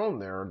 2 stone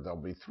there'll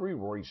be 3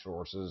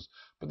 resources,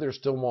 but there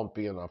still won't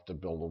be enough to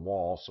build a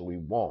wall, so we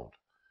won't.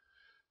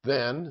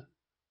 Then,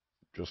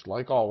 just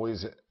like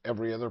always,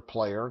 every other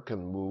player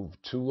can move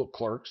 2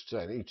 clerks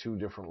to any 2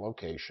 different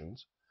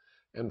locations.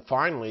 And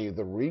finally,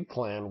 the Reed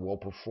clan will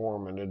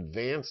perform an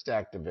advanced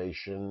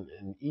activation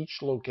in each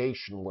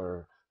location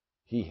where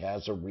he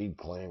has a Reed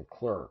clan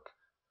clerk.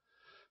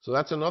 So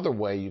that's another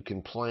way you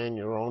can plan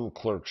your own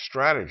clerk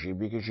strategy,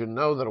 because you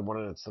know that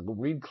when it's the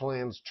Reed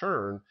clan's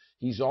turn,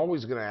 he's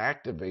always going to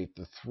activate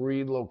the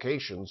 3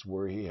 locations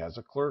where he has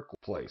a clerk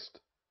placed.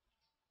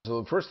 So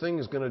the first thing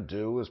he's going to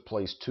do is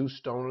place 2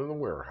 stone in the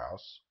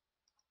warehouse.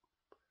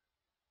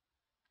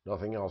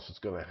 Nothing else is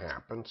going to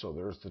happen, so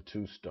there's the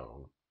 2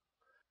 stone.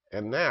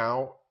 And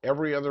now,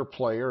 every other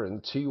player in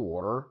T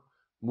order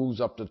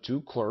moves up to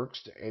 2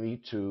 clerks to any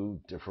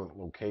 2 different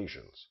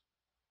locations.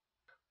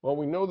 Well,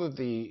 we know that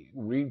the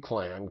Reed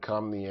clan,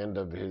 come the end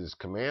of his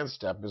command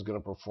step, is going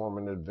to perform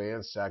an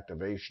advanced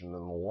activation in the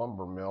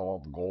lumber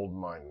mill, the gold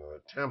mine, and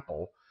the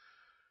temple.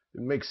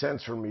 It makes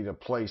sense for me to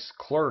place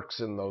clerks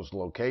in those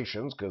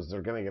locations because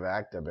they're going to get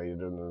activated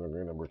and then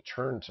they're going to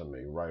return to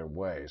me right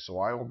away. So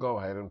I will go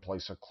ahead and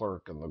place a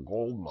clerk in the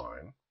gold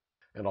mine,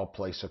 and I'll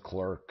place a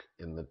clerk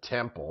in the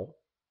temple.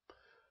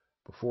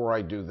 Before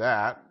I do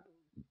that,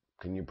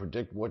 can you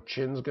predict what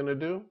Chin's going to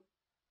do?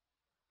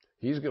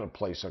 He's going to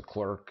place a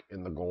clerk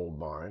in the gold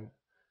mine,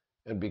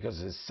 and because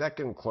his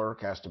second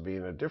clerk has to be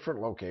in a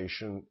different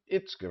location,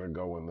 it's going to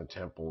go in the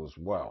temple as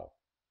well.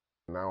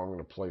 Now I'm going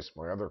to place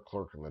my other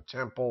clerk in the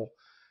temple,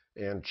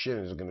 and Chin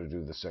is going to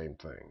do the same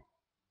thing.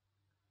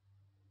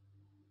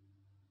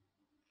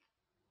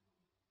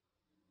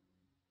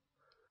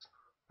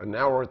 And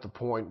now we're at the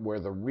point where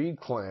the Reed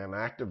clan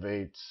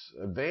activates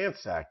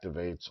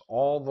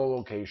all the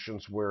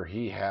locations where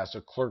he has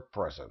a clerk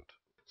present.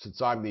 Since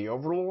I'm the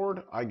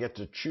overlord, I get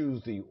to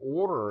choose the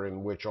order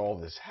in which all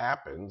this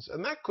happens,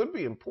 and that could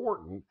be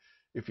important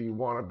if you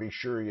want to be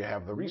sure you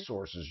have the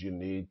resources you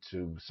need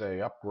to, say,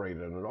 upgrade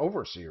an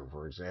overseer,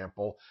 for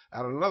example,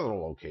 at another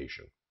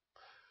location.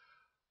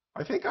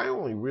 I think I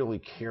only really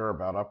care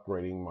about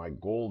upgrading my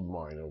gold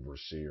mine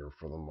overseer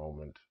for the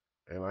moment,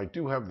 and I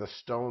do have the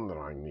stone that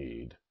I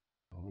need.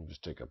 Let me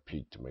just take a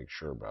peek to make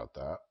sure about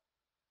that.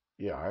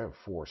 Yeah, I have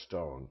 4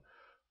 stone.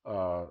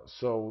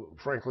 So,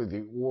 frankly,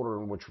 the order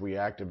in which we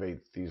activate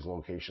these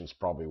locations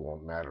probably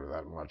won't matter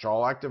that much.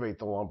 I'll activate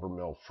the lumber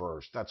mill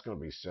first. That's going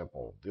to be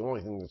simple. The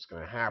only thing that's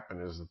going to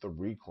happen is that the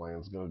Reed clan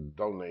is going to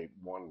donate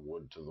 1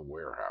 wood to the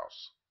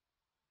warehouse.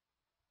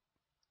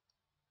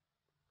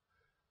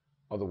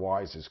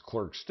 Otherwise, his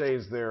clerk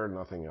stays there and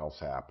nothing else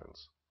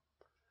happens.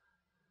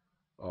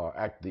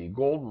 At the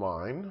gold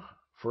mine,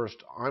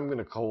 first I'm going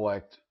to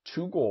collect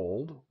 2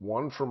 gold,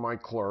 1 for my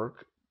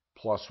clerk,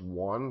 plus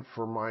 1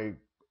 for my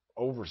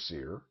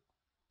overseer.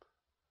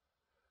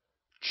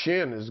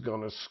 Chin is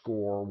going to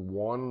score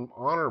 1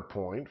 honor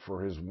point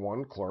for his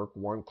 1 clerk.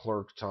 1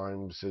 clerk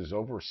times his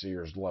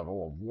overseer's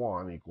level of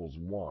 1 equals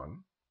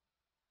 1.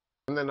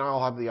 And then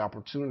I'll have the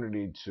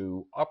opportunity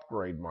to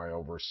upgrade my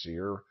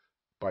overseer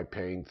by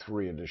paying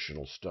 3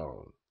 additional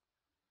stone.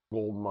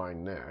 Gold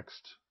mine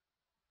next.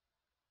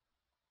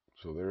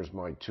 So there's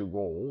my 2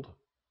 gold.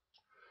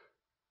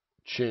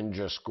 Chin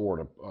just scored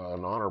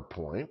an honor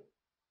point.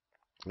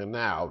 And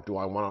now, do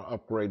I want to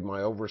upgrade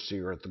my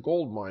overseer at the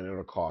gold mine at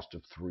a cost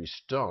of 3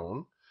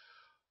 stone?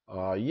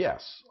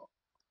 Yes.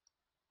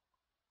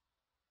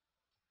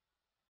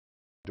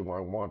 Do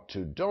I want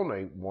to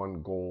donate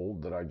 1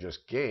 gold that I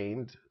just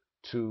gained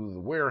to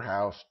the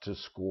warehouse to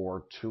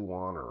score 2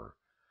 honor?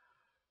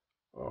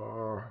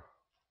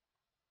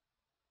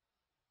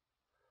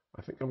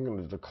 I think I'm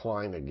going to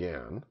decline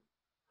again.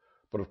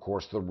 But of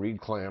course, the Reed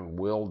clan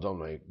will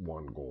donate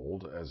 1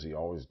 gold, as he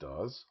always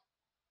does.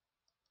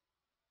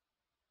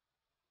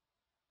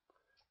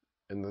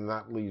 And then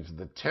that leaves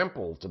the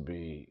temple to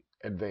be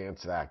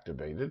advance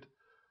activated.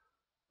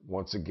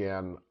 Once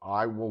again,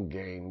 I will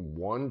gain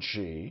 1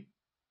 chi.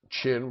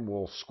 Chin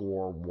will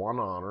score 1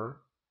 honor,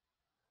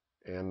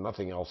 and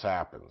nothing else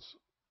happens.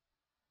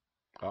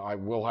 I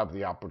will have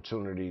the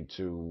opportunity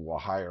to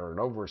hire an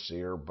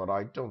overseer, but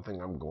I don't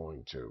think I'm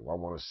going to. I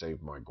want to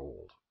save my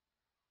gold.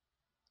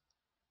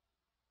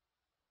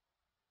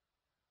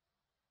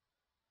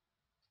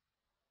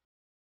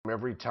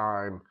 Every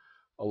time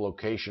a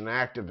location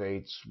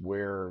activates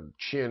where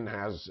Chin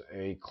has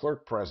a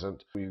clerk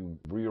present, we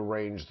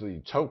rearrange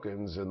the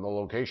tokens in the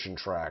location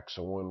track.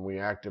 So when we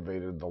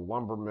activated the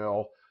lumber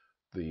mill,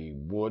 the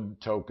wood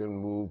token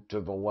moved to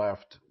the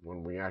left.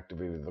 When we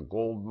activated the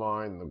gold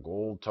mine, the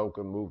gold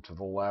token moved to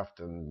the left.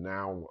 And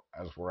now,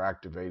 as we're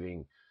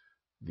activating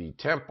the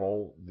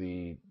temple,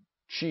 the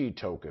chi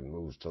token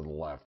moves to the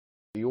left.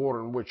 The order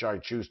in which I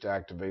choose to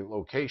activate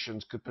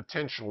locations could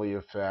potentially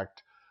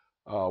affect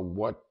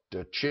what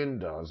Chin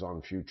does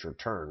on future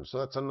turns. So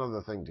that's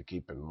another thing to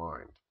keep in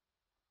mind.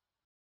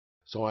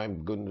 So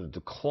I'm going to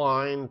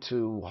decline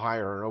to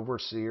hire an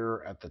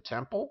overseer at the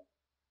temple,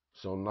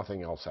 so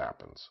nothing else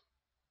happens.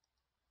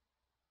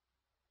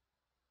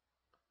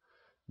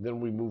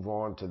 Then we move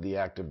on to the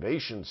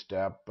activation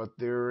step, but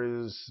there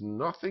is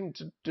nothing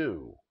to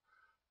do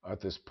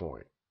at this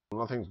point.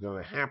 Nothing's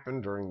going to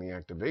happen during the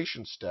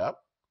activation step,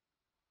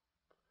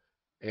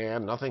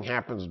 and nothing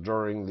happens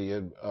during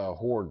the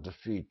Horde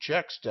defeat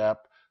check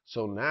step.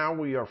 So now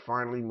we are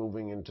finally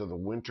moving into the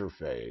winter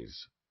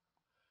phase.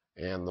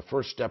 And the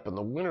first step in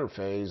the winter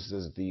phase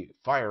is the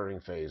firing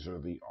phase, or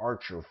the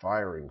archer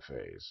firing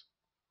phase.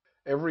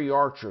 Every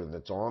archer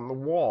that's on the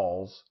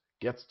walls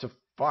gets to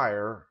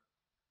fire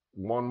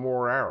 1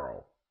 more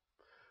arrow.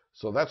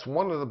 So that's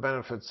one of the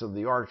benefits of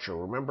the archer.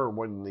 Remember,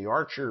 when the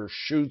archer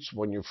shoots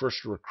when you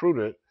first recruit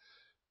it,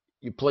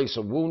 you place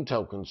a wound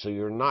token, so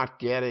you're not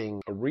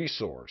getting a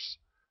resource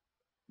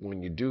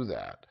when you do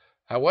that.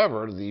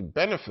 However, the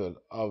benefit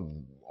of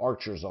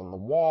archers on the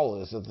wall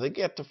is that they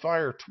get to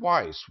fire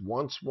twice,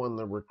 once when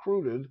they're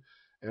recruited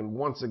and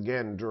once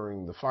again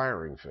during the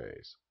firing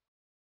phase.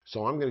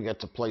 So I'm going to get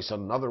to place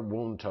another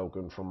wound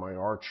token from my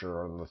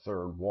archer on the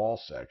 3rd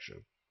wall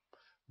section.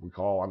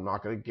 Recall, I'm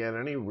not going to get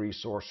any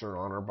resource or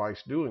honor by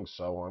doing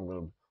so. I'm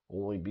going to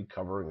only be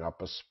covering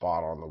up a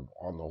spot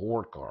on the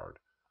Horde card.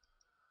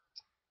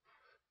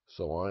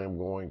 So I am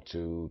going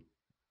to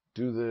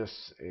do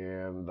this,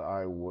 and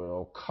I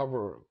will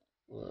cover,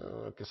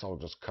 I guess I'll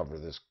just cover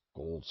this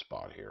gold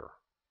spot here.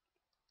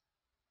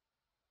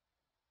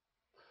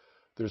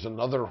 There's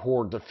another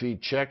Horde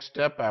defeat check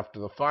step after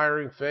the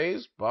firing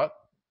phase, but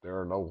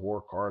there are no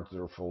Horde cards that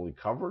are fully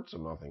covered, so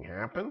nothing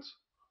happens.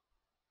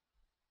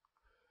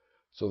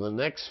 So the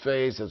next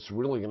phase that's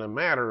really going to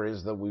matter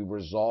is that we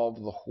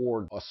resolve the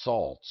Horde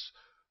assaults.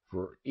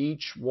 For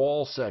each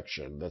wall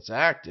section that's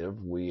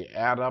active, we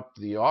add up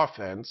the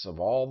offense of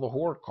all the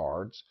Horde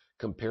cards,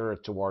 compare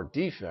it to our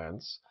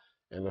defense,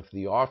 and if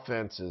the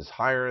offense is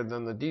higher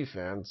than the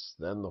defense,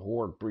 then the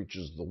Horde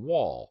breaches the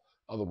wall.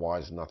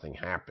 Otherwise, nothing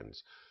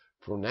happens.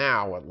 For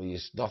now, at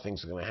least,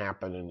 nothing's going to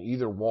happen in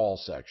either wall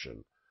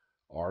section.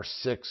 Our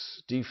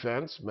 6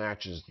 defense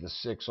matches the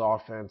 6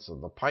 offense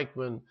of the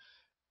pikemen,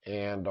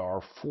 and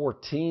our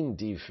 14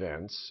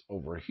 defense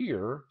over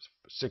here,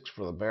 6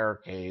 for the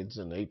barricades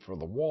and 8 for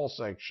the wall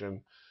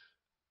section,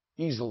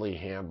 easily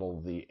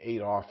handle the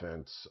 8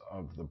 offense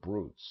of the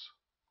brutes.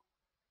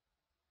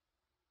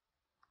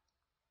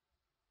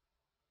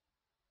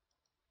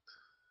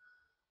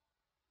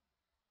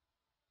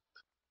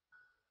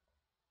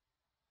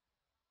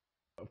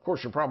 Of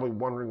course, you're probably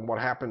wondering what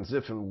happens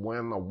if and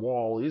when a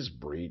wall is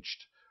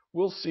breached.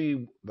 We'll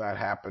see that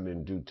happen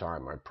in due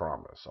time, I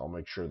promise. I'll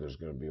make sure there's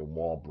going to be a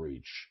wall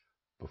breach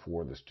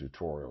before this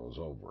tutorial is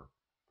over.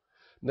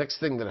 Next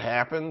thing that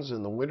happens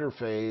in the winter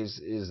phase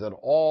is that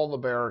all the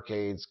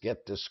barricades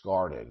get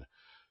discarded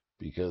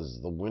because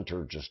the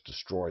winter just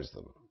destroys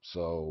them.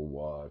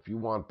 So if you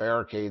want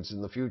barricades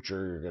in the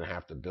future, you're going to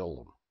have to build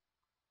them.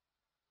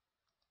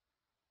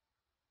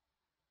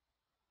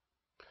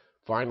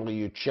 Finally,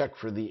 you check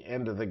for the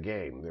end of the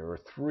game. There are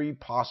 3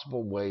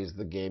 possible ways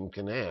the game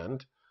can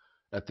end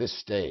at this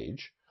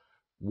stage.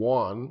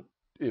 1,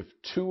 if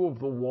 2 of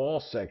the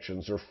wall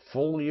sections are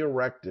fully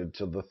erected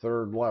to the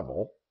 3rd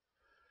level.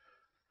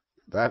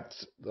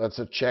 That's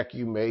a check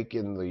you make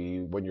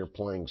when you're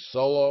playing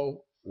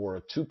solo or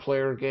a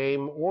 2-player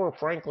game, or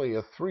frankly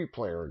a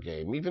 3-player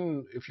game.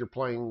 Even if you're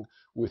playing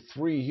with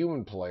 3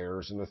 human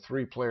players in a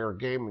 3-player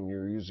game and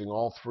you're using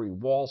all 3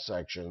 wall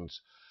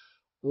sections,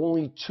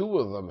 only 2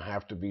 of them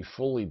have to be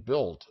fully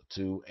built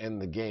to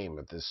end the game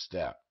at this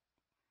step.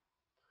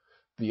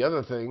 The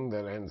other thing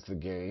that ends the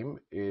game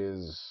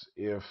is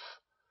if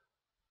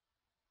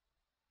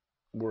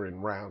we're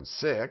in round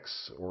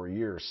 6 or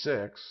year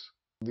 6.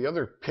 The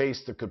other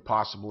case that could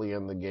possibly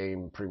end the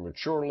game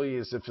prematurely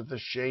is if the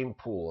shame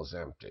pool is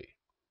empty.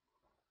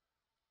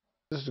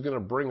 This is going to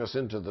bring us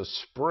into the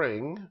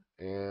spring,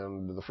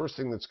 and the first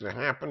thing that's going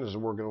to happen is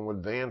we're going to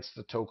advance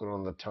the token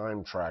on the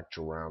time track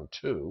to round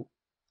 2.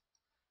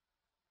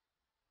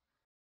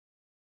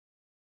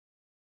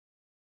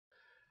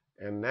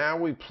 And now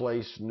we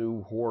place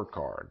new Horde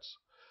cards.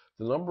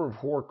 The number of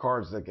Horde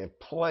cards that get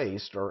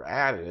placed or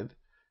added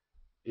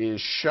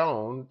is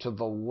shown to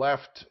the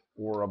left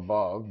or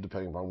above,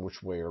 depending upon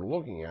which way you're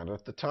looking at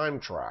it, the time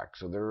track.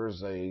 So there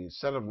is a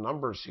set of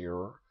numbers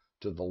here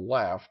to the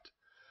left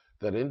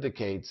that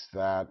indicates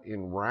that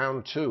in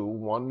round 2,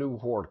 1 new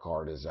Horde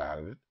card is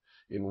added.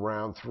 In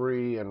round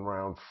 3 and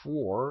round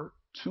 4,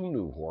 2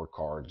 new Horde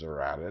cards are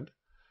added.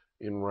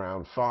 In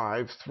round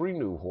 5, 3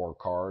 new Horde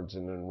cards,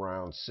 and in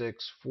round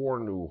 6, 4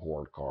 new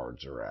Horde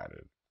cards are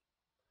added.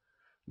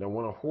 Now,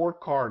 when a Horde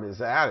card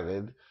is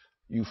added,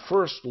 you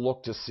first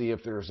look to see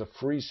if there's a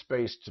free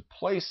space to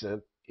place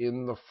it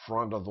in the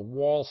front of the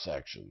wall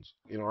sections.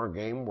 In our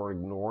game, we're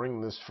ignoring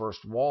this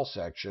first wall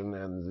section,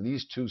 and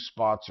these 2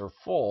 spots are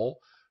full,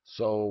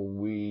 so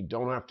we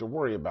don't have to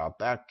worry about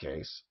that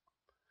case.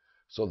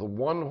 So the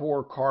 1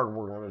 Horde card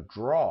we're going to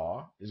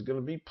draw is going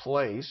to be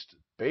placed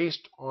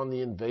based on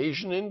the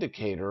invasion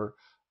indicator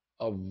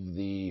of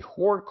the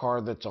Horde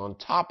card that's on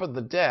top of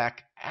the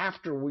deck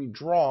after we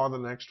draw the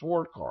next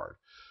Horde card.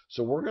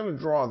 So we're going to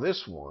draw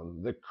this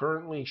one that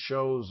currently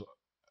shows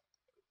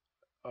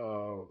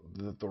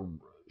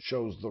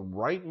shows the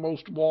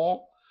rightmost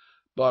wall,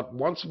 but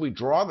once we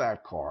draw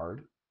that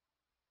card,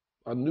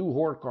 a new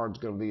Horde card is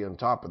going to be on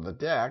top of the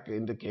deck,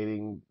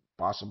 indicating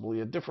possibly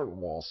a different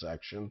wall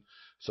section.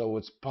 So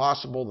it's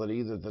possible that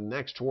either the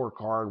next Horde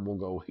card will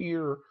go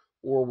here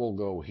or will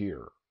go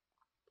here.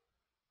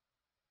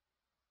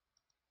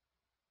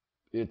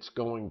 It's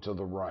going to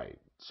the right.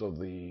 So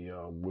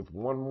with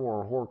 1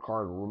 more Horde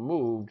card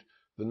removed,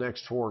 the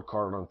next Horde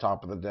card on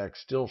top of the deck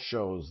still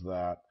shows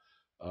that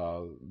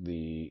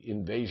the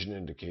invasion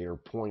indicator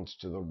points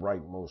to the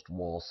rightmost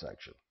wall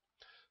section.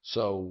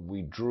 So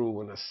we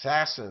drew an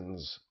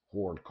Assassin's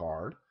Horde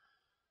card,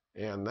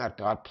 and that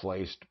got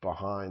placed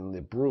behind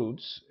the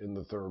brutes in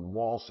the 3rd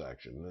wall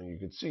section. And you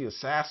can see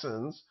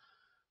Assassins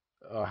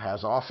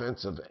has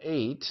offense of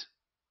 8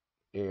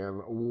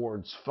 and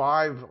awards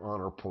 5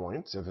 honor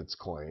points if it's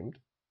claimed.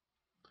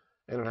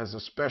 And it has a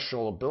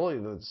special ability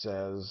that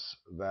says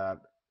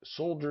that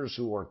soldiers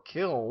who are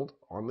killed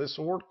on this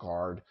Horde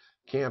card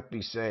can't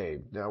be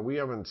saved. Now, we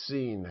haven't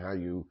seen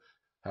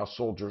how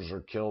soldiers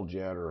are killed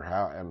yet or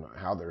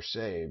how they're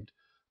saved,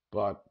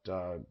 but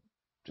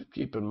just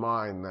keep in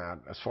mind that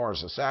as far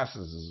as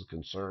Assassins is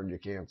concerned, you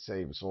can't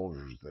save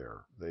soldiers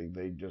there.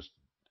 They just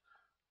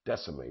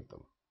decimate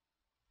them.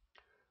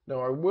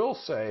 Now, I will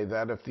say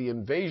that if the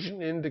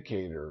invasion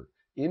indicator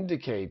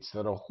indicates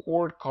that a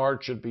Horde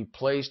card should be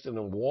placed in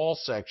a wall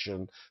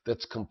section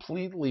that's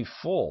completely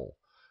full,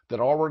 that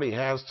already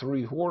has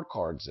 3 Horde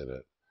cards in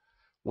it,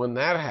 When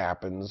that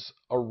happens,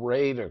 a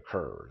raid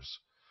occurs.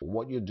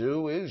 What you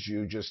do is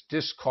you just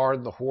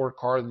discard the Horde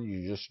card that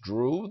you just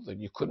drew that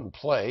you couldn't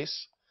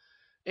place,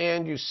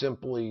 and you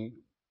simply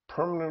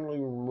permanently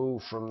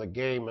remove from the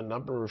game a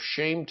number of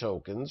shame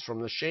tokens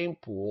from the shame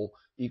pool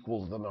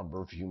equal to the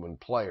number of human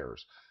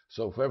players.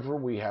 So if ever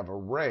we have a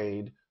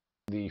raid,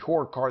 the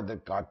Horde card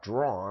that got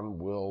drawn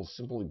will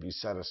simply be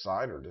set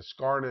aside or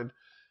discarded,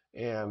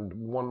 and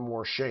one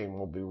more shame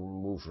will be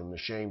removed from the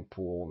shame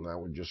pool, and that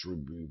would just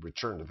be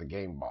returned to the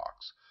game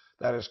box.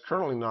 That is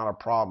currently not a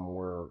problem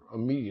we're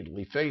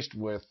immediately faced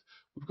with.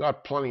 We've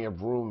got plenty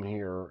of room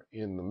here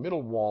in the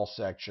middle wall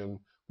section,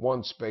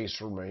 one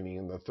space remaining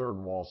in the third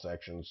wall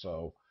section,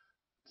 so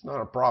it's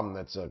not a problem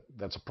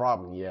that's a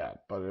problem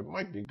yet, but it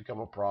might become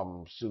a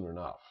problem soon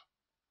enough.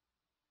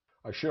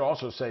 I should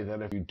also say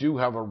that if you do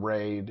have a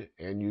raid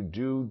and you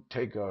do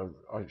take a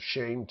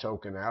shame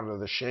token out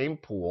of the shame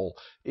pool,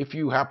 if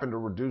you happen to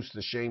reduce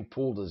the shame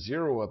pool to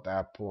 0 at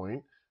that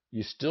point,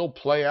 you still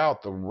play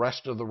out the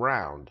rest of the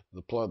round,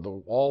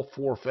 all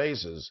 4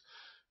 phases.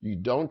 You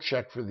don't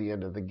check for the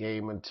end of the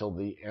game until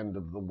the end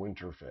of the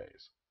winter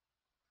phase.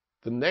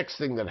 The next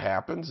thing that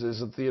happens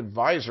is that the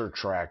advisor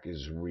track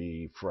is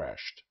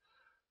refreshed.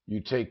 You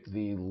take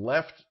the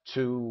left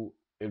 2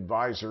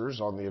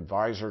 advisors on the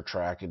advisor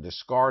track and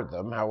discard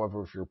them.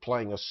 However, if you're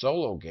playing a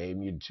solo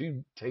game, you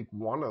do take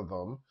one of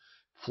them,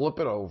 flip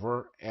it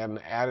over, and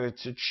add it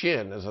to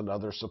Chin as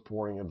another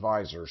supporting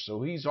advisor.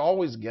 So he's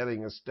always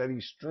getting a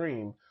steady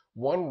stream,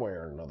 one way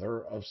or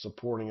another, of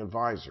supporting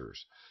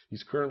advisors.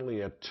 He's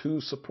currently at 2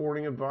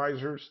 supporting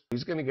advisors.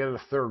 He's going to get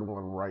a third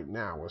one right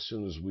now as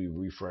soon as we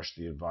refresh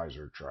the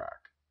advisor track.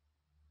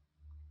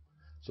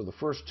 So the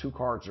first 2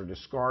 cards are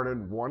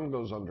discarded. One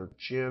goes under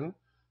Chin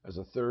as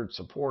a third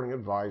supporting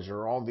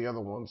advisor. All the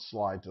other ones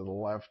slide to the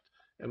left,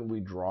 and we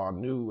draw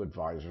new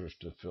advisors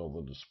to fill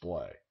the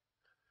display.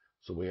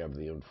 So we have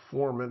the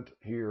informant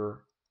here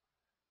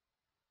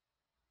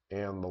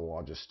and the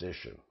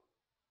logistician.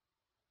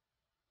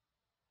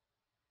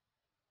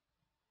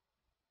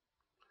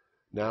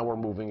 Now we're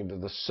moving into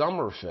the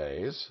summer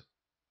phase,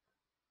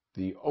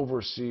 the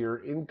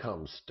overseer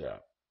income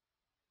step.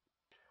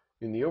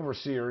 In the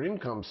Overseer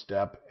income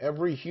step,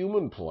 every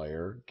human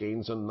player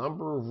gains a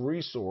number of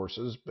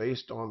resources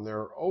based on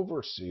their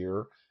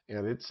Overseer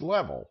and its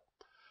level.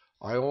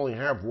 I only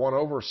have 1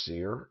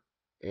 Overseer,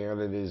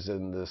 and it is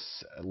in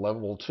this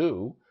level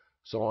 2,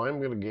 so I'm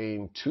going to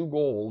gain 2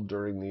 gold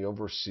during the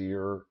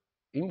Overseer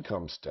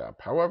income step.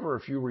 However,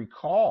 if you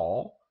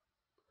recall,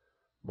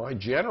 my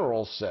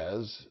general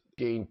says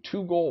gain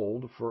 2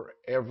 gold for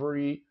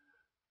every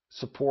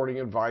supporting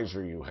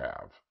advisor you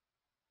have.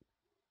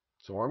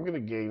 So I'm going to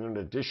gain an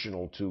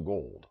additional 2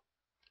 gold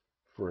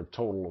for a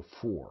total of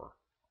 4.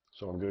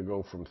 So I'm going to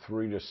go from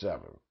 3 to 7.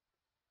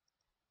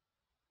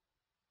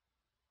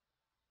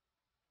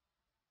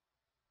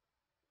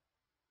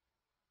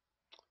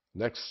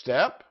 Next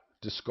step,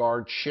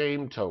 discard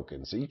shame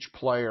tokens. Each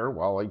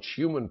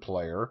human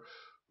player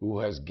who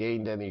has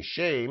gained any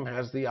shame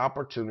has the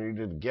opportunity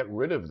to get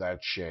rid of that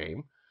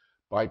shame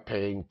by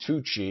paying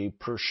 2 chi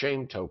per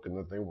shame token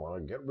that they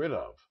want to get rid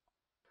of.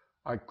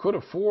 I could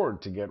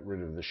afford to get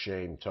rid of the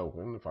shame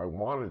token if I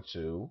wanted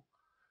to,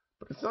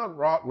 but it's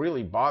not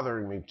really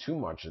bothering me too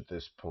much at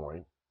this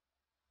point.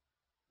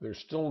 There's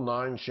still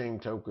 9 shame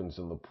tokens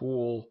in the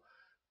pool,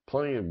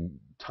 plenty of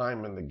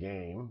time in the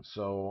game,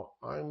 so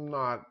I'm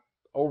not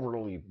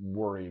overly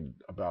worried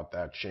about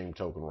that shame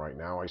token right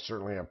now. I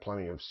certainly have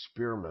plenty of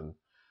spearmen,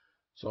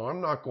 so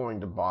I'm not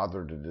going to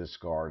bother to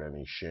discard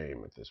any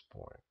shame at this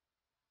point.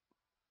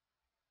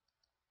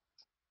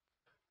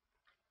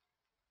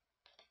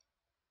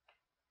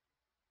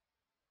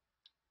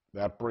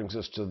 That brings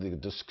us to the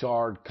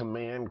discard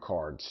command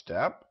card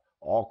step.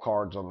 All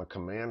cards on the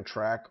command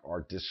track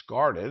are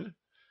discarded,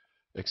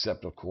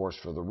 except, of course,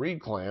 for the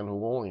Reed clan,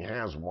 who only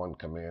has 1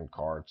 command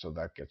card, so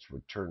that gets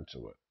returned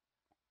to it.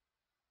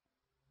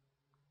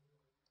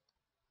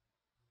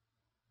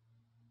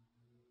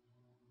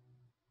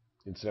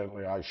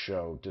 Incidentally, I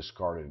show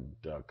discarded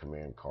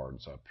command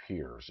cards up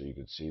here, so you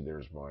can see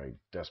there's my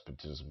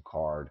Despotism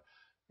card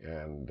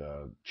and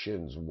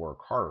Chin's Work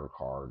Harder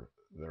card.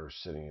 They're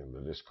sitting in the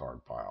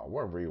discard pile,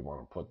 wherever you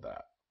want to put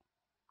that.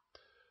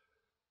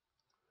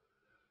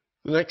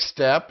 The next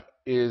step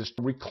is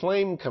to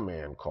reclaim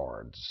command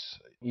cards.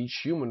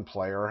 Each human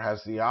player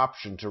has the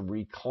option to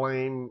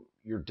reclaim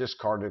your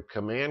discarded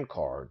command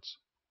cards.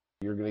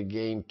 You're going to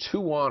gain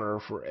 2 honor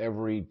for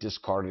every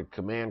discarded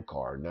command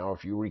card. Now,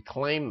 if you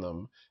reclaim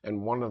them,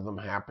 and one of them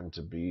happened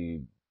to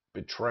be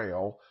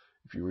Betrayal,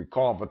 if you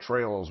recall,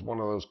 Betrayal is one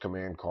of those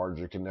command cards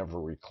you can never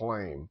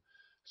reclaim.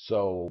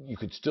 So you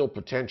could still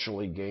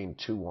potentially gain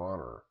 2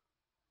 honor.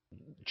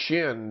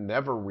 Chin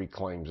never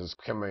reclaims his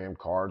command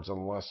cards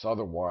unless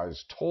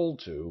otherwise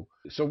told to.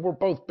 So we're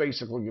both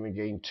basically going to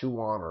gain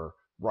 2 honor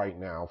right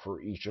now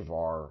for each of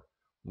our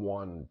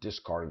 1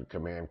 discarded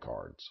command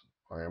cards.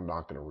 I am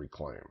not going to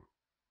reclaim.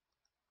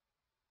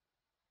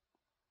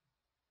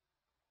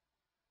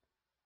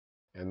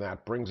 And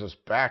that brings us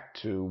back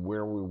to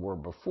where we were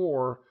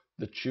before,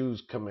 the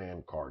Choose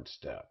Command Card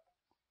step.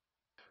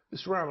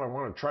 This round I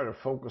want to try to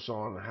focus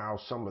on how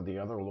some of the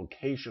other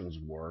locations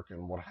work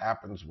and what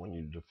happens when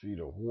you defeat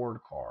a Horde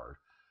card.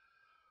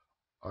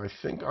 I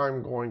think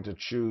I'm going to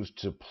choose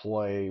to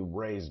play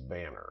Raise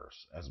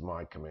Banners as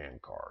my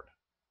command card.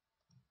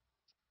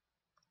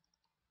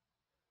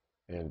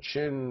 And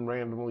Chin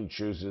randomly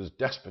chooses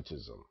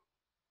Despotism.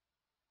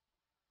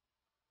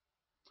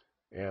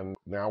 And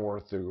now we're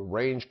at the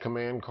Arrange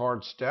Command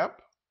Card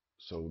step.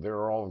 So there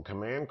are all the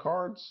command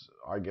cards.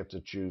 I get to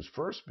choose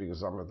first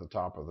because I'm at the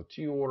top of the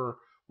T order.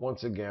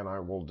 Once again, I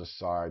will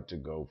decide to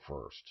go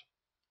first.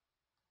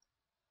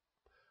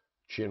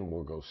 Chin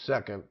will go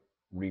second.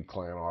 Reed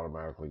Clan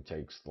automatically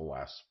takes the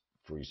last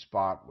free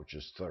spot, which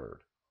is third.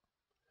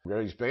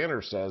 Raise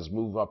Banner says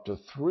move up to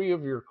 3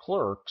 of your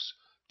clerks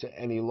to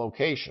any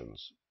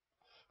locations.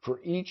 For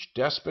each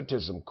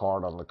Despotism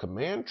card on the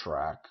command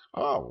track,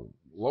 oh,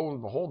 lo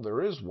and behold,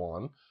 there is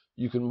one,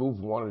 you can move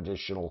 1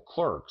 additional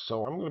clerk.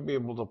 So I'm going to be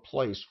able to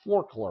place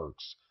 4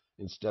 clerks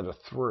instead of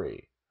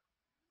 3.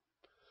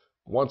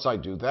 Once I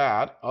do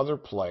that, other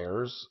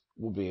players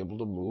will be able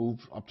to move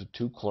up to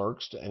 2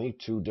 clerks to any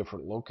 2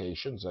 different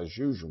locations as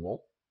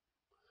usual.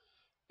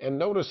 And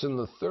notice in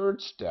the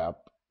third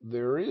step,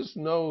 there is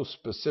no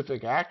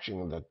specific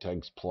action that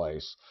takes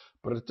place,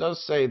 but it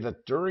does say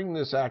that during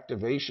this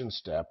activation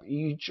step,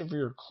 each of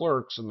your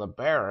clerks in the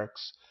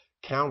barracks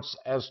counts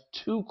as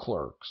 2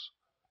 clerks.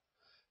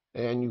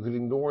 And you can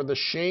ignore the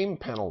shame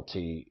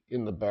penalty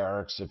in the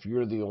barracks if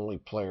you're the only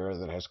player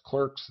that has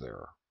clerks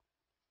there.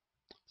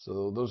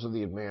 So those are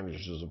the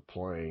advantages of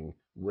playing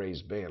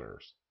Raise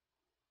Banners.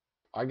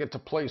 I get to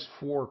place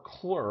 4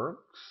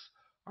 clerks.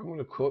 I'm going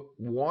to put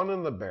 1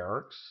 in the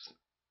barracks.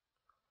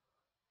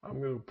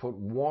 I'm going to put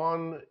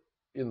 1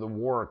 in the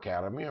War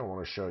Academy. I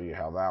want to show you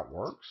how that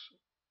works.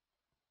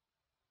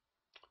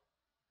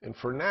 And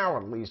for now,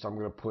 at least, I'm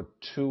going to put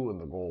 2 in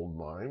the gold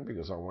mine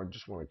because I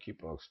just want to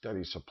keep a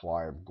steady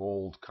supply of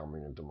gold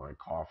coming into my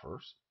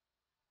coffers.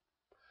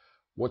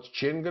 What's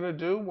Chin going to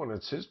do when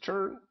it's his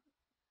turn?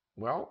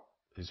 Well,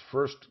 his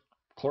first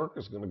clerk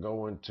is going to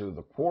go into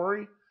the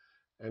Quarry,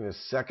 and his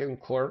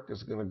second clerk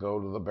is going to go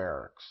to the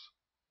barracks.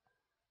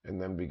 And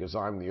then because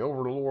I'm the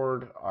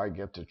Overlord, I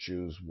get to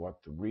choose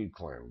what the Reed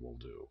Clan will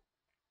do.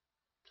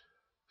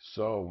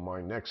 So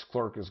my next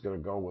clerk is going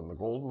to go in the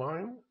gold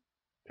mine,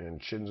 and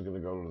Chin's going to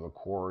go to the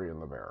Quarry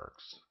and the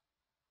barracks.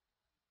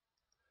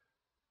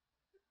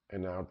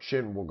 And now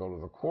Chin will go to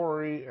the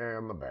Quarry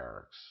and the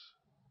barracks.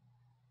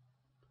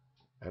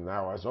 And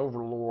now as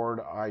Overlord,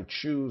 I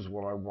choose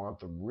what I want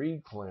the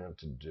Reed Clan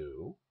to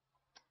do.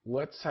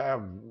 Let's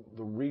have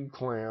the Reed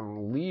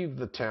Clan leave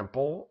the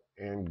temple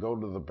and go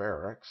to the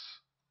barracks.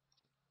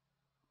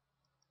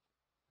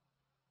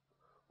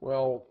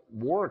 Well,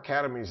 War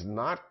Academy is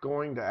not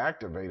going to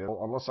activate it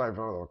unless I have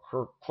another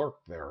clerk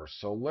there.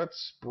 So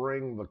let's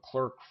bring the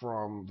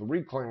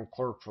Reed Clan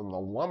clerk from the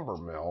lumber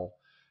mill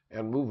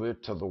and move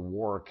it to the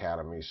War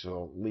Academy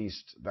so at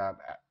least that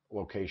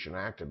location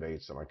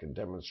activates and I can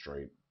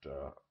demonstrate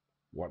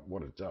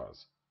what it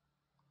does.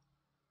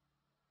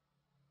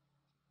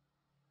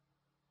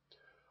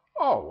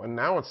 Oh, and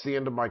now it's the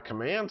end of my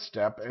command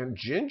step, and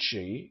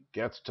Jinchi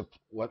gets to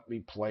let me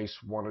place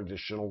 1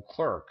 additional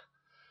clerk,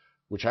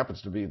 which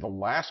happens to be the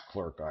last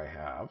clerk I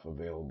have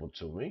available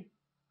to me.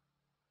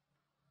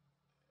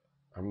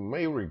 I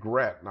may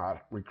regret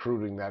not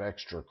recruiting that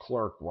extra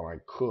clerk when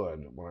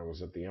I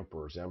was at the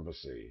Emperor's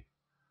Embassy.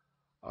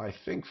 I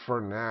think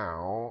for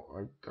now,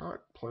 I've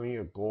got plenty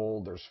of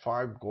gold. There's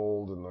 5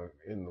 gold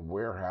in the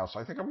warehouse.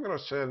 I think I'm going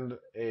to send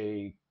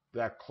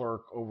that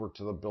clerk over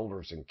to the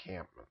Builder's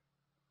Encampment.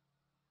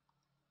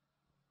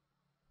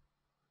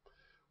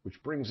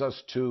 Which brings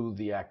us to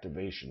the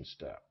activation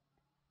step.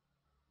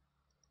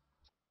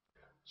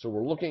 So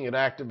we're looking at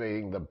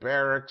activating the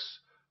Barracks,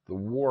 the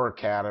War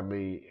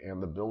Academy,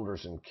 and the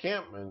Builder's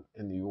Encampment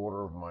in the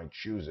order of my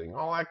choosing.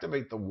 I'll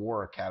activate the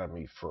War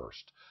Academy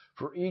first.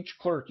 For each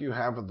clerk you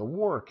have at the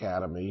War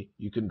Academy,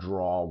 you can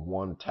draw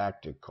 1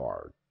 tactic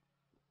card.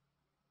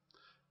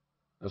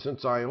 Now,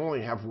 since I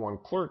only have 1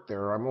 clerk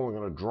there, I'm only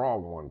going to draw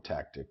 1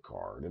 tactic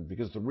card. And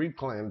because the Reed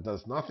Clan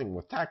does nothing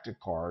with tactic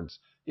cards,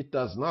 it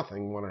does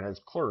nothing when it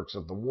has clerks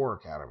at the War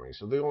Academy.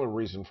 So the only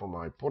reason for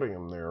my putting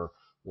them there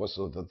was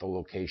so that the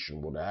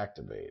location would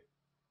activate.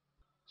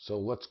 So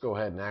let's go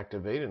ahead and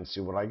activate and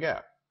see what I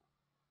get.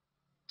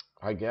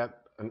 I get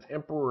an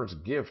Emperor's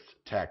Gift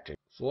tactic.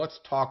 So let's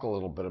talk a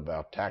little bit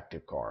about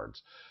tactic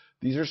cards.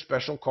 These are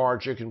special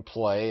cards you can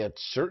play at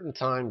certain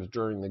times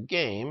during the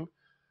game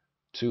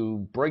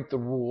to break the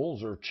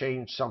rules or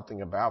change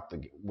something about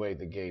the way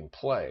the game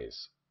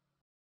plays.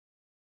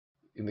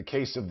 In the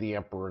case of the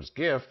Emperor's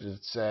Gift,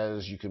 it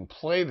says you can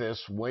play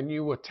this when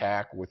you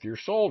attack with your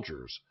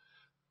soldiers.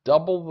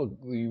 Double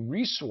the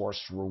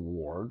resource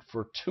reward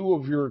for 2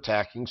 of your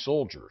attacking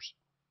soldiers.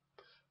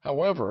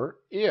 However,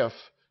 if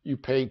you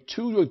pay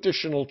 2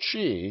 additional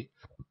chi,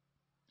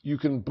 you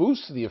can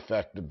boost the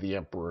effect of the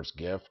Emperor's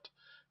Gift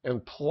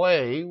and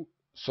play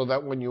so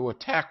that when you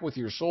attack with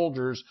your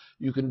soldiers,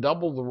 you can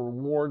double the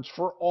rewards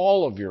for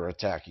all of your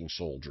attacking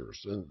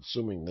soldiers,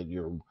 assuming that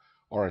you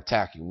are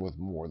attacking with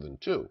more than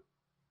 2.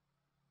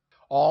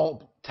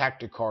 All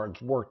tactic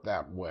cards work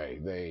that way.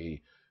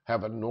 They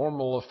have a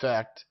normal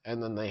effect,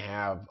 and then they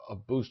have a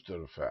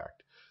boosted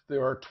effect.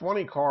 There are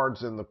 20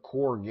 cards in the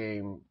core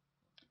game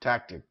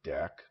tactic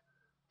deck.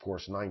 Of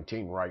course,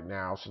 19 right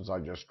now since I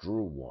just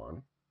drew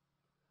one.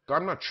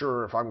 I'm not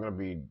sure if I'm going to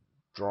be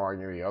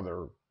drawing any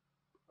other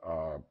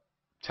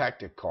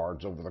tactic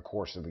cards over the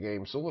course of the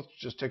game, so let's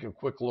just take a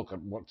quick look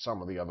at what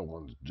some of the other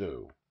ones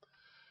do.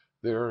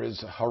 There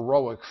is a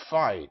heroic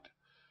fight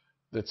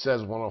that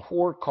says when a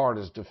Horde card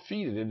is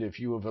defeated, if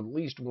you have at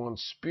least one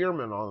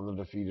spearman on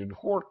the defeated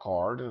Horde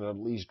card and at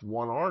least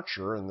one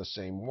archer in the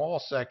same wall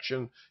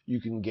section, you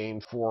can gain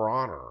 4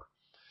 honor.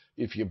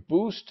 If you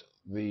boost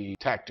the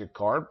tactic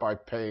card by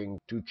paying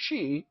 2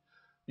 chi,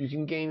 you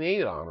can gain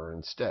 8 honor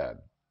instead.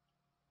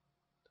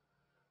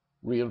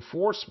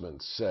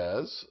 Reinforcement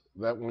says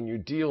that when you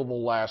deal the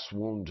last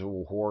wound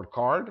to a Horde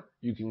card,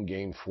 you can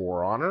gain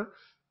 4 honor.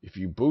 If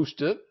you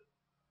boost it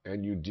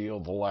and you deal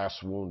the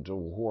last wound to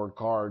a Horde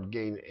card,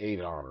 gain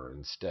 8 honor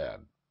instead.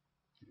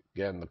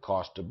 Again, the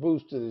cost to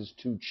boost it is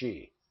 2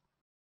 chi.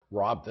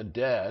 Rob the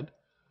Dead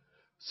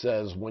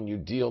says when you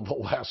deal the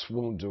last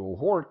wound to a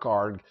Horde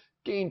card,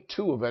 gain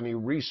 2 of any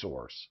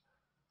resource.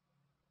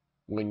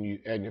 And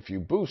if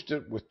you boost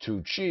it with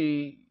 2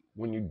 chi,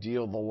 when you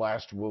deal the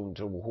last wound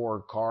to a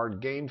Horde card,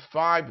 gain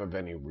 5 of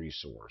any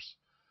resource,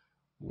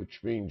 which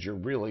means you're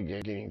really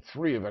gaining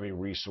 3 of any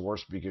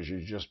resource because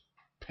you just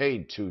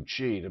paid 2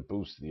 chi to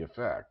boost the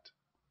effect.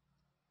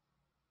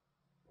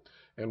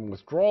 And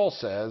Withdrawal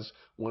says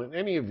when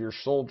any of your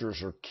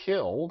soldiers are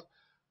killed,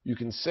 you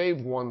can save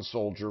 1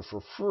 soldier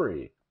for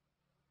free.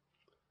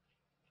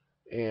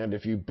 And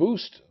if you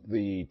boost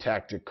the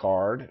tactic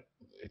card,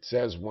 it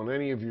says when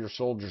any of your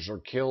soldiers are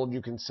killed,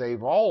 you can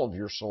save all of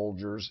your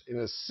soldiers in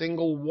a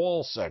single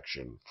wall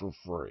section for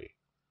free.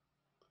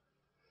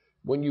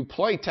 When you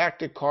play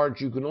tactic cards,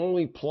 you can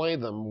only play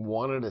them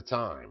one at a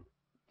time,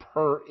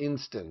 per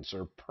instance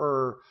or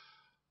per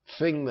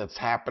thing that's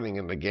happening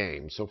in the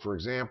game. So for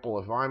example,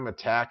 if I'm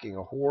attacking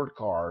a Horde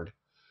card,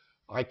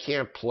 I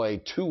can't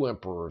play 2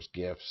 Emperor's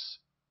Gifts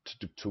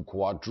to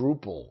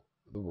quadruple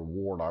the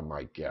reward I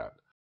might get.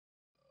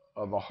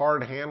 The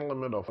hard hand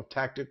limit of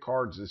tactic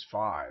cards is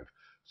 5.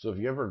 So if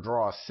you ever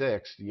draw a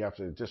 6, you have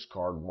to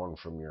discard 1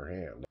 from your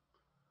hand.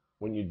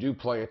 When you do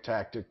play a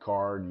tactic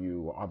card,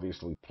 you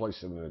obviously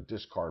place it in a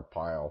discard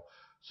pile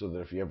so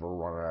that if you ever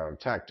run out of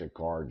tactic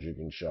cards, you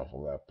can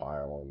shuffle that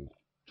pile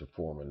to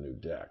form a new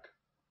deck.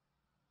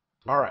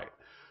 All right,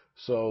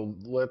 so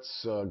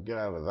let's get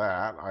out of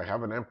that. I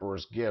have an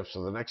Emperor's Gift,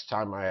 so the next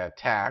time I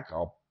attack,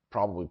 I'll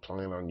probably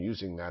plan on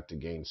using that to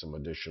gain some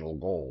additional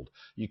gold.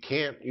 You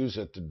can't use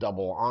it to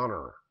double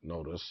honor,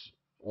 notice,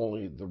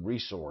 only the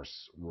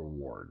resource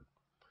reward.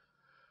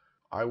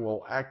 I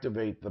will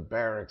activate the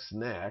Barracks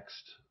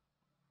next.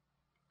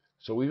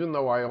 So even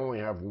though I only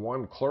have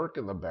 1 clerk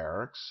in the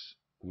Barracks,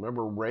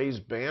 remember Raise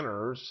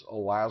Banners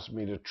allows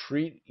me to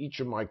treat each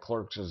of my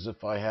clerks as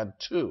if I had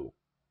 2.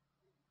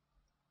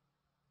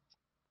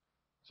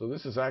 So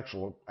this is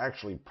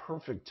actually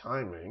perfect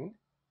timing.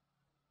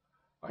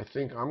 I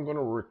think I'm going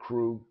to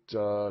recruit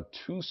 2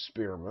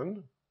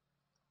 spearmen.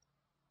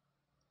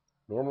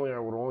 Normally I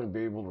would only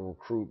be able to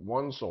recruit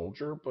 1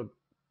 soldier, but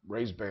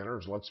Raise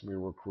Banners lets me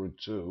recruit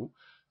 2.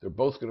 They're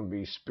both going to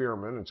be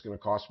spearmen. It's going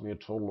to cost me a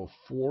total of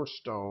 4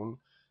 stone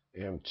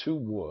and 2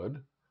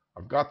 wood.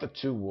 I've got the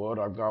 2 wood.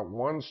 I've got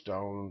 1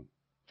 stone.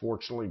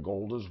 Fortunately,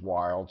 gold is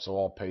wild, so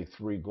I'll pay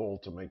 3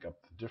 gold to make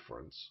up the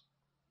difference.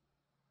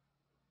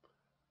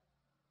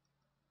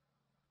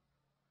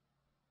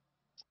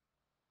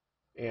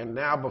 And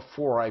now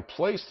before I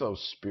place those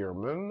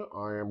spearmen,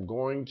 I am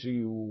going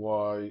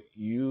to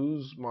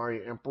use my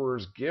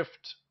Emperor's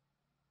Gift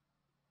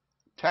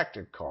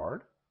tactic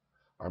card.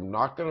 I'm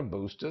not going to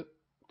boost it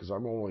because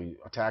I'm only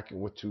attacking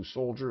with 2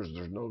 soldiers.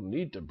 There's no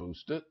need to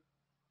boost it.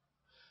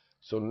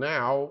 So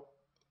now,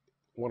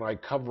 when I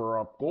cover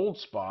up gold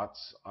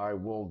spots, I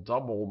will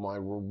double my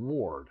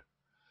reward.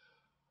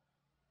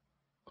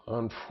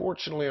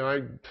 Unfortunately,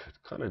 I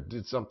kind of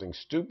did something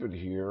stupid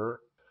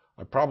here.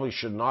 I probably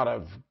should not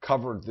have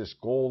covered this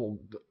gold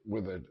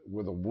with a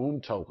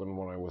wound token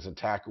when I was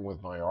attacking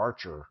with my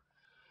archer.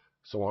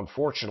 So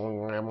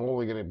unfortunately, I'm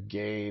only going to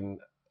gain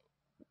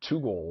 2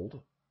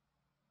 gold.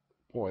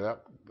 Boy,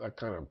 that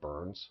kind of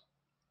burns.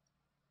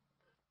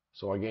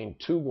 So I gained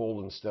 2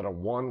 gold instead of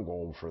 1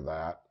 gold for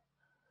that.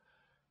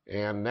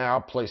 And now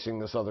placing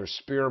this other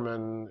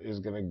spearman is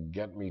going to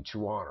get me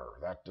 2 honor.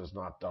 That does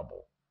not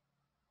double.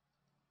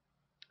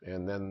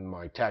 And then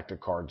my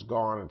tactic card's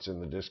gone. It's in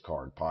the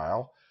discard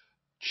pile.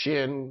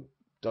 Chin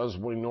does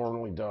what he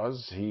normally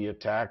does. He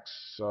attacks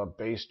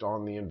based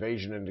on the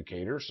invasion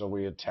indicator. So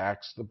he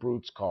attacks the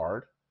Brute's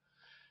card.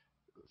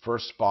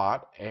 First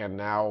spot. And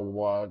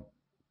now,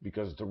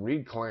 because the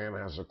Reed clan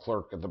has a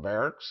clerk at the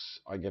Barracks,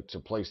 I get to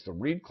place the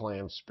Reed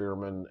clan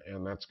spearman,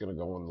 and that's going to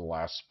go in the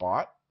last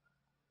spot.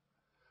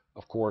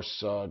 Of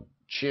course,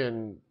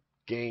 Chin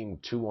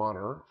gained 2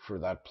 honor for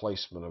that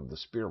placement of the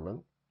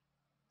spearmen.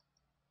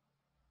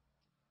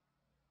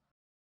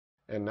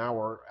 And now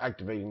we're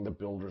activating the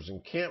builder's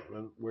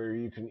encampment, where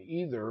you can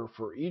either,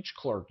 for each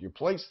clerk you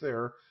place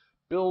there,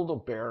 build a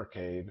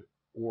barricade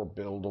or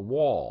build a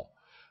wall.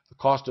 The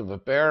cost of a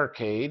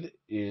barricade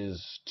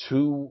is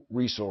 2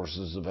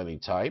 resources of any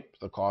type.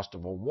 The cost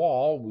of a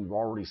wall, we've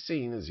already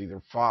seen, is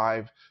either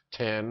 5,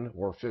 10,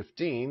 or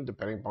 15,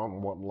 depending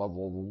upon what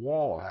level of the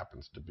wall it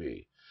happens to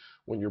be.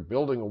 When you're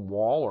building a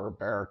wall or a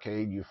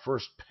barricade, you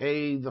first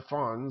pay the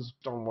funds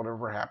on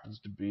whatever happens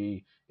to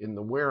be in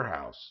the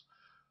warehouse.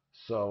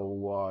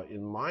 So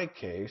in my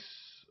case,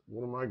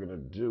 what am I going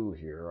to do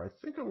here?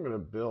 I think I'm going to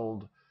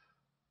build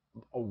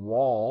a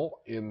wall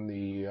in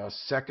the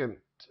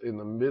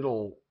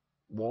middle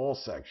wall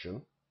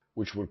section,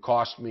 which would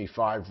cost me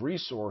 5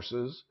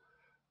 resources.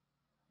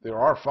 There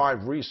are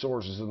 5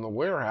 resources in the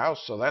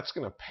warehouse, so that's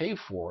going to pay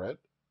for it.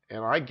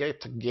 And I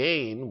get to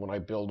gain, when I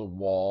build a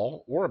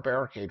wall, or a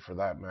barricade for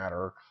that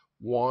matter,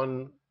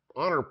 1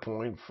 honor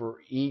point for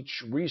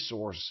each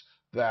resource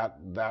that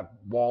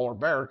wall or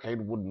barricade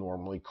would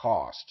normally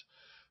cost.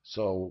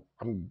 So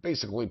I'm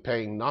basically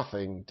paying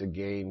nothing to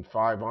gain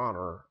 5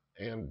 honor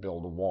and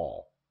build a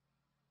wall.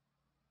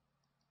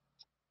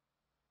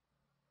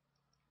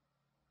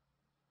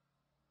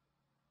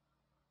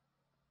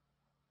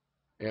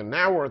 And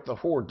now we're at the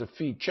Horde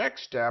defeat check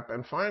step,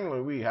 and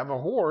finally we have a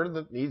Horde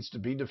that needs to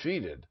be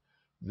defeated.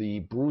 The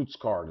Brutes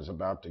card is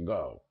about to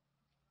go.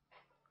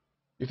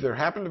 If there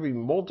happen to be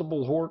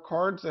multiple Horde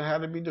cards that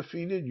had to be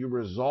defeated, you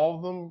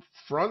resolve them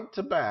front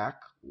to back,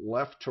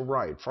 left to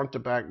right. Front to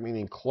back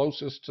meaning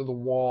closest to the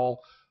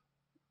wall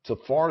to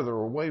farther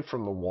away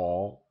from the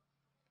wall,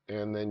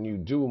 and then you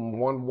do them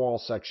 1 wall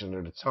section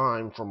at a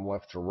time from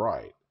left to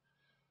right.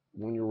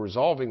 When you're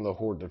resolving the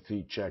Horde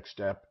defeat check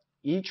step,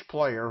 each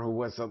player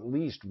who has at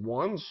least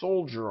 1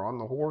 soldier on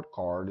the Horde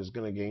card is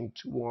going to gain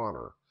 2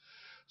 honor.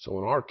 So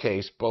in our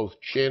case,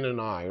 both Chin and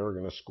I are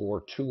going to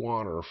score 2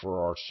 honor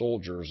for our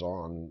soldiers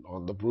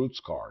on the Brutes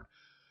card.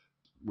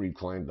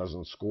 Reclaim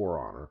doesn't score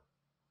honor.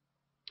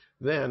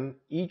 Then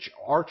each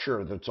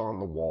archer that's on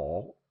the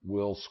wall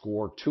will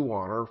score 2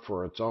 honor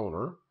for its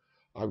owner.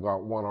 I've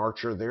got 1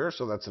 archer there,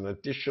 so that's an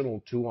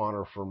additional 2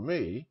 honor for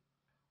me.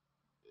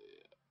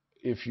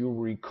 If you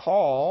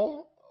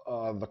recall,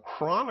 the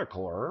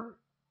Chronicler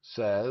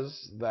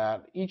says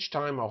that each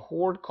time a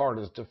Horde card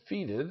is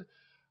defeated,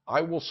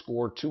 I will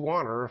score 2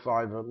 honor if I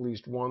have at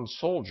least 1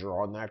 soldier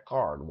on that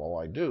card. Well,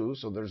 I do,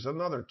 so there's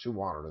another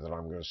 2 honor that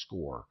I'm going to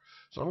score.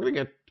 So I'm going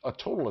to get a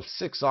total of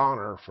 6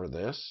 honor for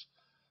this,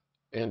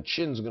 and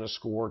Chin's going to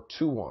score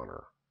 2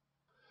 honor.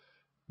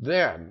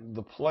 Then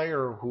the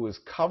player who is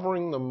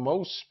covering the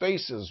most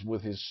spaces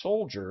with his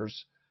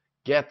soldiers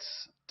gets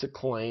to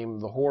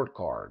claim the Horde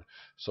card.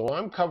 So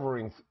I'm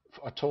covering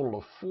a total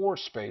of 4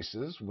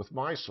 spaces with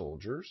my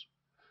soldiers.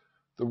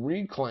 The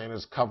Reed clan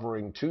is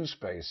covering 2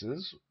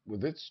 spaces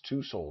with its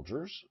 2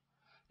 soldiers.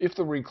 If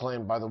the Reed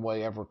clan, by the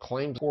way, ever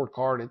claims the Horde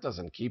card, it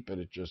doesn't keep it,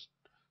 it just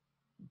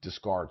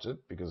discards it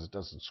because it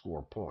doesn't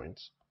score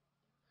points.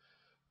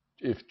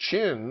 If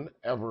Chin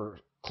ever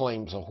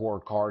claims a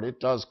Horde card, it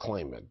does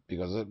claim it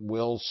because it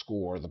will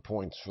score the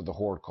points for the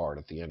Horde card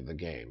at the end of the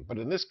game. But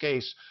in this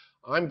case,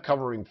 I'm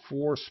covering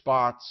 4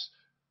 spots,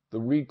 the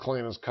Reed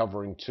clan is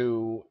covering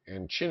 2,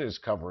 and Chin is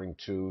covering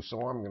 2, so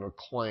I'm going to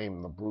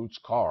claim the Brutes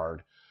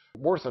card,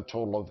 worth a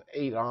total of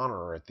 8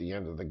 honor at the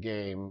end of the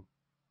game,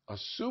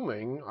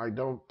 assuming I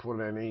don't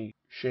put any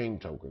shame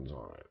tokens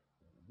on it.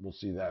 We'll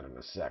see that in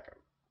a second.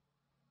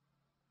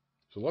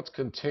 So let's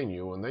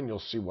continue, and then you'll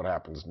see what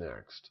happens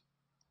next.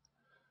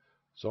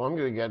 So I'm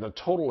going to get a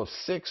total of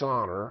 6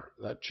 honor.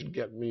 That should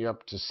get me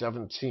up to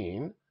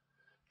 17.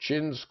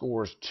 Chin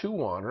scores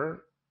 2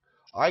 honor.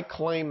 I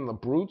claim the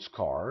Brutes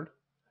card,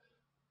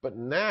 but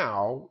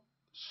now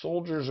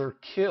soldiers are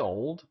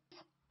killed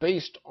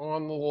based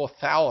on the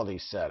lethality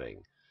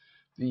setting.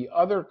 The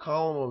other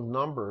column of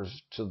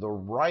numbers to the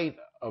right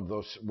of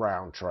the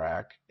round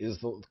track is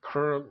the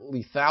current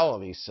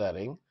lethality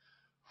setting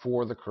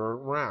for the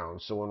current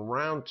round. So in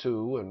round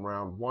 2 and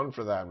round 1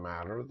 for that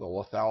matter, the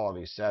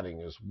lethality setting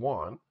is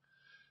 1.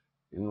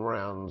 In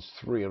rounds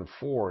 3 and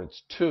 4,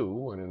 it's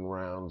 2, and in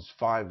rounds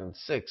 5 and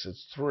 6,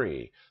 it's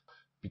 3.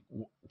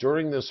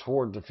 During this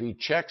Horde defeat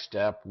check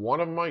step, one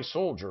of my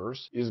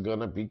soldiers is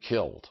going to be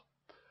killed.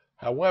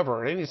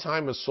 However,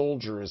 anytime a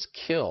soldier is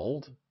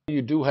killed,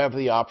 you do have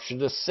the option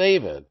to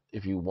save it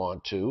if you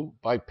want to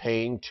by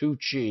paying 2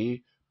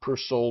 chi per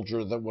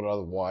soldier that would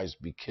otherwise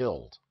be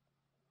killed.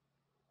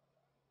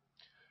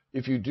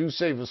 If you do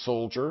save a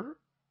soldier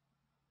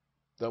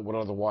that would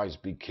otherwise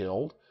be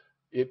killed,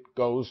 it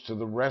goes to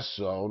the rest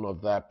zone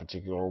of that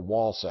particular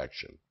wall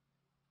section.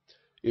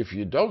 If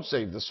you don't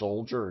save the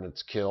soldier and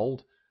it's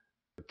killed,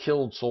 the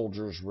killed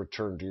soldiers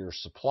return to your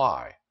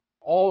supply.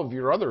 All of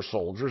your other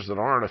soldiers that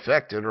aren't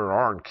affected or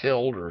aren't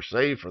killed or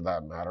saved for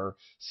that matter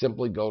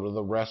simply go to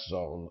the rest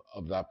zone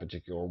of that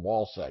particular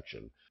wall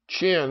section.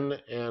 Chin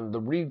and the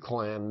Reed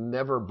clan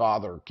never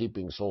bother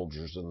keeping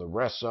soldiers in the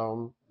rest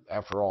zone.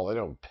 After all, they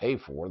don't pay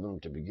for them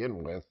to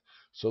begin with,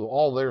 So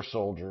all their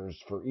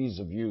soldiers, for ease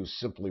of use,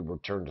 simply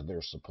return to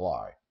their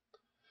supply.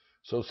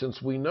 So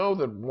since we know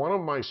that one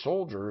of my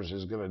soldiers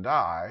is going to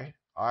die,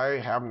 I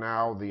have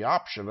now the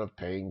option of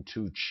paying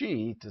 2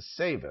 chi to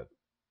save it.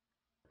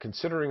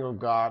 Considering I've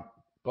got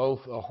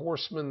both a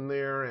horseman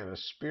there and a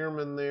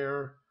spearman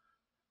there,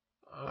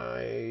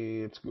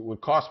 it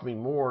would cost me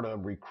more to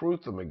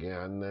recruit them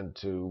again than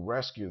to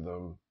rescue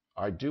them.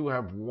 I do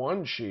have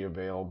 1 chi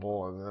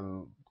available, and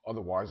then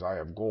otherwise I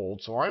have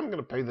gold. So I'm going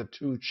to pay the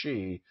 2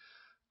 chi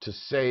to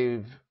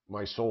save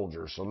my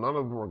soldiers. So none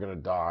of them are going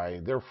to die.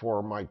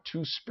 Therefore, my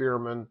 2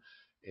 spearmen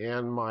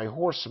and my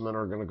horsemen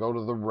are going to go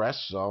to the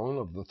rest zone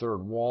of the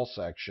 3rd wall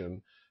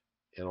section,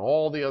 and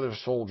all the other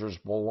soldiers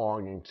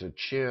belonging to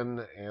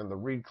Qin and the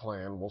Reed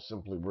clan will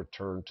simply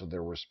return to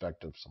their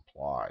respective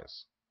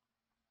supplies.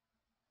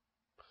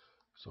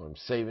 So I'm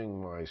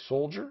saving my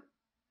soldier,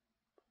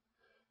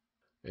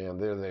 and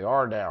there they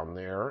are down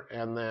there.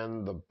 And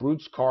then the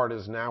Brutes card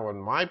is now in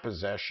my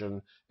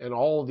possession, and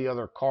all the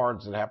other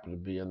cards that happen to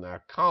be in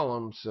that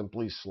column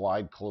simply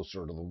slide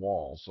closer to the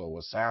wall. So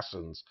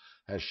Assassins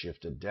has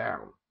shifted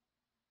down.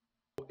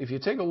 If you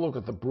take a look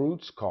at the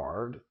Brutes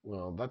card,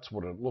 well, that's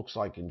what it looks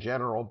like in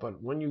general,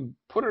 but when you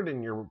put it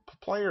in your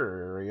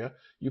player area,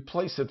 you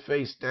place it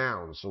face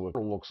down, so it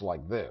looks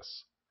like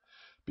this.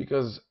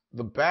 Because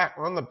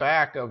on the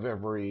back of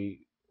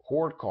every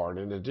Horde card,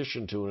 in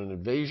addition to an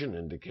invasion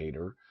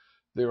indicator,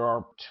 there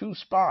are 2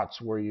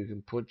 spots where you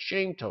can put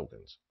shame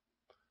tokens.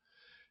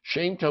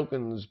 Shame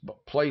tokens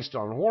placed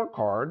on Horde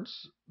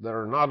cards that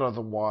are not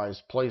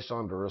otherwise placed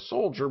under a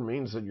soldier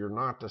means that you're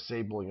not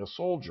disabling a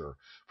soldier.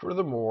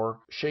 Furthermore,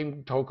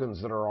 shame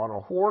tokens that are on a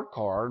Horde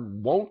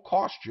card won't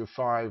cost you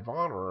 5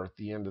 honor at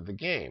the end of the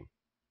game.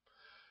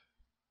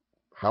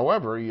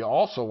 However, you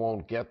also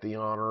won't get the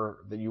honor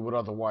that you would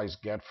otherwise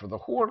get for the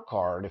Horde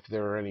card if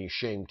there are any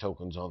shame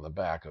tokens on the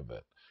back of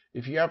it.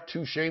 If you have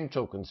 2 shame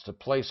tokens to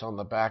place on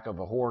the back of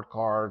a Horde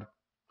card,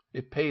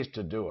 it pays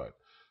to do it,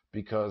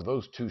 because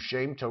those 2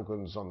 shame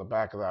tokens on the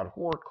back of that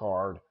Horde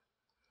card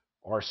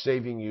are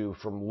saving you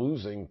from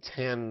losing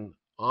 10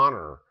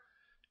 honor.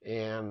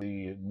 And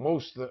the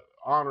most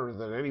honor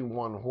that any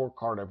one Horde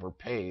card ever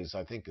pays,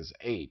 I think, is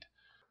 8.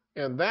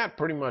 And that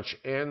pretty much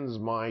ends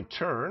my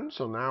turn.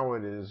 So now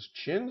it is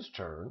Qin's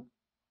turn.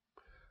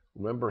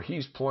 Remember,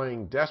 he's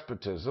playing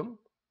Despotism.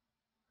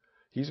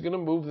 He's going to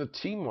move the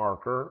T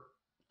marker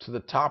to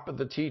the top of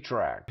the T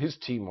track, his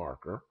T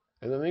marker.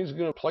 And then he's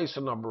going to place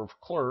a number of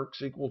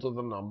clerks equal to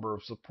the number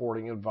of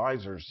supporting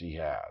advisors he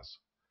has.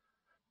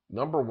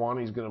 Number 1,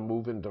 he's going to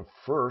move into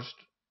 1st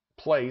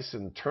place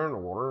in turn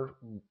order,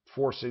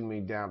 forcing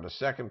me down to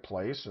 2nd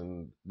place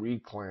and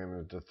Reed clan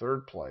into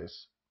 3rd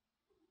place.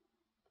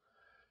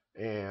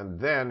 And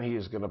then he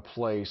is going to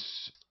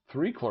place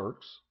 3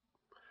 clerks,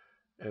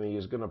 and he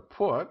is going to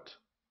put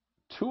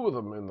 2 of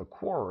them in the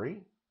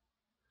quarry,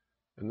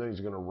 and then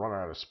he's going to run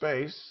out of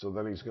space, so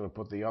then he's going to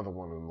put the other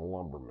one in the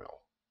lumber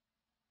mill.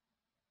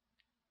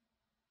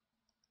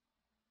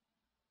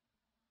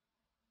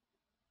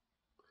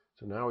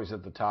 So now he's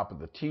at the top of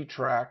the T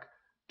track.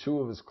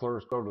 2 of his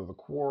clerks go to the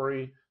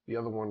quarry, the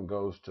other one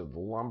goes to the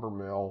lumber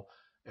mill,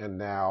 and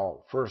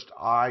now first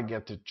I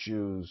get to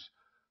choose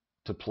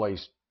to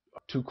place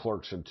 2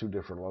 clerks in 2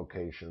 different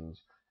locations,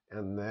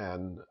 and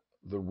then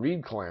the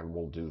Reed clan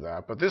will do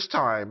that. But this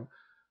time,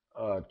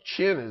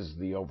 Qin is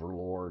the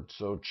overlord,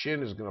 so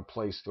Qin is going to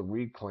place the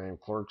Reed clan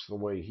clerks the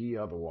way he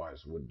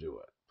otherwise would do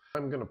it.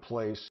 I'm going to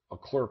place a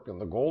clerk in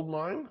the gold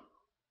mine.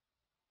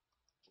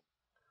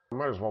 I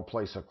might as well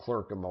place a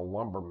clerk in the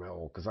lumber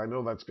mill, because I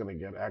know that's going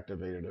to get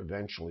activated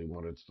eventually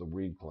when it's the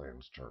Reed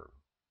clan's turn.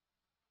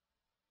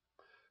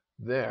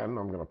 Then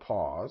I'm going to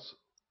pause.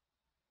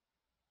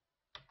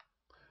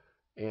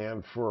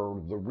 And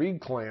for the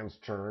Reed clan's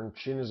turn,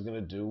 Qin is going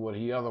to do what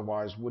he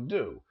otherwise would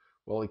do.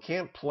 Well, he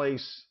can't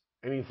place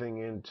anything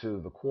into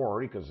the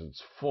quarry because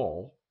it's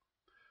full.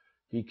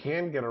 He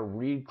can get a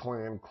Reed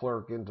clan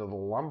clerk into the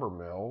lumber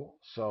mill,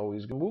 so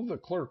he's going to move the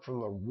clerk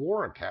from the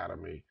War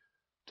Academy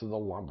to the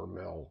lumber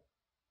mill,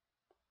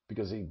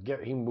 because he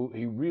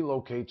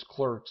relocates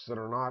clerks that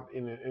are not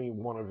in any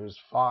one of his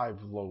 5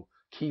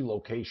 key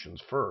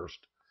locations first,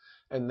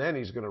 and then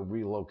he's going to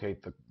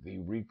relocate the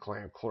Reed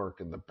clan clerk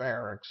in the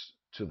barracks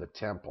to the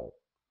temple.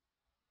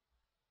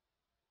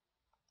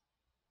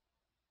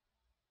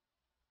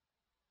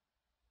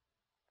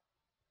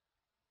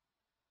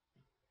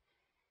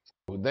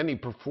 Then he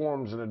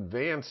performs an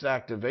advanced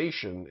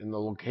activation in the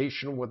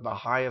location with the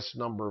highest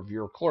number of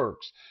your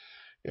clerks.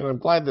 And I'm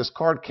glad this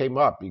card came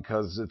up,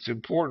 because it's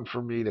important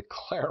for me to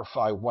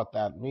clarify what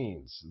that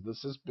means.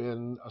 This has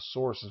been a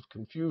source of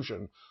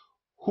confusion.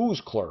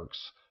 Whose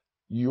clerks?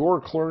 Your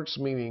clerks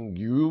meaning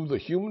you, the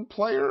human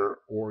player,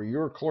 or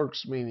your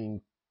clerks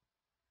meaning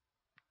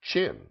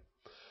Qin?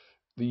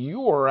 The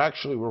your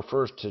actually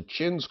refers to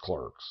Qin's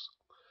clerks.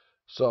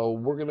 So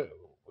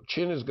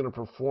Qin is going to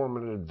perform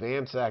an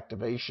advanced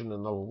activation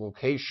in the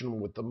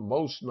location with the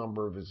most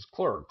number of his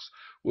clerks,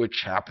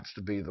 which happens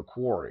to be the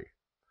quarry.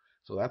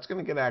 So that's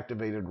going to get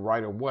activated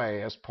right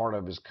away as part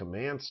of his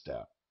command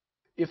step.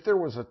 If there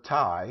was a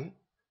tie,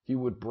 he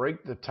would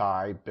break the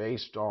tie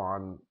based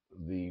on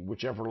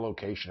whichever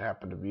location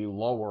happened to be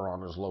lower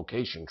on his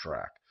location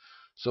track.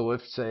 So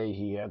if, say,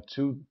 he had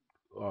two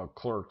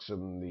clerks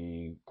in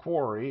the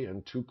quarry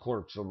and two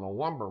clerks in the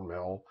lumber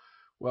mill,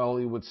 well,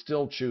 he would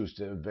still choose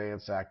to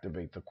advance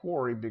activate the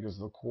quarry because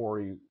the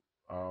quarry,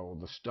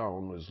 the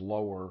stone, is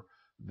lower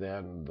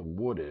than the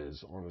wood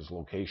is on his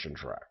location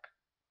track.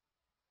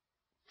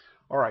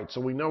 All right,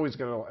 so we know he's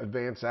going to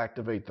advance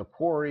activate the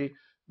quarry.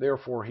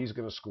 Therefore, he's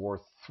going to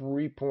score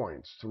 3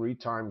 points, 3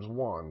 times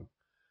 1,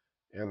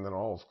 and then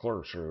all his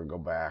clerks are going to go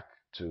back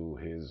to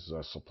his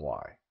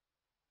supply.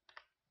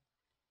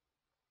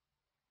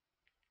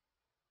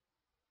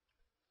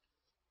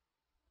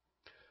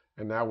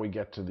 And now we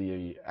get to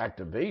the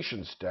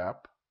activation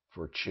step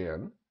for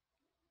Qin,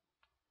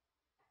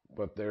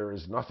 but there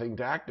is nothing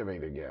to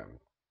activate again.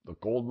 The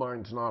gold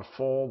mine's not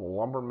full, the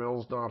lumber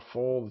mill's not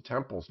full, the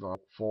temple's not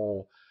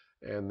full,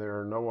 and there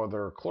are no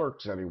other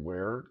clerks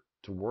anywhere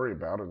to worry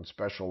about in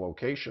special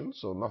locations,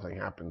 so nothing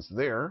happens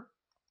there.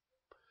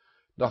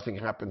 Nothing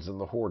happens in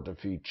the Horde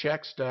defeat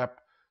check step,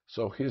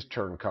 so his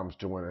turn comes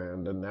to an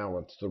end, and now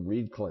it's the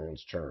Reed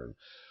clan's turn.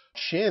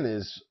 Qin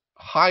is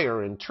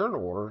higher in turn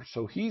order,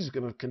 so he's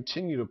going to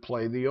continue to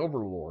play the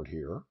Overlord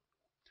here,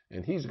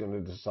 and he's going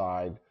to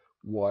decide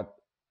what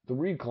the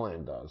Reed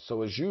clan does.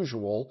 So as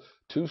usual,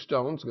 2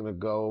 stones going to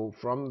go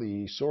from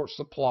the source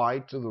supply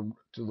to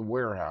the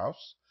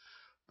warehouse.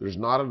 There's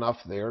not enough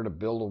there to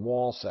build a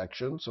wall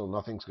section, so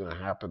nothing's going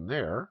to happen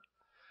there.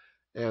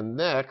 And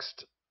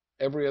next,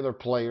 every other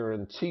player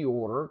in T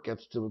order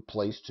gets to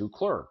place 2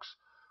 clerks.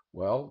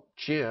 Well,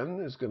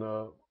 Qin is going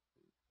to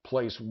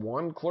place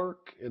 1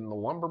 clerk in the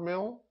lumber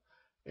mill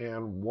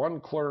and 1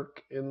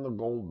 clerk in the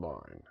gold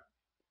mine.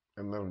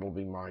 And then it'll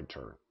be my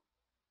turn.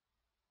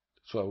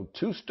 So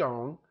 2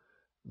 stone,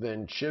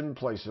 then Qin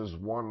places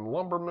 1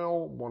 lumber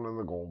mill, 1 in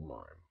the gold mine.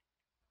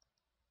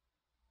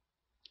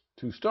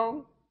 2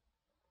 stone,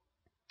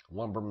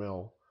 lumber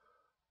mill,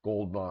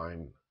 gold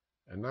mine,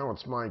 and now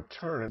it's my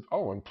turn.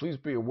 Oh, and please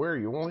be aware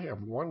you only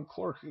have 1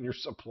 clerk in your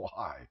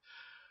supply.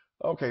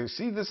 Okay,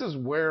 see, this is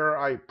where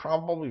I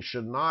probably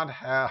should not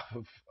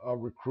have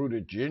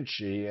recruited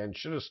Jinshi and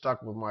should have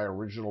stuck with my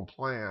original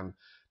plan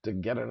to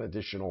get an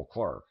additional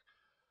clerk.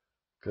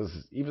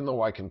 Because even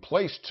though I can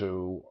place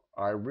 2,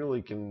 I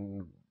really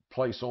can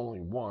place only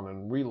 1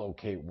 and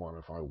relocate 1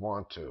 if I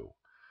want to.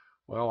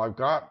 Well, I've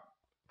got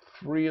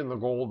 3 in the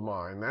gold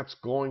mine. That's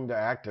going to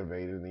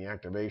activate in the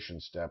activation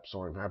step,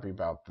 so I'm happy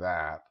about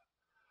that.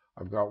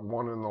 I've got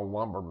 1 in the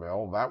lumber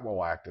mill. That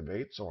will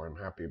activate, so I'm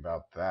happy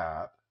about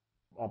that.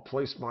 I'll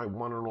place my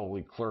 1 and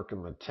only clerk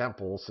in the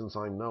temple since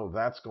I know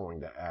that's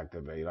going to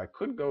activate. I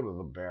could go to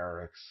the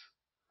barracks,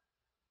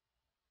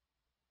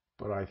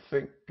 but I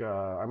think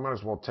I might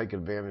as well take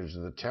advantage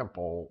of the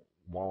temple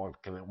while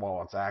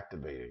it's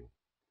activating.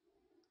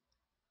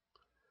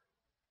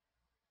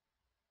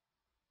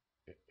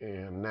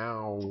 And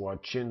now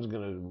Qin's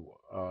going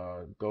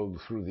to go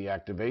through the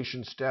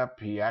activation step.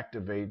 He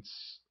activates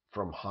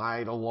from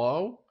high to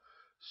low.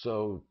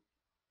 So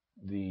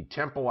the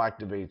temple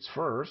activates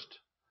first.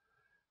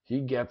 He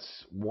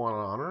gets 1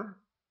 honor.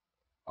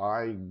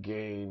 I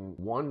gain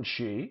 1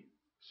 chi.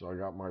 So I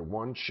got my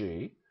 1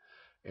 chi.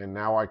 And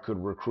now I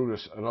could recruit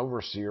an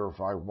overseer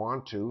if I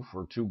want to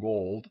for 2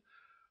 gold.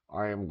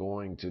 I am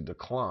going to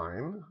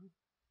decline.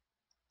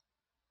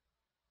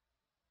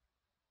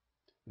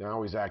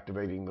 Now he's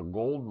activating the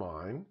gold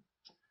mine.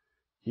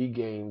 He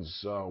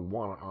gains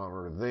 1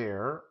 honor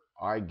there.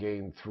 I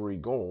gain 3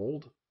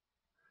 gold.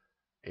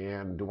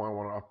 And do I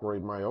want to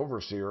upgrade my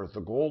overseer at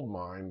the gold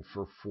mine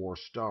for 4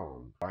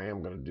 stone? I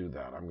am going to do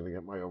that. I'm going to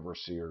get my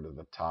overseer to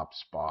the top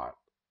spot.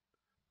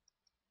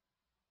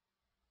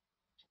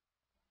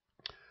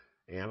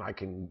 And I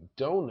can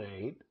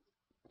donate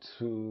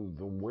to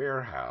the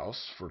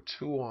warehouse for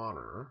 2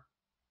 honor.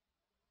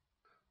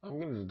 I'm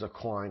going to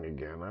decline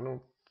again. I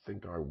don't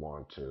think I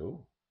want to.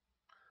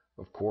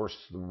 Of course,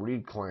 the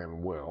Reed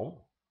clan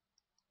will.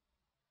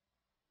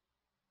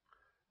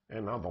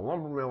 And now the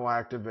lumber mill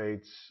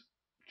activates.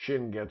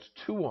 Qin gets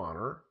 2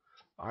 honor.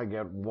 I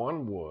get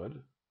 1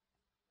 wood.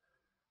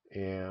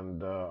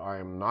 And I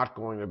am not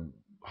going to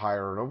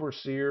hire an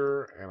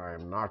overseer, and I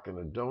am not going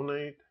to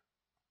donate,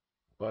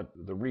 but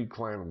the Reed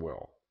clan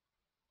will.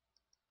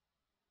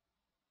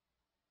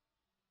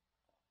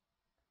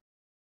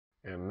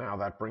 And now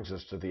that brings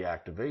us to the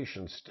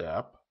activation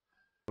step.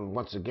 And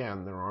once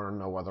again, there are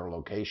no other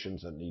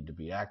locations that need to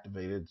be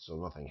activated, so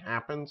nothing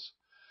happens.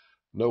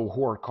 No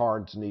Horde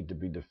cards need to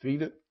be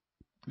defeated,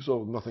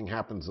 so nothing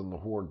happens in the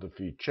Horde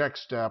defeat check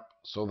step,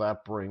 so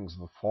that brings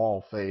the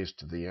fall phase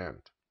to the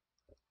end.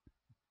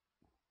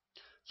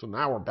 So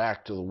now we're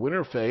back to the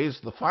winter phase,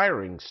 the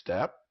firing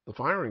step, the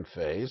firing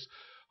phase.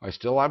 I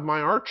still have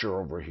my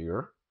archer over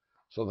here,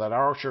 so that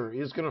archer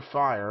is going to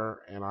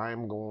fire, and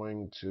I'm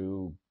going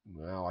to,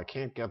 well, I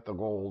can't get the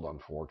gold,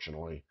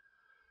 unfortunately.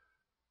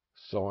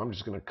 So I'm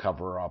just going to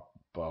cover up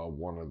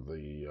one of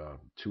the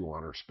 2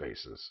 honor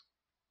spaces.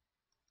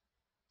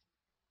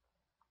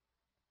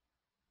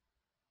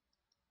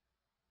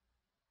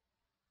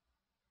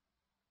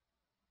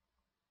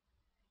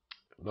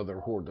 Another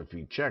Horde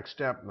defeat check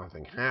step,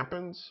 nothing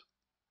happens.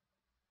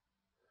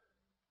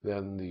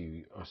 Then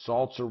the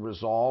assaults are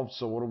resolved,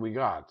 so what do we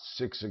got?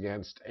 6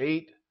 against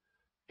 8,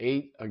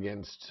 8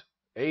 against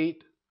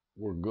 8,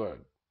 we're good.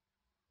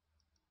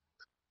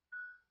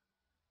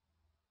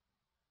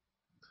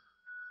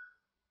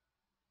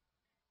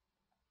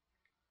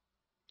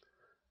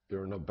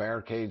 There are no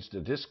barricades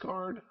to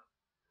discard.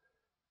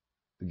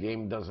 The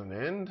game doesn't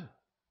end.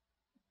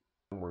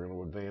 We're going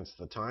to advance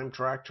the time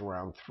track to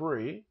round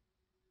 3.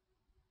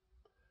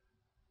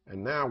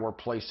 And now we're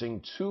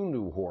placing 2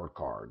 new Horde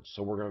cards.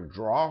 So we're going to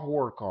draw a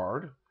Horde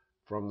card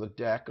from the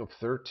deck of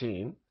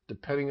 13,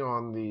 depending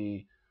on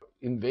the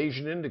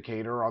invasion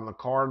indicator on the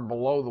card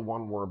below the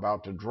one we're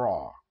about to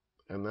draw.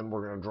 And then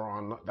we're going to draw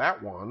on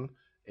that one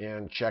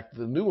and check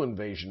the new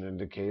invasion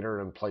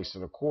indicator and place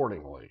it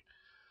accordingly.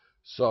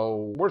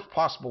 So worst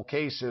possible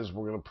case is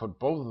we're going to put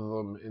both of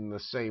them in the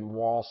same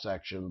wall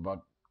section, but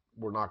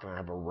we're not going to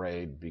have a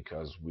raid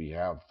because we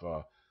have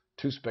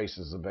 2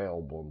 spaces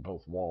available in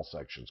both wall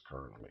sections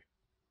currently.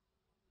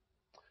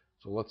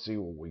 So let's see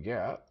what we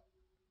get.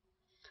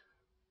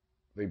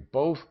 They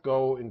both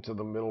go into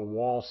the middle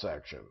wall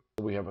section.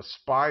 We have a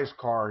spies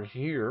card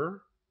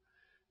here,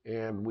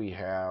 and we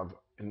have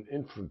an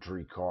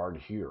infantry card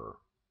here.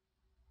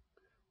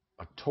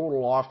 A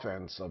total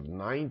offense of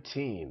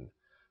 19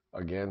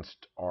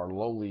 against our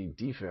lowly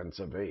defense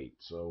of 8.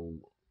 So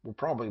we're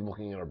probably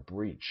looking at a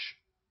breach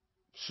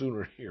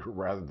sooner here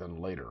rather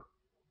than later.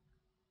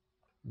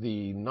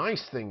 The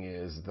nice thing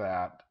is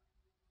that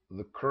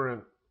the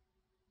current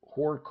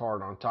Horde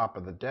card on top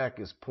of the deck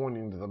is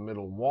pointing to the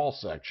middle wall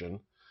section,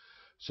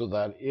 so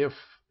that if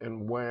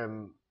and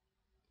when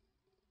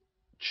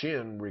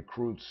Chin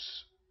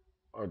recruits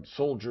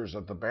soldiers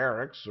at the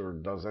barracks or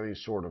does any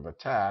sort of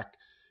attack,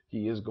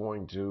 he is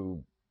going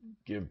to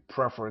give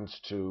preference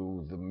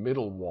to the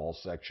middle wall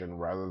section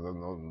rather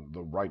than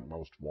the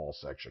rightmost wall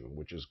section,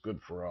 which is good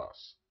for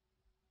us.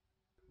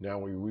 Now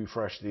we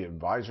refresh the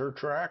advisor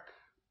track.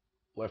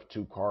 Left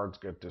 2 cards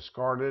get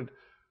discarded.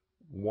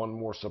 1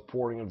 more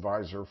supporting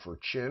advisor for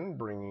Chin,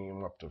 bringing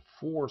him up to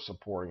 4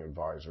 supporting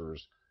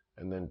advisors,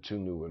 and then 2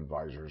 new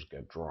advisors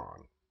get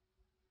drawn.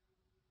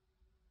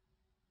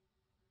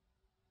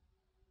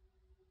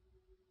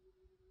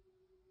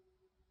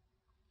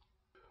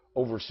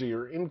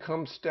 Overseer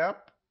income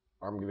step,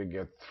 I'm going to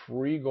get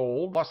 3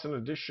 gold plus an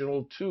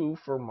additional 2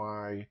 for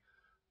my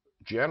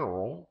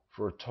general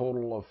for a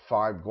total of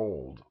 5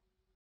 gold.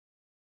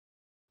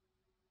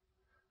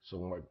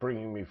 So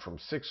bringing me from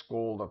 6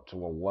 gold up to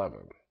 11.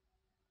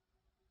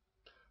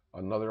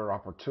 Another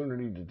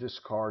opportunity to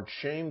discard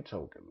shame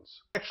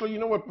tokens. Actually, you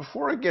know what?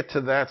 Before I get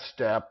to that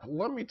step,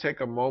 let me take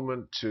a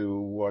moment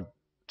to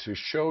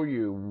show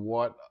you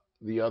what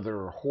the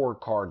other Horde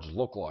cards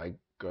look like,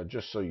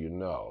 just so you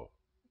know.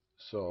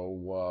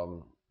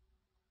 So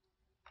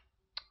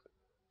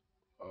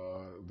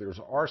there's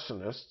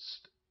Arsonists,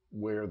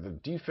 where the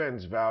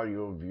defense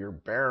value of your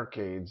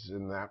barricades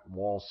in that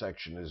wall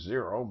section is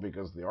 0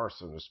 because the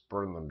Arsonists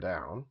burn them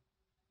down.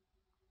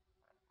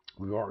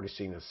 We've already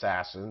seen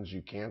Assassins.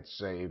 You can't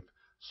save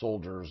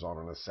soldiers on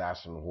an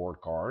Assassin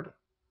Horde card.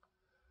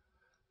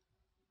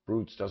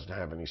 Brutes doesn't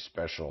have any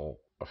special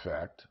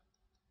effect.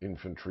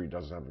 Infantry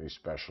doesn't have any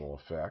special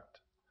effect.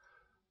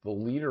 The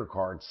Leader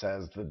card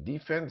says the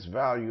defense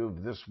value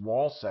of this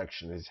wall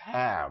section is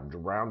halved,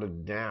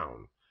 rounded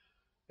down,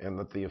 and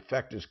that the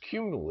effect is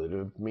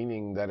cumulative,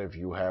 meaning that if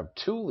you have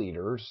 2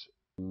 leaders,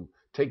 you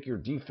take your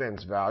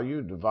defense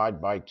value,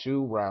 divide by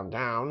 2, round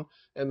down,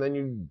 and then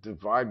you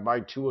divide by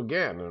 2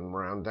 again and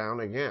round down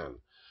again.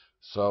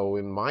 So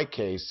in my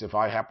case, if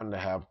I happen to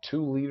have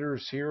 2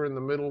 leaders here in the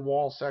middle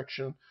wall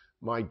section,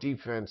 my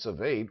defense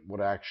of 8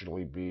 would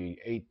actually be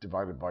 8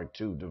 divided by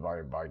 2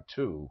 divided by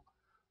 2,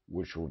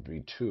 which would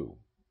be 2.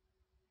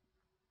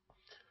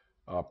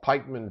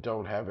 Pikemen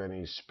don't have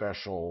any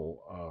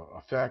special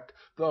effect,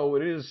 though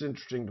it is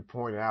interesting to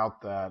point out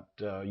that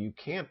you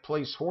can't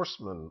place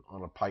horsemen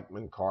on a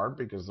pikeman card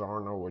because there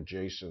are no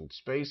adjacent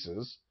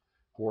spaces,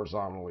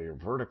 horizontally or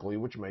vertically,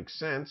 which makes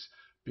sense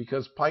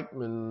because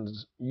pikemen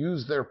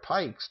use their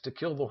pikes to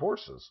kill the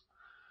horses.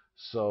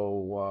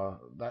 So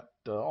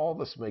all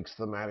this makes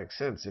thematic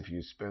sense if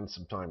you spend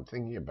some time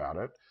thinking about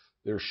it.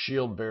 There's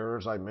shield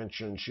bearers. I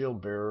mentioned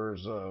shield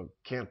bearers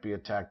can't be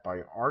attacked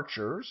by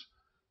archers.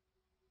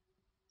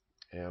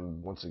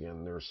 And once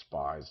again, there's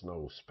spies,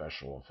 no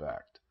special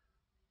effect.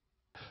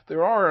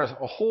 There are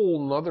a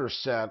whole nother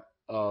set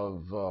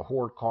of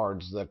Horde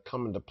cards that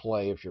come into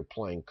play if you're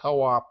playing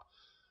co-op.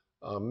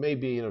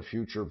 Maybe in a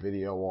future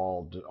video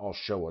I'll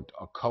show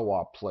a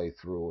co-op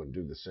playthrough and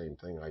do the same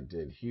thing I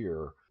did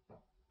here.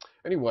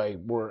 Anyway,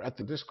 we're at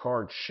the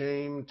discard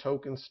shame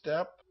token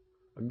step.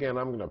 Again,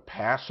 I'm going to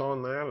pass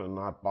on that and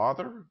not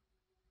bother.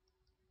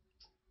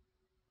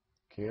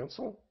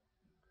 Cancel.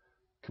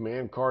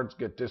 Command cards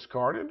get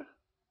discarded.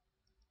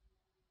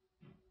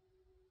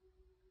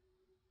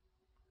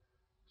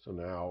 So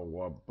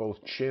now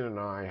both Chin and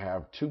I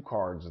have 2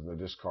 cards in the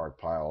discard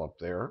pile up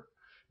there.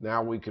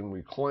 Now we can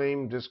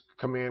reclaim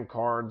command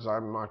cards.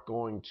 I'm not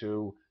going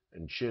to,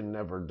 and Chin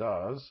never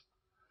does.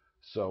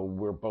 So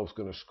we're both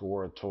going to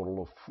score a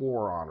total of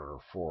 4 honor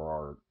for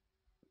our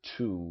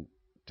 2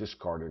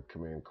 discarded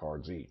command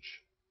cards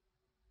each.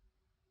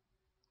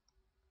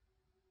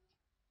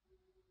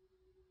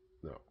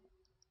 No.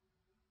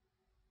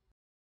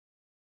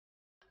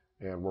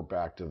 And we're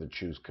back to the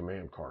choose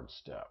command card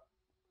step.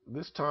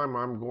 This time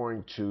I'm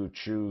going to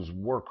choose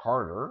work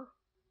harder.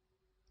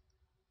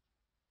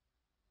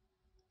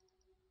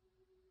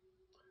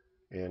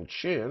 And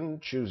Chin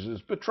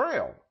chooses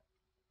betrayal.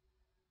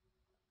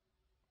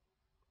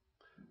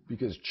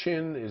 Because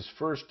Chin is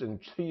first in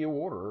T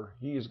order,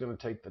 he is going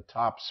to take the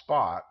top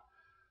spot.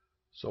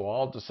 So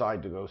I'll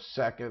decide to go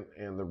second,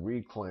 and the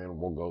Reed clan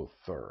will go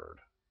third.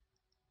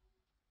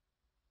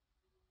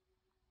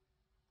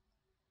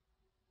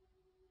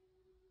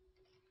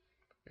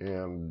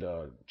 And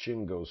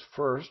Chin goes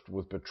first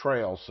with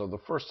betrayal. So the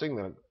first thing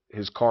that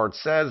his card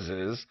says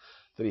is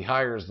that he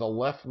hires the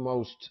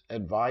leftmost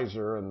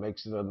advisor and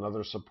makes it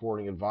another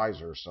supporting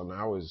advisor. So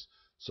now his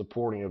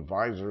supporting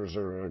advisors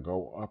are going to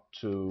go up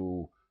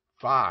to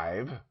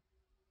 5.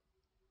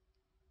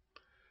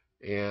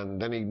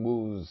 And then he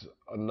moves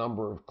a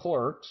number of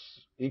clerks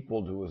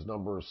equal to his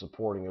number of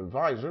supporting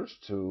advisors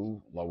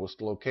to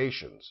lowest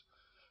locations.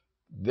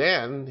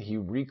 Then he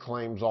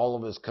reclaims all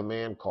of his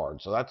command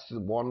cards. So that's the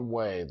one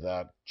way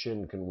that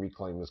Chin can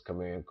reclaim his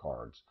command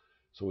cards.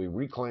 So he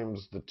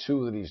reclaims the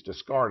 2 that he's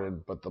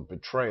discarded, but the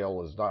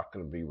betrayal is not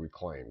going to be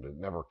reclaimed. It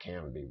never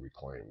can be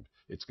reclaimed.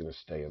 It's going to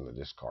stay in the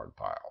discard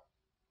pile.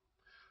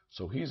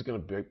 So he's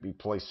going to be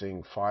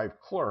placing 5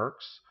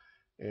 clerks,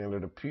 and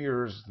it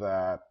appears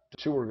that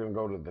 2 are going to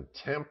go to the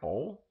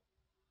temple,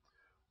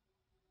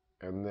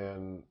 and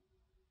then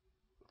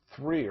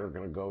 3 are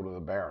going to go to the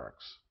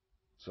barracks.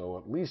 So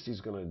at least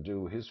he's going to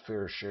do his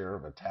fair share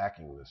of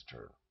attacking this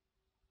turn.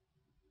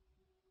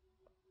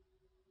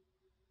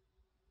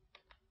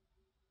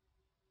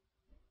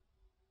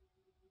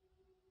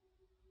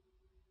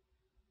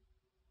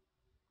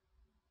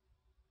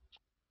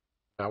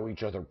 Now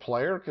each other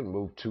player can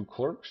move 2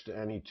 clerks to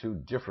any 2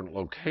 different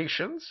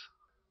locations.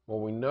 Well,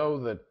 we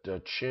know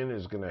that Chin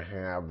is going to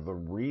have the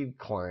Reed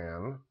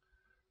clan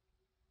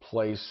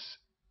place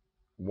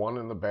 1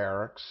 in the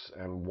barracks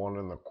and 1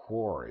 in the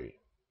quarry.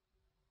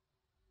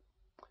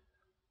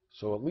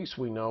 So at least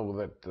we know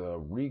that the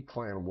Reed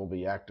clan will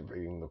be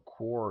activating the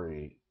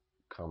quarry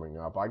coming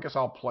up. I guess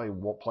I'll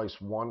place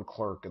 1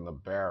 clerk in the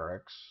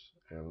barracks,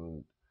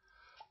 and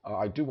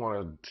I do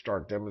want to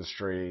start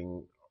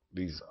demonstrating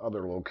these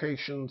other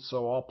locations,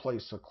 so I'll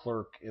place a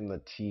clerk in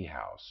the tea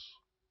house.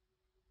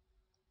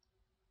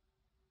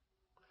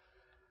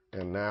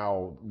 And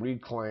now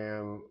Reed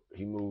clan,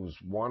 he moves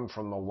 1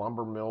 from the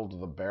lumber mill to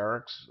the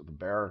barracks. The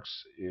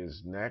barracks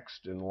is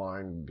next in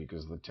line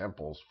because the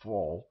temple's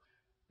full.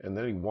 And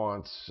then he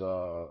wants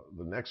the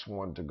next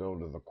one to go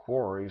to the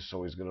quarry,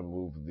 so he's going to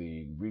move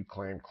the Reed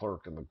clan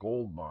clerk in the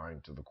gold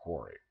mine to the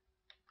quarry.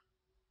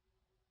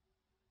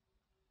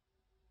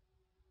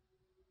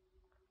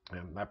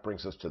 And that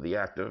brings us to the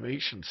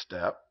activation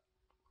step,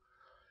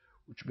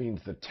 which means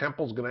the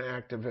temple's going to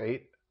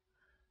activate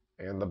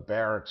and the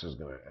barracks is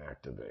going to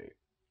activate.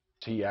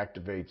 He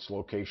activates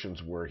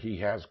locations where he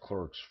has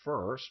clerks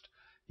first.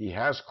 He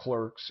has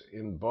clerks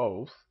in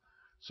both,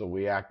 so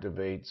he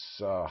activates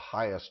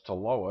highest to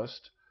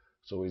lowest.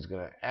 So he's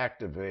going to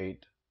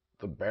activate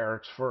the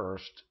barracks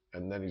first,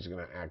 and then he's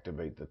going to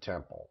activate the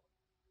temple.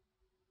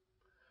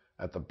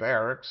 At the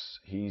barracks,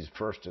 he's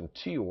first in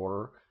T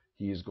order.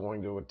 He is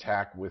going to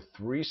attack with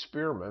 3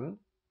 spearmen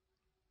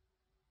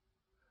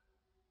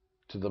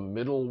to the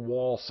middle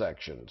wall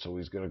section. So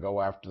he's going to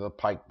go after the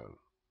pikemen.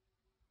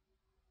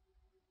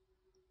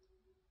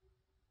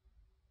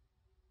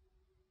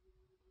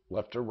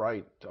 Left to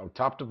right,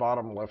 top to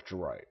bottom, left to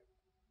right.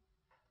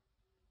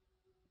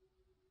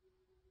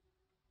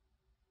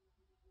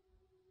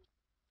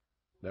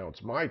 Now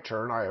it's my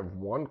turn. I have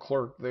 1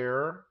 clerk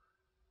there.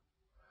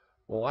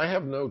 Well, I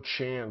have no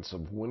chance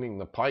of winning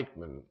the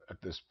pikeman at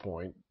this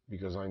point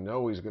because I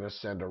know he's going to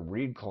send a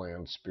Reed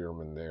clan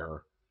spearman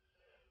there.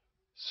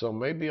 So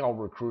maybe I'll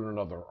recruit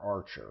another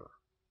archer,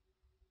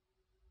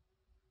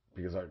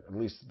 because at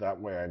least that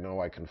way I know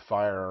I can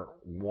fire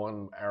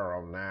 1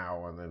 arrow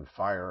now and then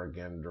fire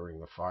again during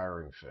the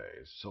firing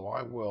phase. So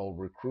I will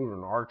recruit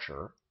an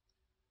archer.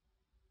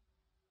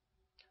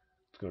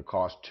 It's going to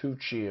cost 2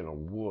 chi and a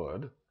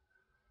wood,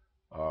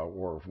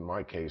 or in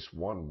my case,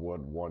 1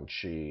 wood, 1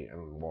 chi,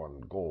 and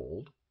 1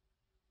 gold.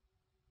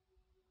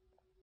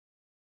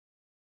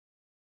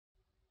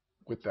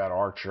 With that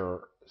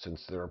archer,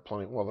 since there are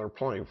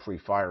plenty of free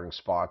firing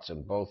spots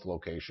in both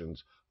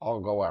locations,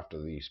 I'll go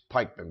after these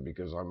pikemen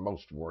because I'm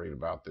most worried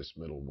about this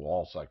middle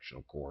wall section,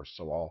 of course.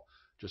 So I'll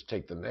just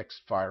take the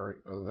next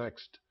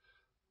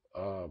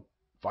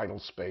vital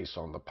space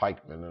on the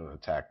pikemen and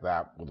attack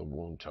that with a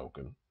wound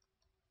token.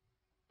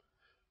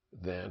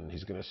 Then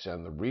he's going to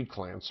send the Reed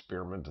clan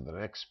spearmen to the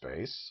next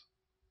space.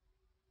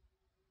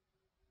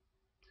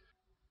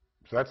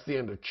 So that's the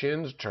end of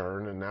Chin's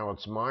turn, and now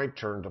it's my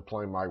turn to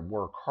play my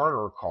Work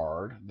Harder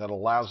card that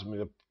allows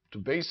me to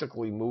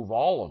basically move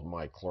all of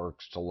my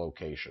clerks to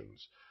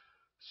locations.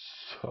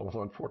 So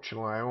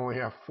unfortunately, I only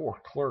have 4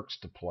 clerks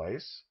to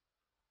place.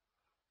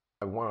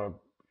 I want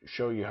to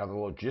show you how the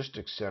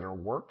logistics center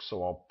works,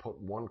 so I'll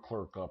put 1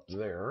 clerk up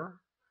there.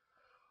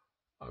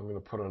 I'm going to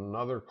put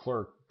another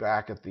clerk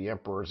back at the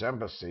Emperor's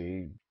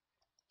Embassy.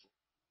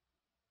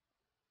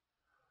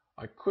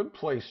 I could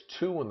place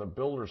 2 in the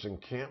builder's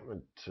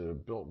encampment to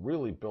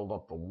really build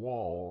up the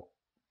wall,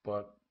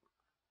 but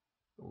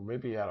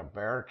maybe add a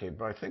barricade.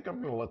 But I think I'm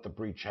going to let the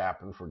breach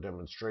happen for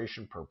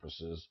demonstration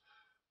purposes.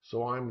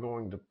 So I'm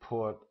going to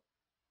put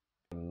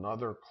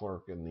another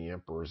clerk in the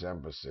Emperor's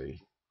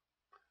Embassy,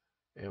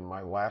 and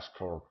my last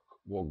clerk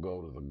will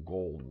go to the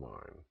gold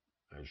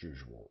mine, as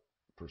usual,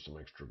 for some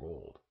extra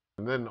gold.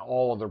 And then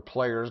all other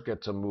players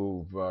get to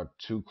move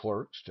 2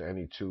 clerks to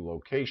any 2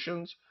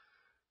 locations.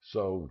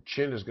 So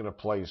Chin is going to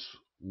place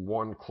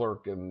 1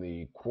 clerk in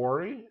the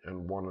quarry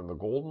and 1 in the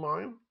gold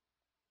mine.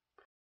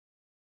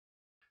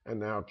 And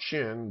now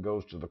Chin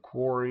goes to the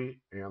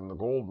quarry and the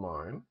gold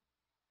mine.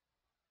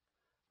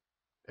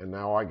 And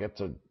now I get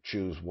to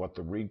choose what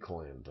the Reed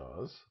clan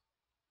does.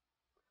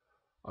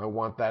 I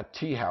want that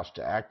tea house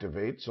to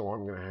activate, so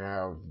I'm going to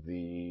have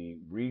the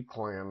Reed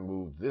clan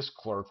move this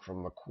clerk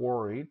from the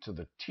quarry to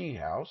the tea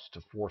house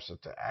to force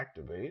it to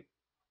activate.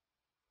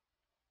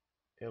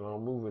 And I'll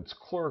move its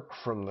clerk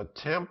from the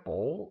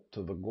temple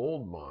to the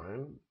gold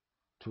mine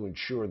to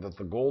ensure that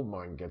the gold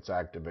mine gets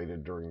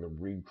activated during the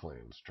Reed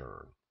clan's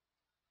turn.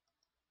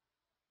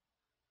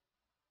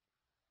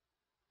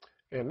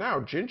 And now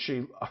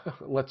Jinshi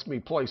lets me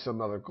place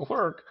another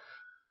clerk,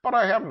 but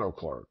I have no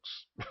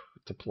clerks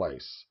to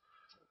place.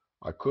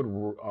 I could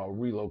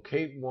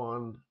relocate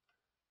 1,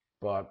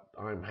 but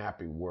I'm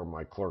happy where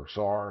my clerks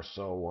are,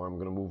 so I'm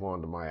going to move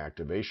on to my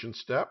activation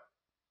step.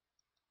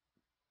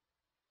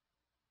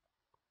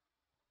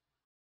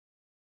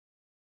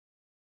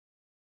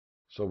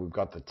 So we've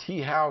got the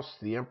tea house,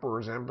 the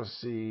Emperor's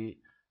Embassy,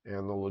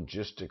 and the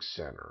logistics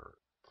center.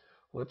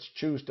 Let's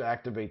choose to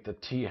activate the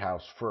tea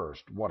house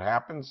first. What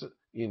happens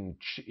in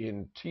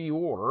tea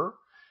order,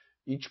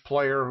 each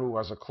player who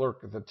has a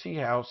clerk at the tea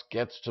house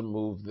gets to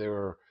move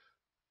their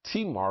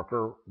tea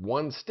marker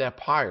 1 step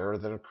higher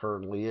than it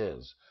currently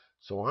is.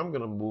 So I'm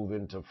going to move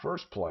into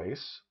first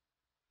place,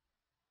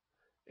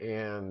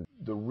 and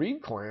the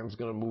Reed clan is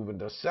going to move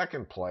into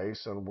second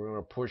place, and we're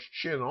going to push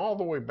Chin all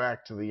the way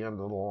back to the end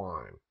of the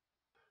line.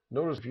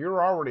 Notice if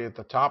you're already at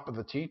the top of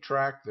the tea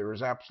track, there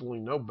is absolutely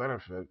no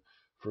benefit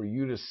for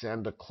you to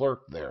send a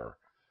clerk there,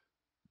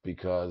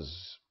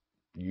 because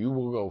you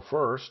will go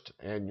first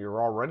and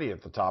you're already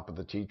at the top of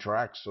the tea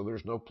track, so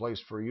there's no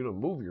place for you to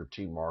move your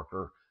tea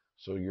marker,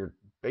 so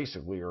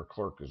basically your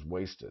clerk is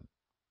wasted.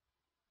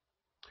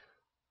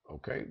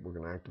 Okay, we're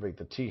going to activate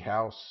the tea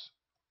house.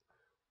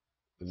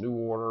 The new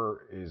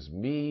order is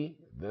me,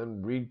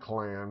 then Reed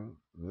clan,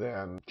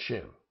 then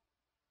Chin.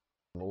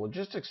 The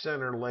logistics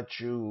center lets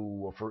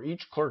you, for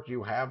each clerk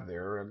you have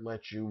there, it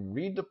lets you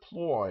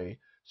redeploy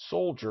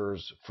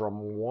soldiers from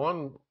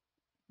 1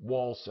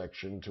 wall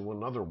section to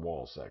another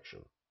wall section.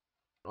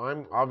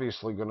 I'm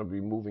obviously going to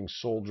be moving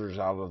soldiers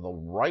out of the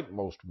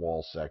rightmost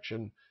wall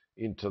section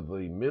into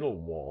the middle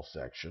wall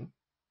section.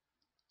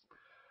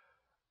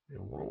 And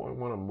what do I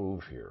want to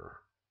move here?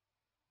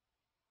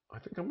 I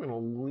think I'm going to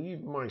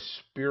leave my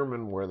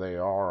spearmen where they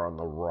are on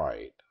the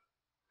right.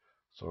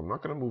 So I'm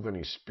not going to move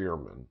any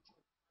spearmen.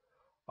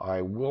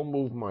 I will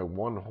move my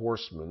 1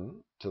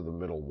 horseman to the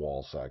middle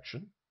wall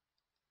section.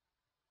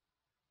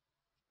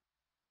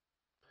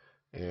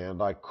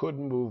 And I could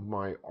move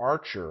my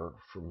archer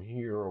from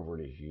here over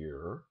to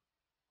here.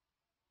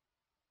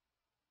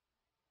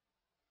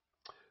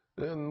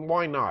 Then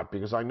why not?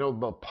 Because I know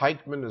the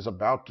pikeman is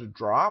about to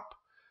drop,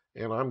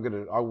 and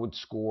I would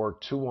score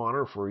 2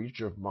 honor for each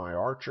of my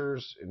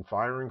archers in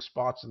firing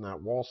spots in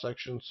that wall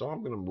section, so I'm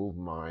going to move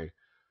my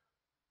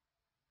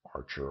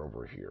archer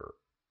over here.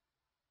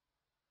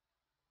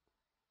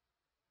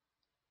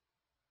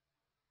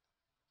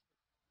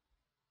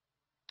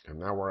 And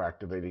now we're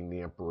activating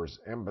the Emperor's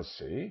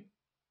Embassy.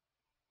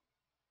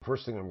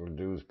 First thing I'm going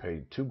to do is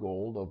pay 2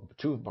 gold of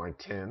 2 of my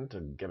 10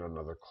 to get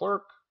another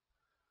clerk.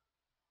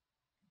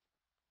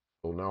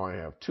 So now I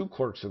have 2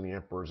 clerks in the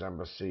Emperor's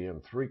Embassy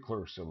and 3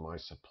 clerks in my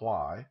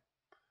supply.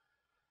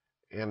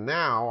 And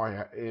now,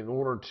 in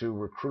order to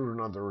recruit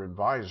another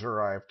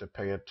advisor, I have to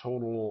pay a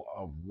total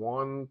of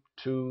 1,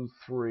 2,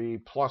 3,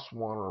 plus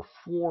 1, or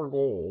 4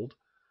 gold.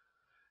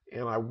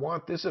 And I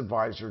want this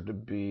advisor to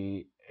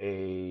be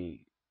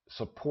a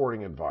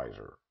supporting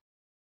advisor.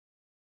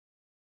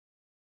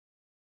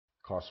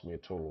 Cost me a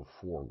total of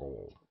 4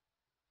 gold.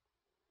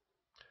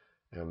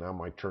 And now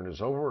my turn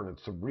is over, and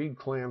it's the Reed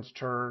clan's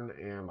turn,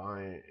 and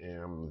I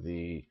am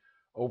the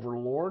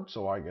overlord,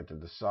 so I get to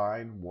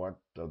decide what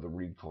the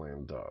Reed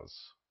clan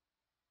does.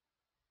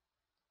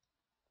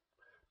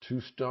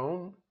 2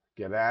 stone,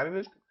 get at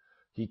it.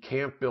 He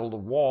can't build a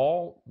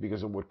wall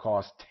because it would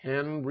cost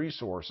 10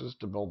 resources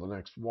to build the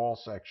next wall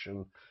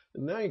section.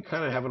 And now you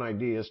kind of have an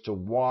idea as to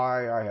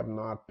why I have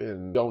not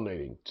been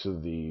donating to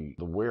the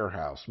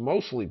warehouse,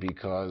 mostly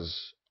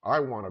because I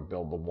want to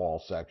build the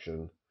wall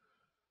section,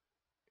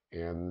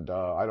 and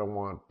I don't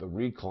want the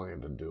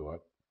reclan to do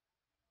it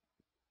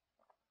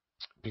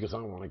because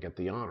I want to get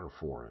the honor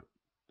for it.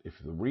 If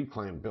the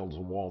reclan builds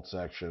a wall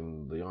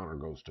section, the honor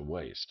goes to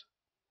waste.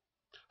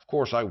 Of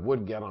course, I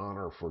would get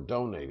honor for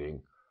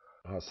donating.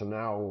 So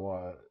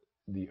now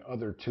the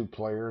other two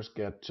players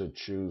get to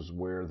choose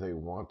where they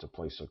want to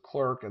place a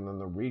clerk, and then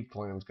the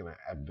reclan is going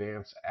to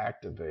advance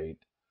activate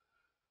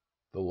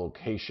the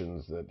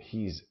locations that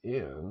he's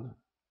in.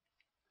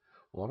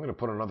 Well, I'm going to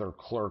put another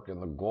clerk in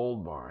the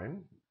gold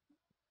mine,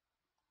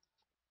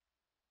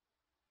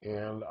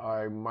 and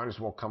I might as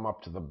well come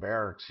up to the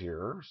barracks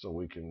here so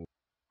we can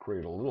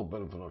create a little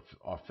bit of an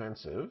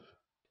offensive.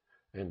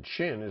 And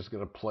Chin is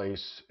going to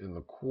place in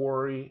the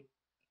quarry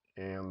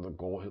and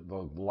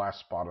the last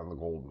spot in the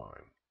gold mine.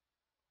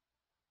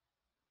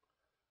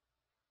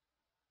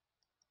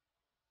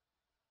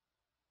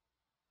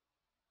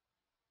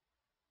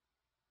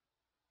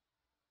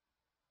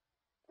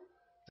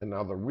 And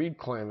now the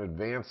reclan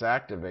advance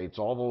activates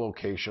all the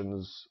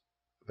locations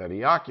that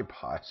he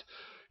occupies.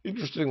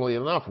 Interestingly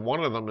enough,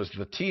 one of them is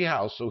the tea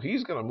house, so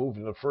he's going to move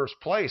into first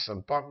place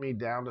and bump me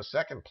down to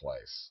second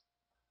place.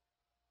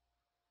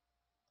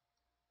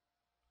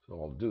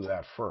 So I'll do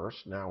that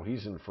first. Now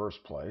he's in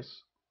first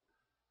place.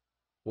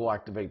 We'll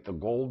activate the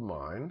gold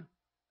mine.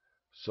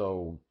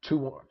 So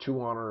two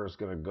honor is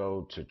going to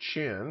go to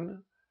Chin,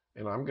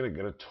 and I'm going to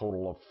get a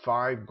total of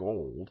 5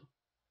 gold.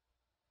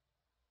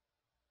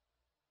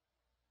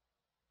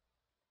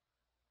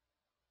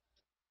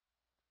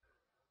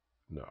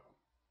 No.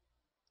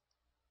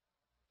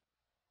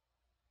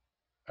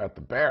 At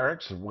the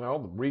barracks, well,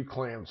 the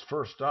reclan's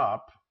first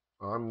up.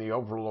 I'm the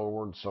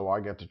overlord, so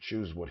I get to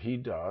choose what he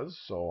does.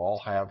 So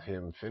I'll have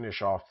him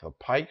finish off the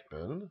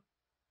pikeman.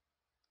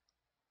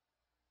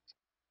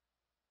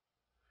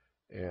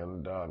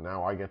 And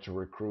now I get to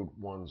recruit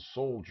 1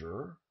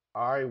 soldier.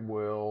 I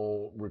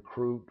will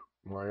recruit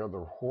my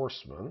other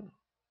horseman.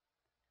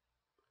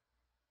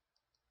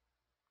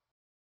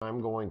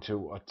 I'm going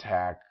to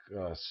attack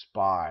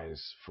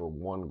spies for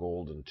 1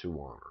 gold and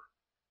 2 honor.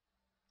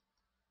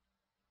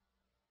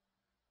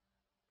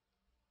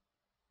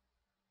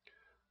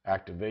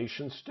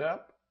 Activation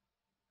step.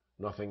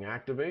 Nothing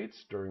activates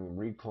during the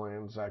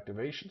reclan's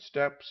activation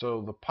step,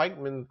 so the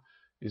pikeman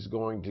is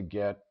going to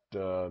get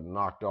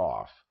knocked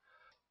off.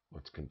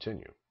 Let's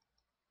continue.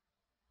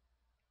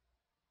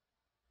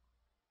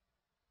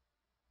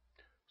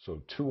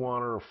 So 2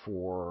 honor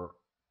for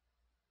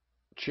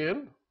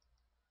Chin.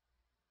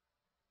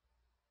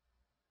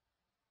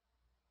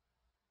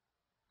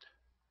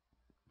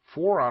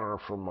 4 honor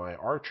for my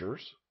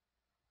archers,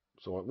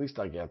 so at least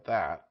I get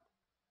that.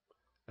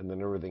 And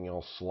then everything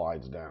else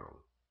slides down.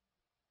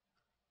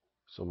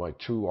 So my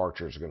 2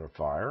 archers are going to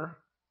fire.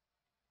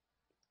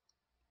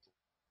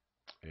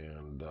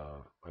 And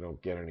I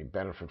don't get any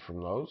benefit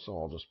from those, so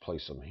I'll just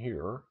place them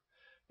here.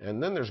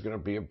 And then there's going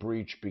to be a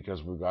breach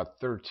because we've got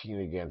 13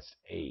 against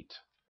 8.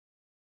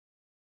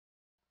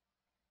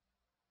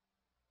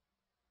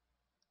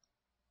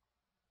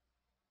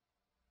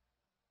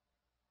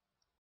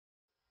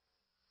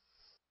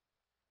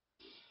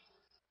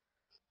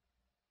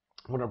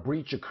 When a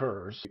breach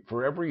occurs,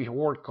 for every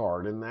horde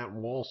card in that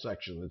wall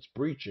section that's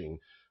breaching,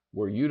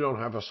 where you don't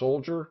have a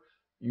soldier,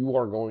 you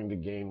are going to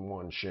gain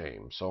 1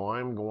 shame. So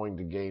I'm going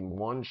to gain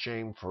 1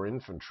 shame for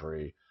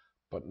infantry,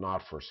 but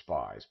not for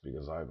spies,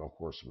 because I have a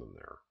horseman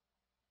there.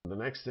 The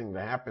next thing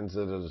that happens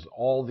is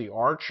all the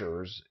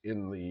archers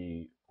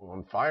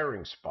on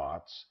firing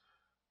spots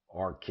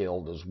are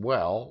killed as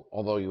well,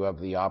 although you have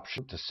the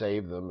option to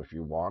save them if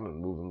you want and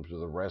move them to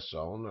the rest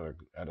zone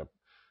at a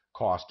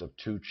cost of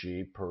 2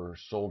 chi per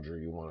soldier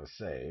you want to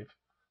save.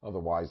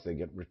 Otherwise, they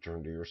get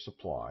returned to your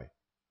supply.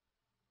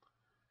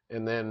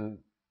 And then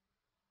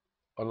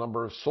a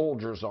number of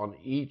soldiers on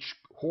each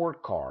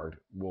horde card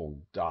will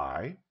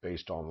die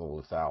based on the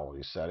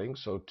lethality setting.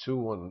 So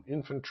 2 on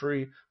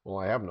infantry, well,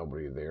 I have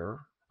nobody there.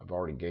 I've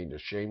already gained a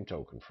shame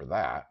token for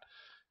that.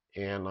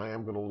 And I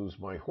am going to lose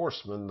my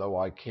horseman, though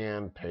I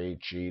can pay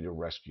chi to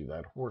rescue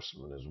that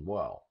horseman as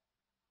well.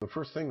 The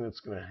first thing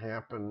that's going to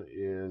happen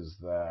is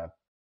that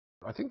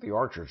I think the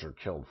archers are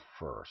killed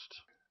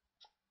first.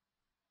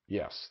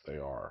 Yes, they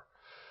are.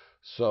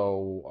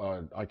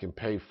 So I can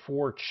pay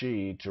 4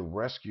 chi to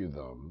rescue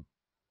them.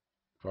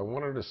 If I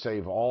wanted to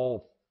save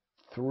all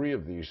 3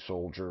 of these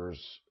soldiers,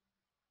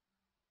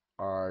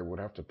 I would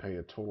have to pay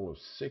a total of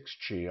 6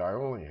 chi. I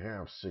only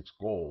have 6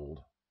 gold.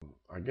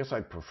 I guess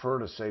I'd prefer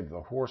to save the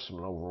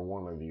horseman over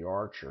one of the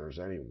archers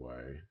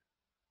anyway,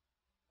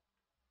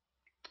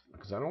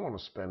 because I don't want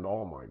to spend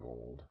all my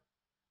gold.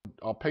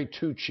 I'll pay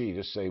 2 chi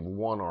to save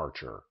 1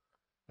 archer,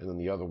 and then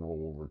the other one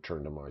will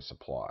return to my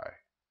supply.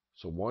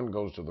 So 1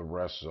 goes to the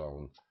rest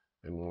zone,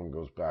 and 1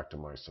 goes back to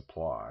my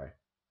supply.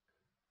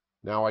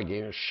 Now I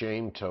gain a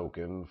shame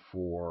token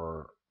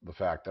for the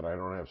fact that I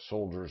don't have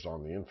soldiers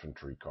on the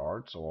infantry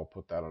card, so I'll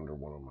put that under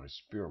one of my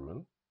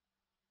spearmen.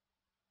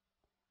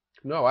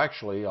 No,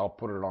 actually, I'll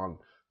put it on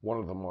one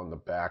of them on the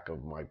back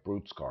of my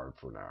brutes card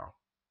for now.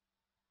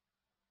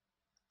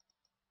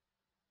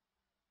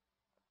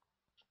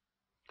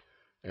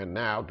 And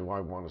now, do I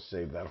want to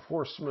save that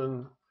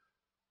horseman?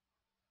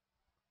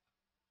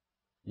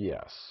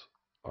 Yes,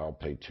 I'll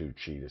pay 2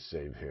 chi to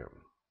save him.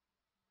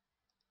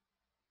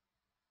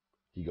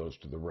 He goes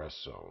to the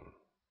rest zone.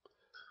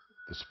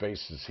 The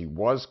spaces he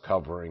was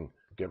covering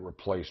get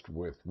replaced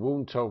with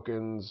wound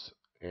tokens,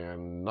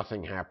 and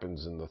nothing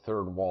happens in the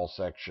third wall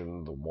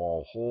section. The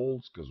wall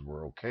holds because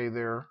we're okay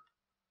there.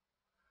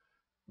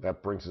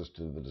 That brings us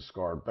to the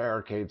discard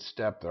barricade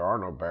step. There are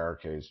no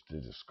barricades to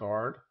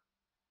discard.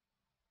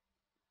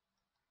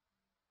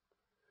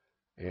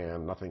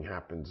 And nothing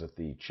happens at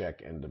the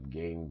check end of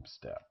game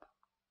step.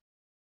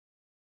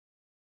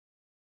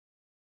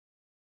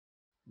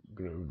 I'm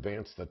going to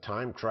advance the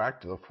time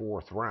track to the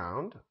 4th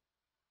round.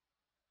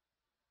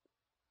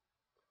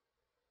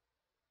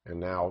 And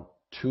now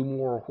 2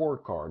 more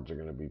Horde cards are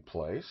going to be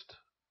placed.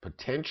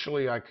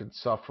 Potentially I could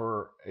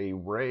suffer a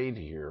raid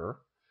here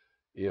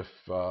if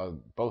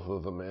both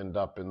of them end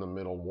up in the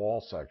middle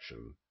wall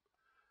section.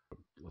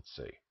 Let's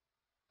see.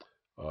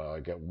 I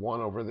get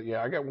 1 over the,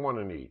 I get 1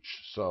 in each.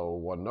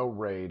 So no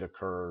raid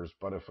occurs,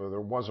 but if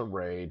there was a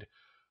raid,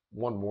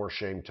 1 more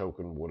shame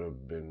token would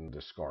have been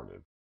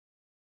discarded.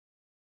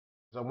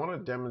 I want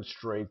to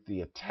demonstrate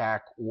the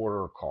attack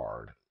order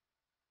card.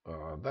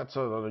 That's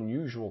an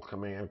unusual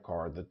command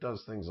card that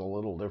does things a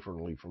little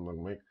differently from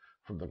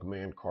the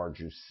command cards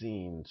you've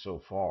seen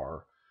so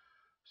far.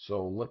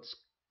 So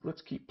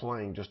let's keep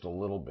playing just a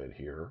little bit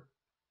here.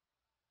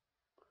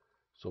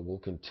 So we'll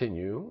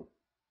continue.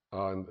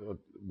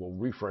 We'll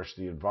refresh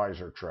the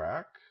advisor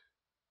track.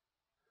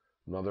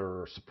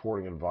 Another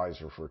supporting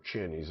advisor for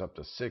Chin. He's up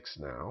to 6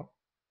 now.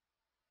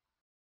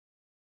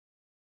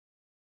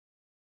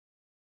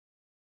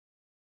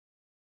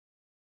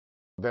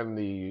 Then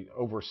the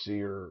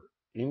overseer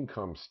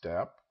income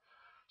step.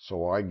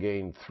 So I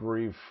gain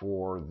 3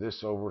 for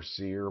this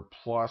overseer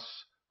plus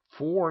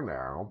 4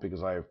 now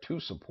because I have 2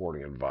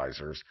 supporting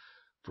advisors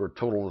for a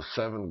total of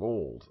 7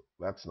 gold.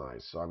 That's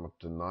nice. So I'm up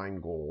to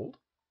 9 gold.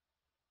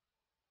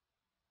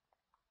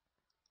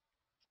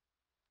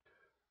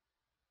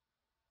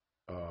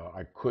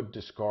 I could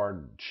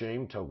discard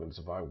shame tokens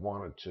if I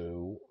wanted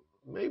to.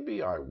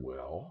 Maybe I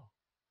will.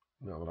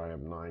 Now that I have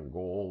 9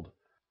 gold,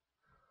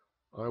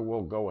 I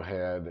will go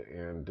ahead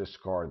and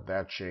discard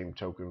that shame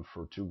token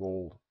for 2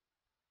 gold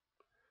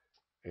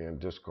and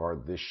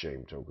discard this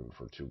shame token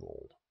for 2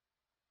 gold.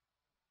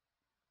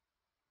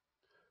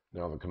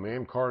 Now the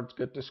command cards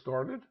get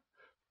discarded.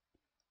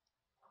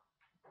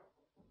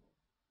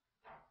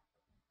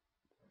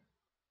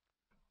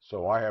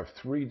 So I have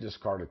 3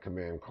 discarded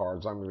command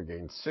cards. I'm going to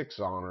gain 6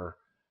 honor,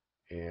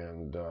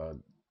 and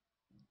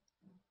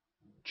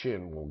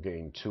Chin will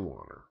gain 2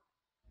 honor.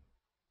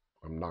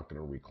 I'm not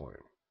going to reclaim.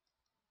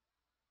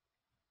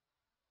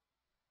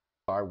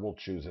 I will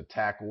choose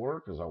attack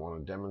order because I want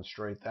to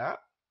demonstrate that.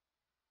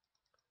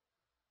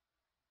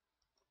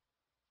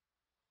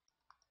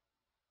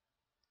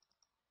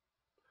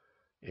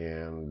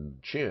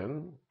 And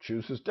Chin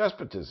chooses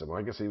Despotism.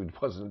 I guess he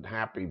wasn't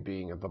happy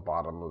being at the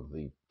bottom of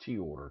the T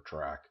order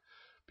track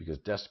because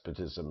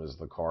Despotism is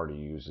the card he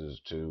uses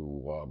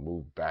to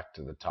move back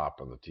to the top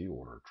of the T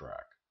order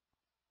track.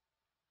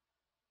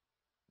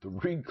 The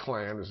Reed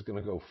clan is going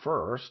to go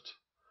first.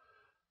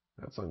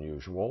 That's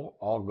unusual.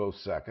 I'll go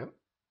second,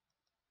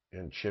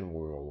 and Chin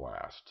will go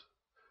last.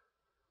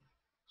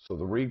 So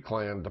the Reed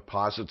clan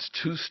deposits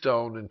 2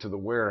 stone into the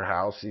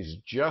warehouse. He's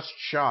just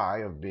shy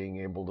of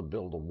being able to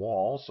build a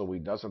wall, so he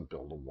doesn't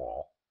build a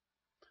wall.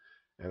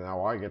 And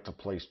now I get to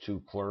place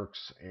 2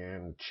 clerks,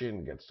 and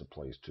Chin gets to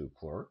place 2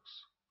 clerks.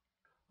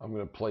 I'm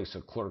going to place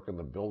a clerk in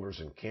the builder's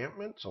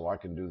encampment so I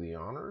can do the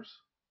honors.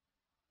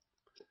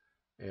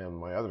 And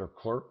my other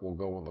clerk will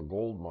go in the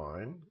gold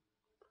mine.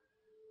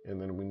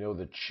 And then we know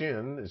that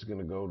Chin is going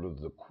to go to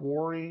the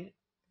quarry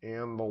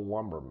and the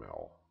lumber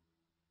mill.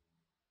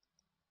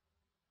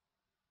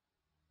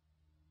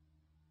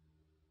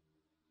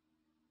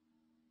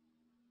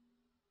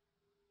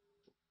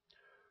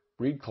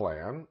 Reed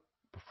clan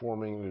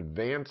performing an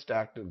advanced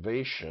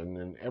activation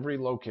in every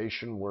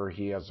location where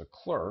he has a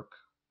clerk.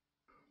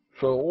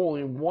 So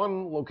only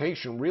 1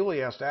 location really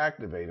has to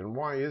activate. And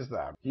why is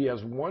that? He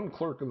has 1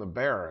 clerk in the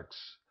barracks,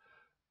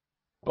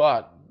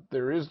 but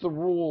there is the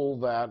rule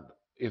that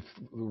if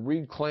the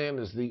Reed clan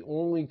is the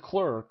only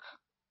clerk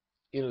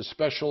in a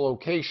special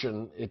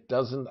location, it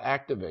doesn't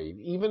activate,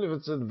 even if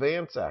it's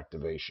advanced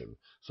activation.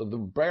 So the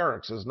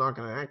barracks is not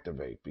going to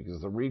activate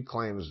because the Reed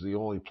clan is the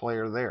only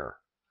player there.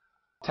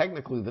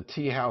 Technically, the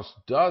tea house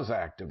does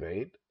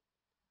activate,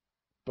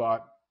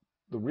 but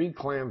the Reed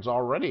clan's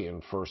already in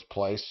first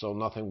place, so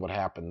nothing would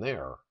happen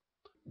there.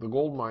 The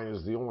gold mine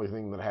is the only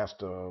thing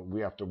that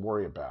we have to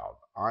worry about.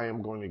 I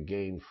am going to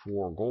gain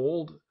 4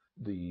 gold.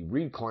 The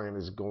Reed clan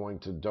is going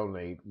to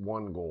donate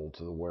 1 gold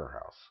to the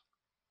warehouse.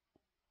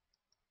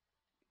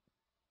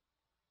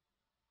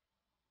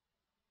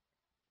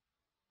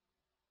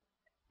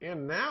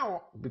 And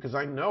now, because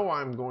I know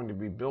I'm going to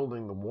be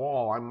building the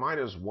wall, I might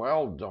as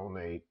well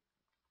donate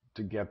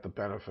to get the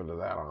benefit of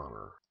that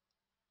honor.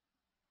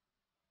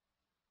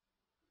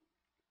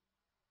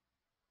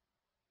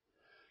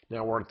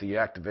 Now we're at the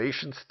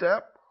activation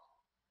step.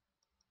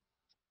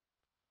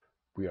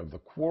 We have the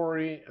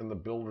Quarry and the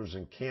Builder's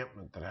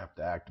Encampment that have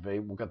to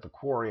activate. We'll get the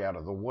Quarry out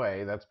of the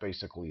way. That's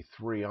basically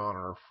 3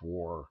 honor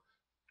for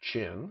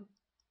Chin.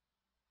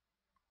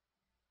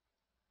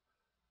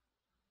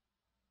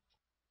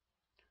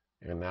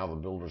 And now the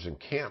Builder's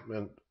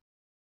Encampment.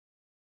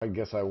 I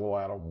guess I will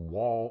add a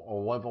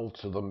level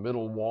to the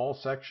middle wall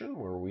section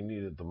where we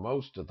need it the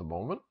most at the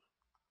moment.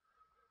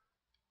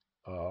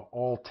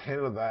 All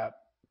 10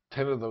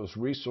 of those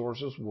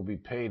resources will be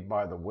paid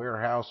by the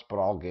warehouse, but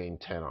I'll gain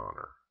 10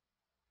 honor.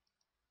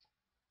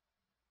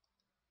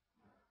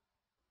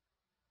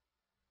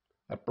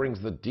 That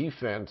brings the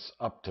defense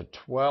up to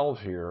 12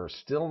 here.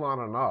 Still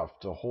not enough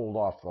to hold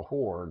off the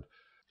Horde.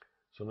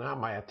 So now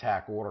my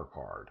attack order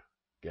card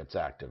gets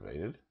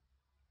activated.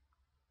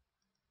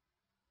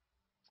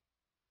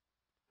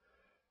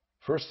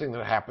 First thing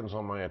that happens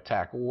on my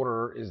attack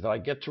order is that I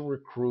get to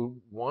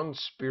recruit 1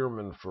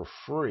 spearman for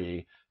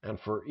free, and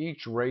for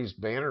each raised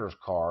banners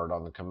card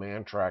on the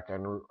command track,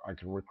 I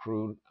can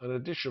recruit an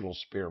additional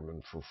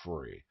spearman for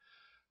free.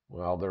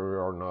 Well,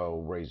 there are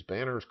no raised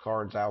banners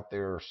cards out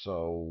there,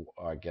 so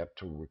I get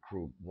to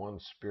recruit 1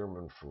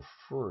 spearman for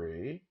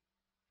free.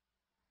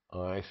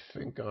 I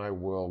think I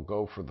will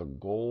go for the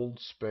gold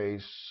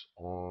space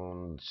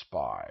on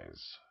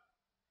spies.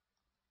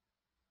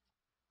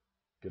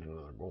 Get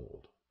another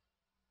gold.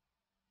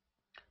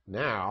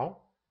 Now,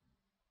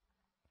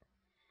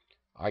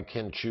 I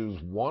can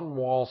choose 1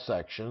 wall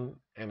section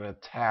and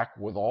attack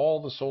with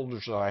all the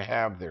soldiers that I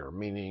have there,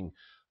 meaning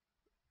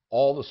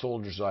all the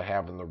soldiers I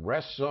have in the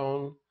rest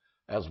zone,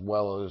 as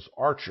well as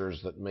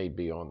archers that may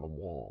be on the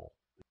wall.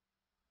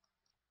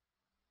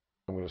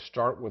 I'm going to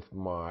start with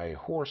my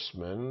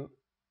horsemen.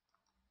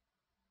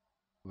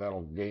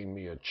 That'll gain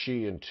me a chi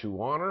and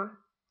 2 honor.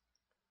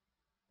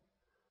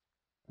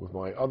 With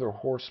my other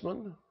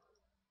horsemen,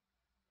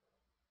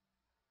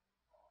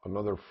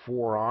 another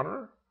 4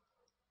 honor.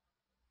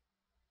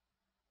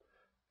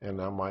 And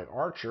now my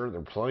archer,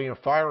 there are plenty of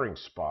firing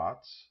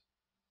spots.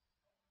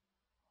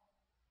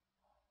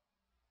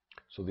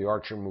 So the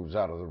archer moves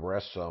out of the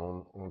rest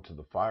zone onto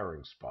the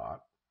firing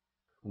spot.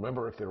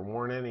 Remember, if there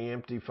weren't any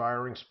empty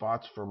firing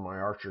spots for my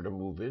archer to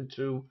move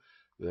into,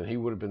 then he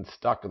would have been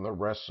stuck in the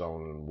rest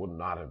zone and would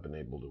not have been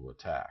able to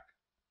attack.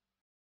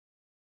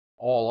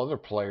 All other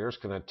players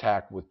can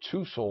attack with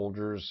 2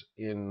 soldiers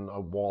in a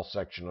wall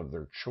section of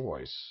their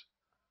choice,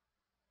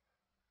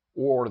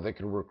 or they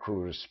can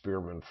recruit a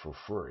spearman for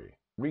free.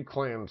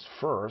 Reclans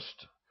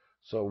first,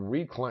 so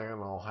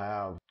reclan I'll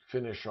have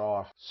finish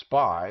off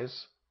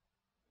spies.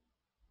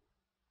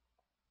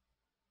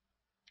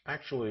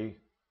 Actually,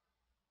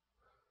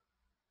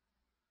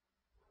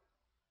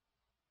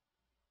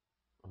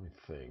 let me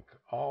think.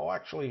 I'll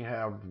actually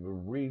have the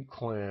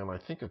reclan, I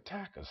think,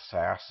 attack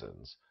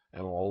assassins,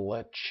 and I'll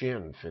let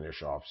Chin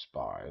finish off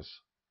spies.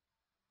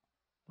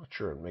 Not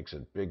sure it makes a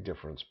big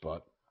difference,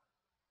 but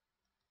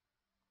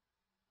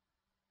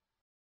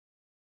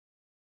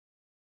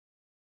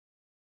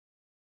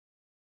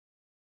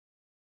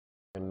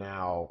and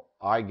now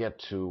I get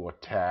to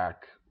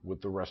attack with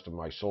the rest of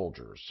my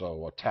soldiers.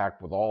 So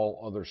attack with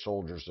all other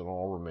soldiers in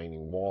all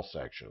remaining wall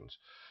sections.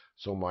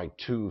 So my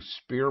 2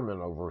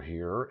 spearmen over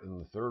here in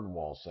the 3rd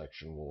wall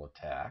section will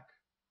attack.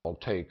 I'll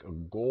take a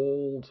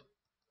gold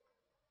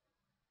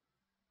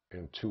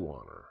and 2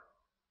 honor.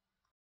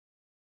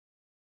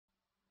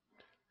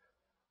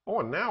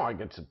 Oh, and now I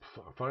get to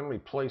finally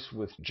place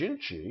with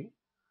Jinchi.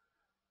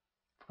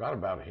 Forgot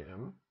about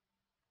him.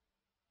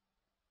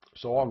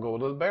 So I'll go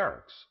to the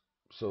barracks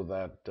so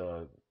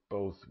that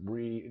both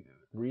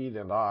Reed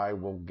and I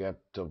will get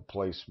to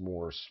place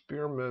more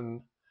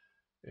spearmen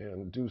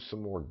and do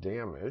some more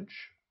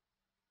damage.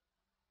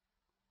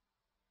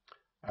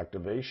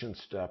 Activation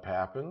step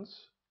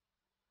happens.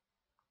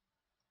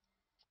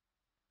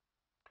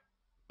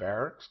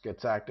 Barracks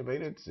gets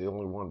activated. It's the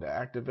only one to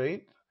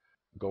activate.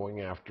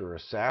 Going after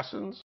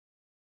assassins.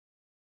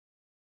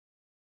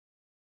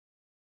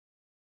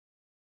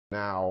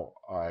 Now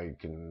I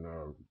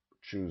can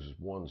choose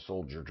 1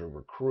 soldier to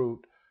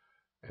recruit,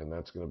 and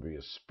that's going to be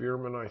a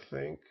spearman, I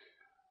think.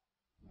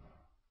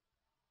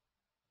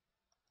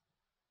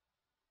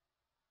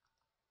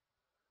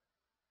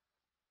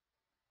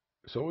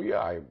 So yeah,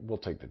 I will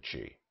take the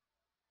chi.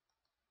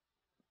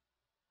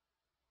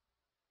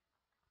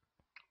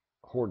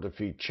 Horde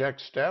defeat check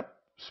step.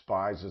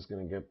 Spies is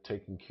going to get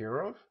taken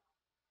care of.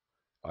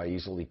 I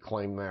easily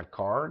claim that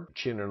card.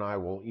 Chin and I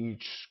will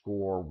each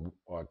score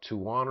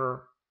 2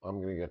 honor. I'm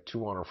going to get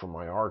 2 honor for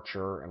my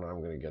archer, and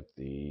I'm going to get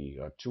the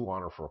 2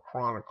 honor for a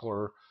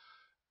chronicler,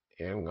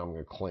 and I'm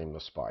going to claim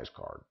the spies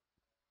card.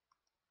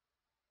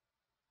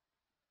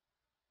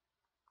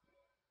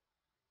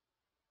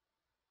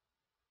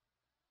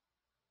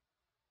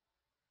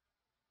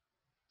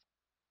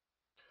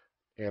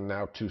 And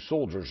now 2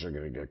 soldiers are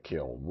going to get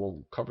killed.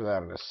 We'll cover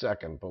that in a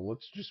second, but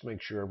let's just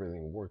make sure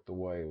everything worked the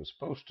way it was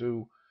supposed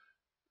to.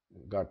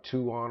 Got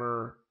 2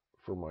 honor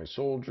for my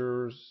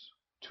soldiers,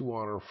 2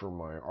 honor for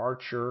my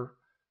archer.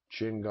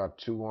 Chin got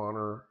 2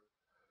 honor.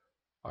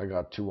 I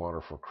got 2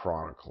 honor for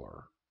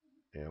Chronicler,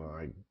 and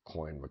I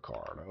claim the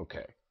card.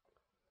 Okay.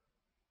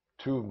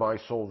 2 of my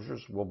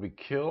soldiers will be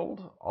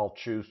killed. I'll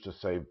choose to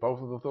save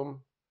both of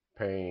them,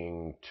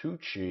 paying 2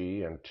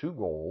 chi and 2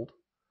 gold.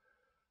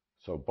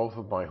 So both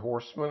of my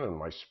horsemen and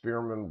my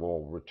spearmen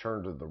will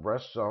return to the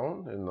rest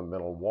zone in the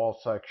middle wall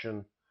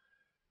section,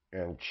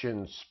 and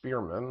Chin's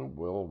spearman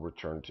will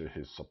return to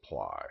his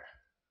supply.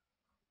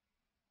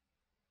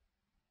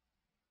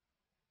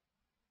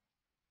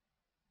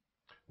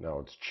 Now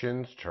it's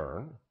Chin's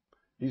turn.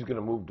 He's going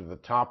to move to the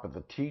top of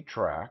the T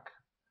track,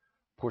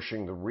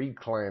 pushing the Reed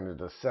clan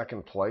into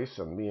second place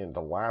and me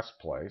into last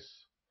place.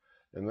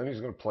 And then he's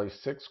going to place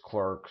 6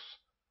 clerks.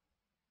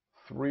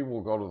 3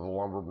 will go to the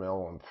lumber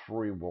mill and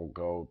 3 will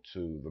go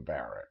to the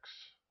barracks.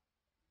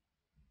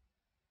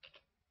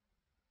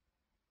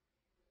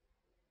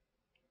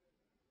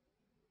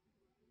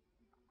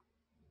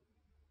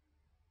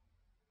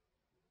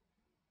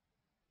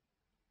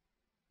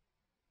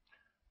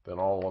 Then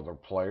all other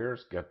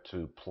players get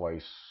to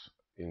place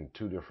in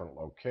 2 different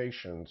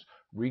locations.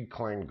 Reed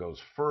clan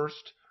goes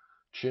first.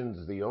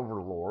 Chin's the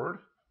overlord.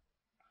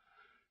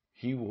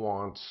 He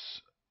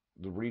wants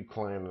the Reed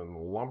clan in the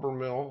lumber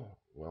mill.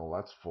 Well,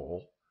 that's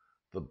full.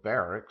 The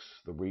barracks,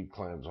 the Reed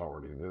clan's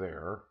already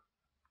there.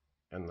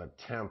 And the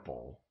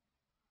temple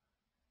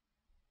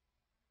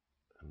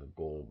and the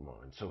gold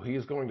mine. So he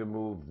is going to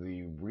move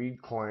the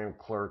Reed clan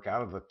clerk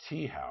out of the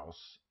tea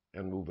house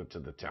and move it to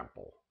the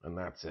temple. And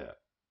that's it.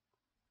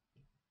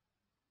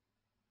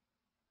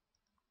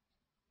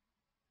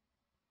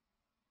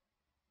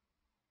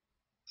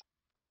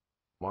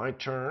 My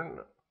turn.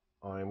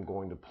 I'm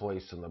going to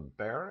place in the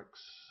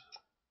barracks.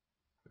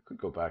 I could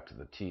go back to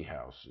the tea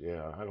house.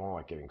 Yeah, I don't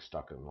like getting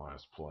stuck in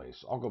last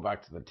place. I'll go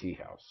back to the tea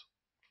house.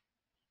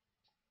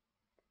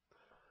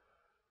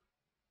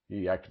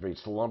 He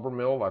activates the lumber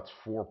mill. That's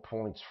 4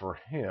 points for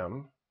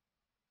him.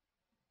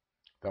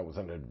 That was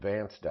an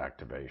advanced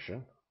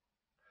activation.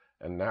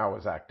 And now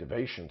his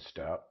activation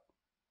step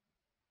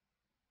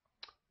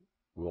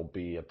will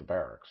be at the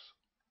barracks.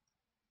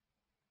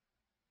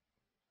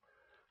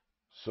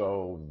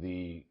 So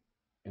the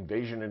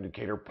invasion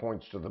indicator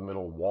points to the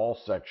middle wall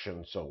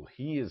section, so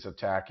he is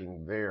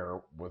attacking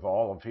there with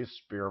all of his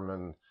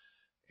spearmen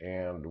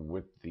and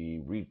with the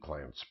Reed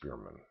clan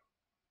spearmen.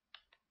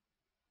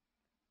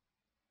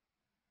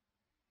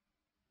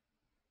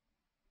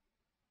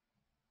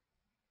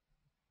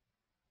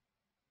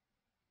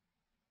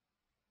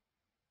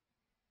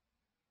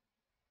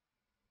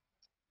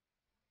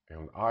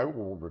 And I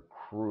will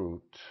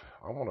recruit,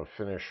 I want to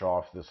finish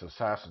off this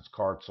assassin's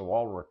card, so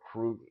I'll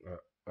recruit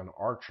an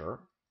archer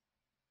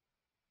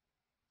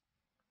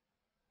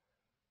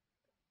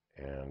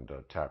and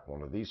attack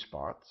one of these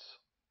spots.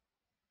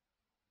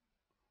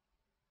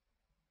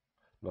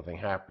 Nothing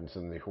happens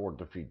in the Horde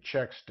defeat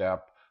check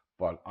step,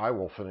 but I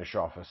will finish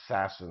off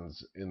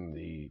assassins in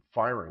the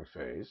firing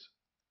phase.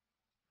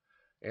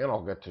 And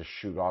I'll get to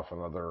shoot off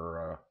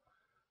another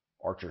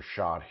archer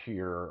shot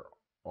here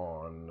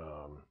on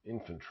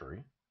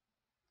infantry.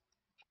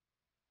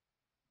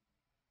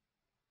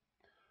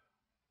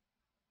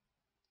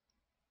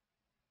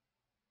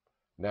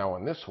 Now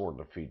in this Horde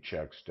defeat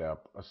check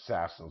step,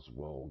 assassins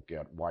will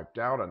get wiped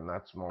out, and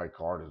that's my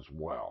card as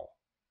well.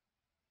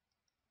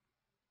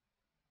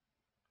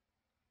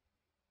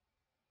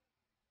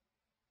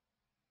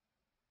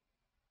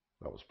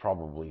 That was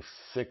probably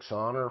 6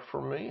 honor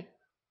for me.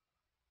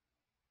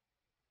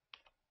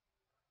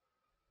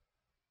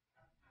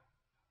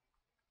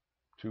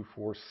 Two,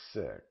 4,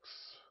 6.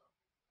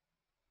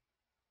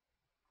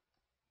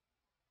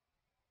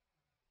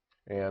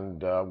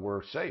 And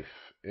we're safe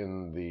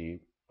in the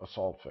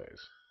assault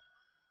phase.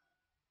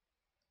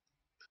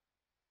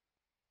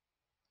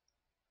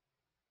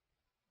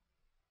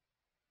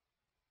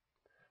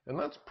 And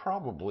that's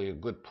probably a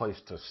good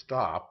place to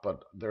stop,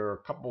 but there are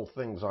a couple of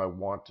things I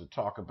want to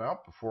talk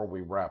about before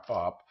we wrap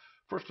up.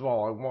 First of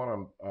all, I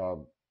want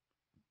to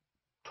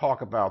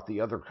talk about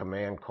the other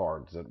command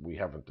cards that we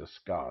haven't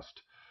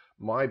discussed.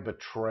 My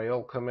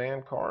Betrayal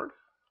command card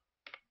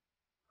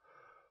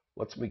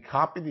lets me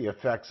copy the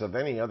effects of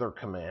any other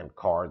command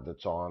card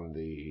that's on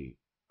the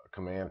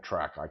command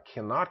track. I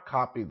cannot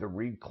copy the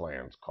Reed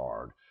Clan's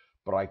card,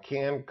 but I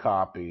can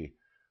copy,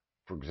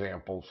 for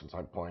example, since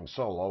I'm playing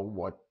solo,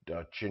 what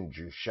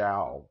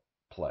Juishao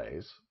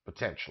plays,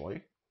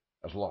 potentially,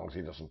 as long as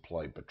he doesn't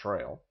play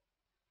Betrayal.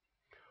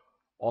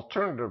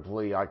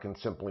 Alternatively, I can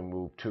simply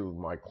move 2 of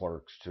my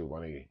clerks to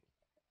any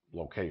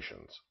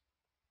locations.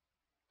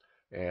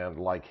 And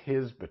like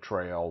his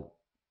Betrayal,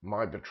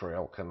 my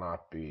Betrayal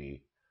cannot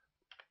be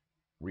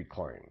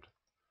reclaimed.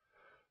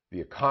 The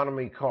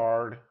Economy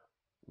card,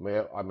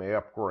 I may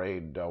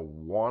upgrade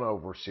 1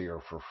 Overseer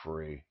for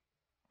free.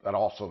 That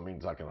also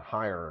means I can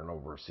hire an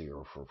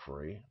Overseer for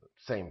free.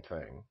 Same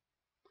thing.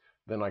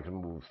 Then I can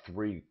move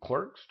 3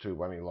 clerks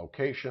to any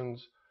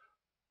locations,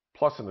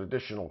 plus an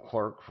additional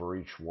clerk for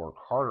each Work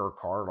Harder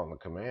card on the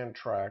command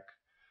track.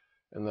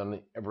 And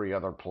then every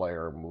other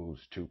player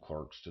moves 2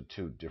 clerks to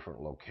 2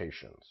 different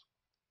locations.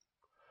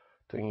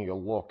 Taking a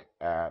look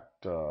at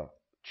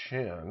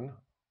Chin,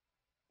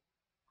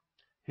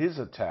 his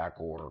attack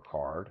order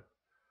card.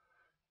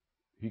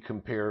 He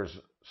compares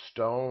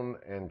stone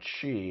and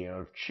chi,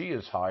 and if chi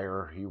is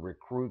higher, he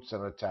recruits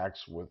and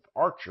attacks with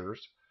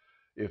archers.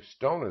 If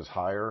stone is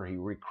higher, he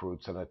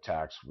recruits and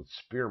attacks with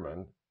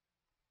spearmen.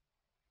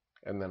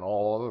 And then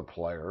all other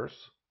players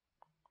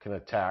can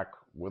attack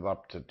with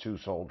up to 2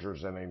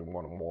 soldiers in any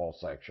one wall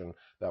section.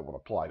 That would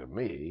apply to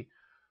me.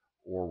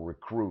 Or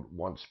recruit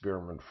 1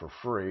 spearman for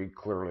free.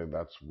 Clearly,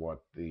 that's what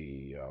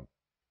the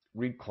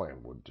Reed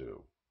clan would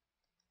do.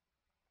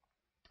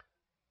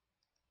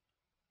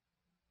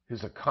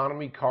 His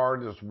economy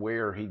card is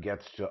where he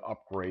gets to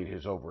upgrade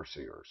his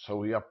overseers.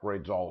 So he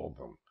upgrades all of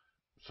them.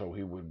 So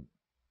he would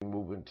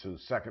move into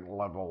 2nd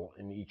level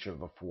in each of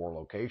the 4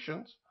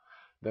 locations.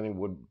 Then he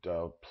would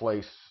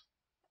place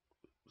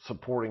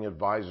supporting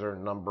advisor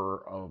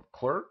number of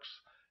clerks,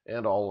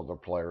 and all of the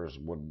players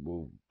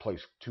would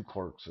place 2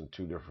 clerks in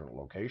 2 different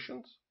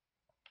locations.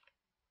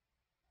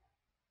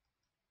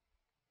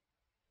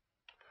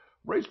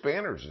 Raise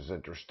Banners is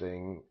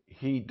interesting.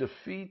 He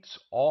defeats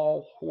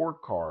all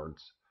Horde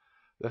cards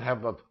that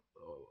have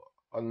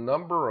a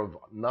number of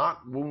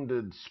not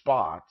wounded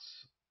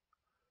spots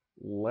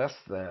less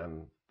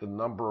than the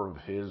number of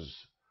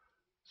his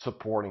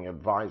supporting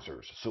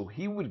advisors. So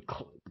he would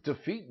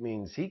defeat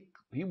means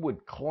he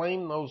would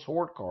claim those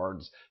Horde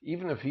cards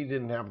even if he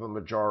didn't have the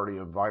majority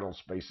of vital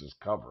spaces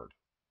covered.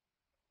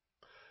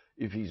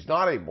 If he's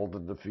not able to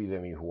defeat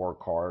any Horde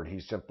card, he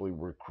simply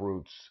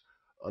recruits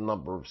a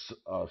number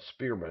of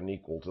spearmen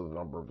equal to the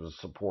number of his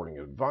supporting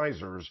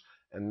advisors,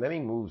 and then he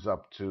moves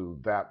up to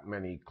that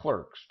many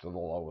clerks to the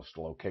lowest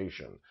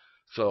location.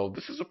 So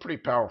this is a pretty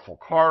powerful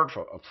card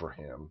for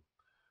him.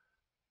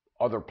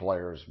 Other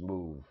players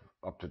move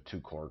up to 2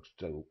 clerks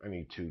to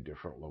any 2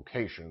 different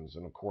locations,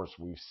 and of course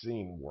we've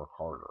seen work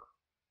harder.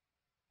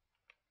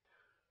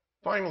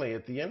 Finally,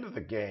 at the end of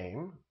the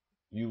game,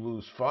 you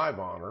lose 5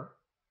 honor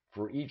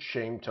for each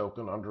shame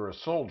token under a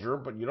soldier,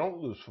 but you don't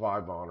lose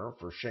 5 honor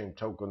for shame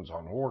tokens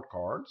on Horde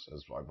cards,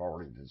 as I've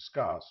already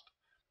discussed.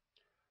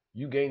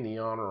 You gain the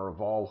honor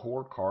of all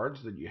Horde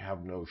cards that you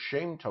have no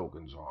shame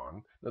tokens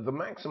on. Now, the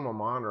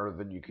maximum honor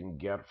that you can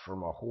get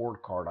from a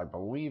Horde card, I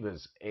believe,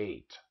 is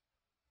 8.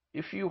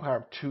 If you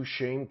have 2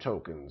 shame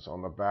tokens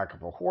on the back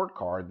of a Horde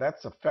card,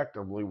 that's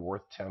effectively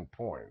worth 10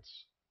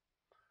 points.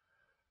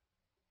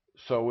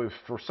 So if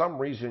for some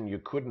reason you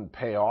couldn't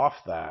pay off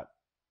that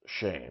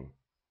shame,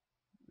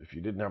 if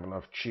you didn't have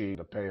enough chi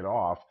to pay it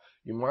off,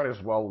 you might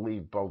as well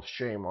leave both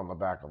shame on the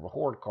back of a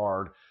Horde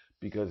card,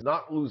 because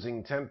not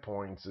losing 10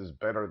 points is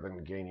better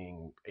than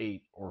gaining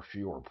 8 or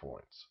fewer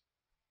points.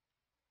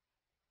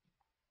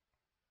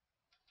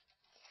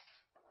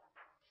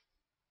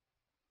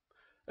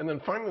 And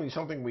then finally,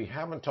 something we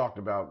haven't talked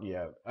about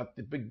yet. At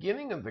the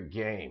beginning of the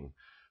game,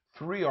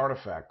 3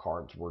 artifact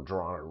cards were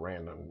drawn at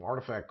random.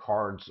 Artifact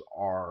cards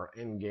are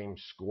in-game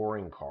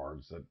scoring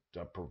cards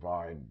that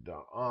provide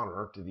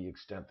honor to the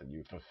extent that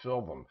you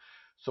fulfill them.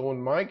 So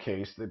in my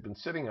case, they've been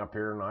sitting up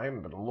here and I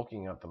haven't been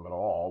looking at them at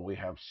all. We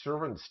have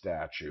Servant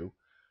Statue,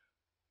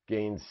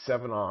 gains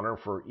 7 honor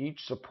for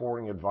each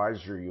supporting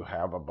advisor you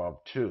have above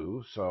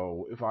 2.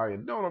 So if I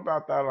had known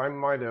about that, I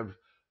might have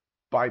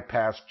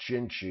bypassed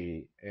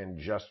Chinchi and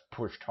just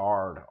pushed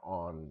hard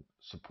on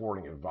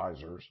supporting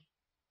advisors.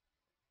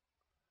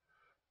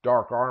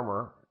 Dark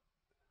Armor,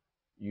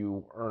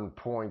 you earn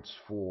points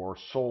for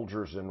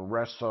soldiers in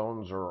rest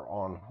zones or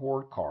on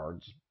Horde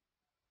cards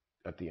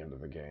at the end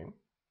of the game.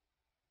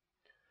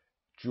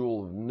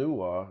 Jewel of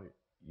Nua,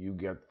 you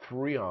get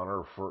 3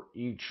 honor for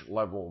each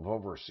level of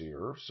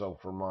Overseer. So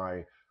for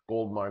my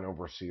Gold Mine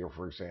Overseer,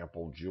 for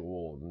example,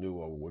 Jewel of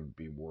Nua would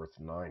be worth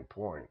 9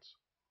 points.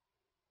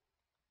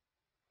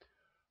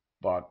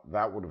 But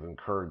that would have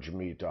encouraged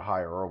me to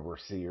hire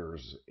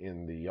overseers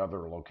in the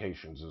other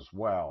locations as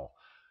well.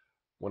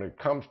 When it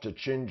comes to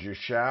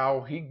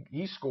Juishao,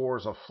 he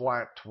scores a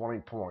flat 20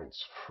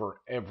 points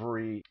for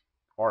every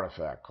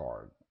artifact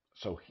card.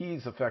 So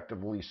he's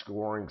effectively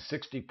scoring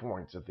 60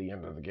 points at the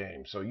end of the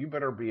game. So you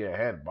better be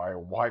ahead by a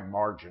wide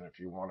margin if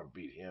you want to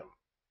beat him.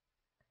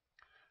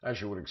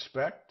 As you would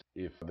expect,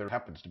 if there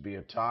happens to be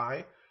a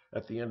tie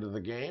at the end of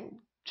the game,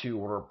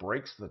 T-Order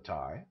breaks the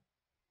tie.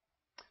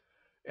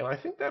 And I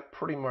think that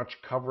pretty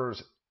much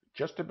covers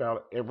just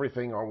about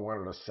everything I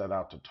wanted to set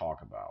out to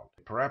talk about.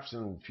 Perhaps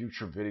in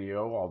future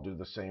video, I'll do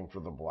the same for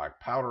the Black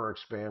Powder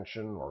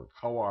expansion or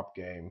co-op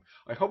game.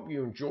 I hope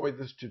you enjoyed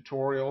this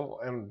tutorial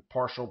and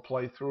partial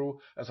playthrough.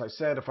 As I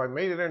said, if I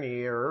made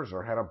any errors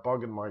or had a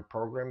bug in my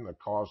program that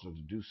caused it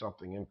to do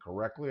something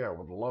incorrectly, I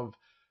would love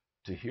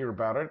to hear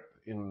about it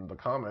in the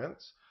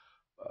comments.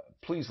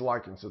 Please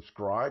like and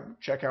subscribe.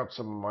 Check out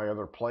some of my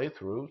other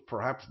playthroughs.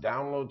 Perhaps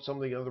download some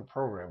of the other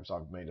programs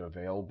I've made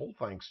available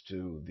thanks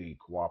to the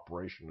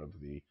cooperation of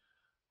the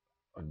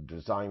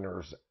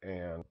designers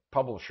and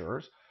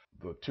publishers.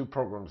 The 2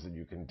 programs that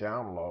you can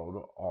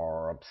download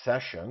are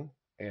Obsession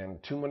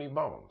and Too Many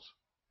Bones.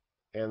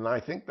 And I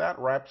think that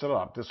wraps it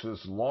up. This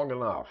is long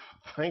enough.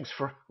 Thanks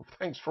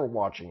for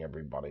watching,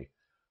 everybody.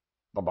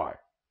 Bye-bye.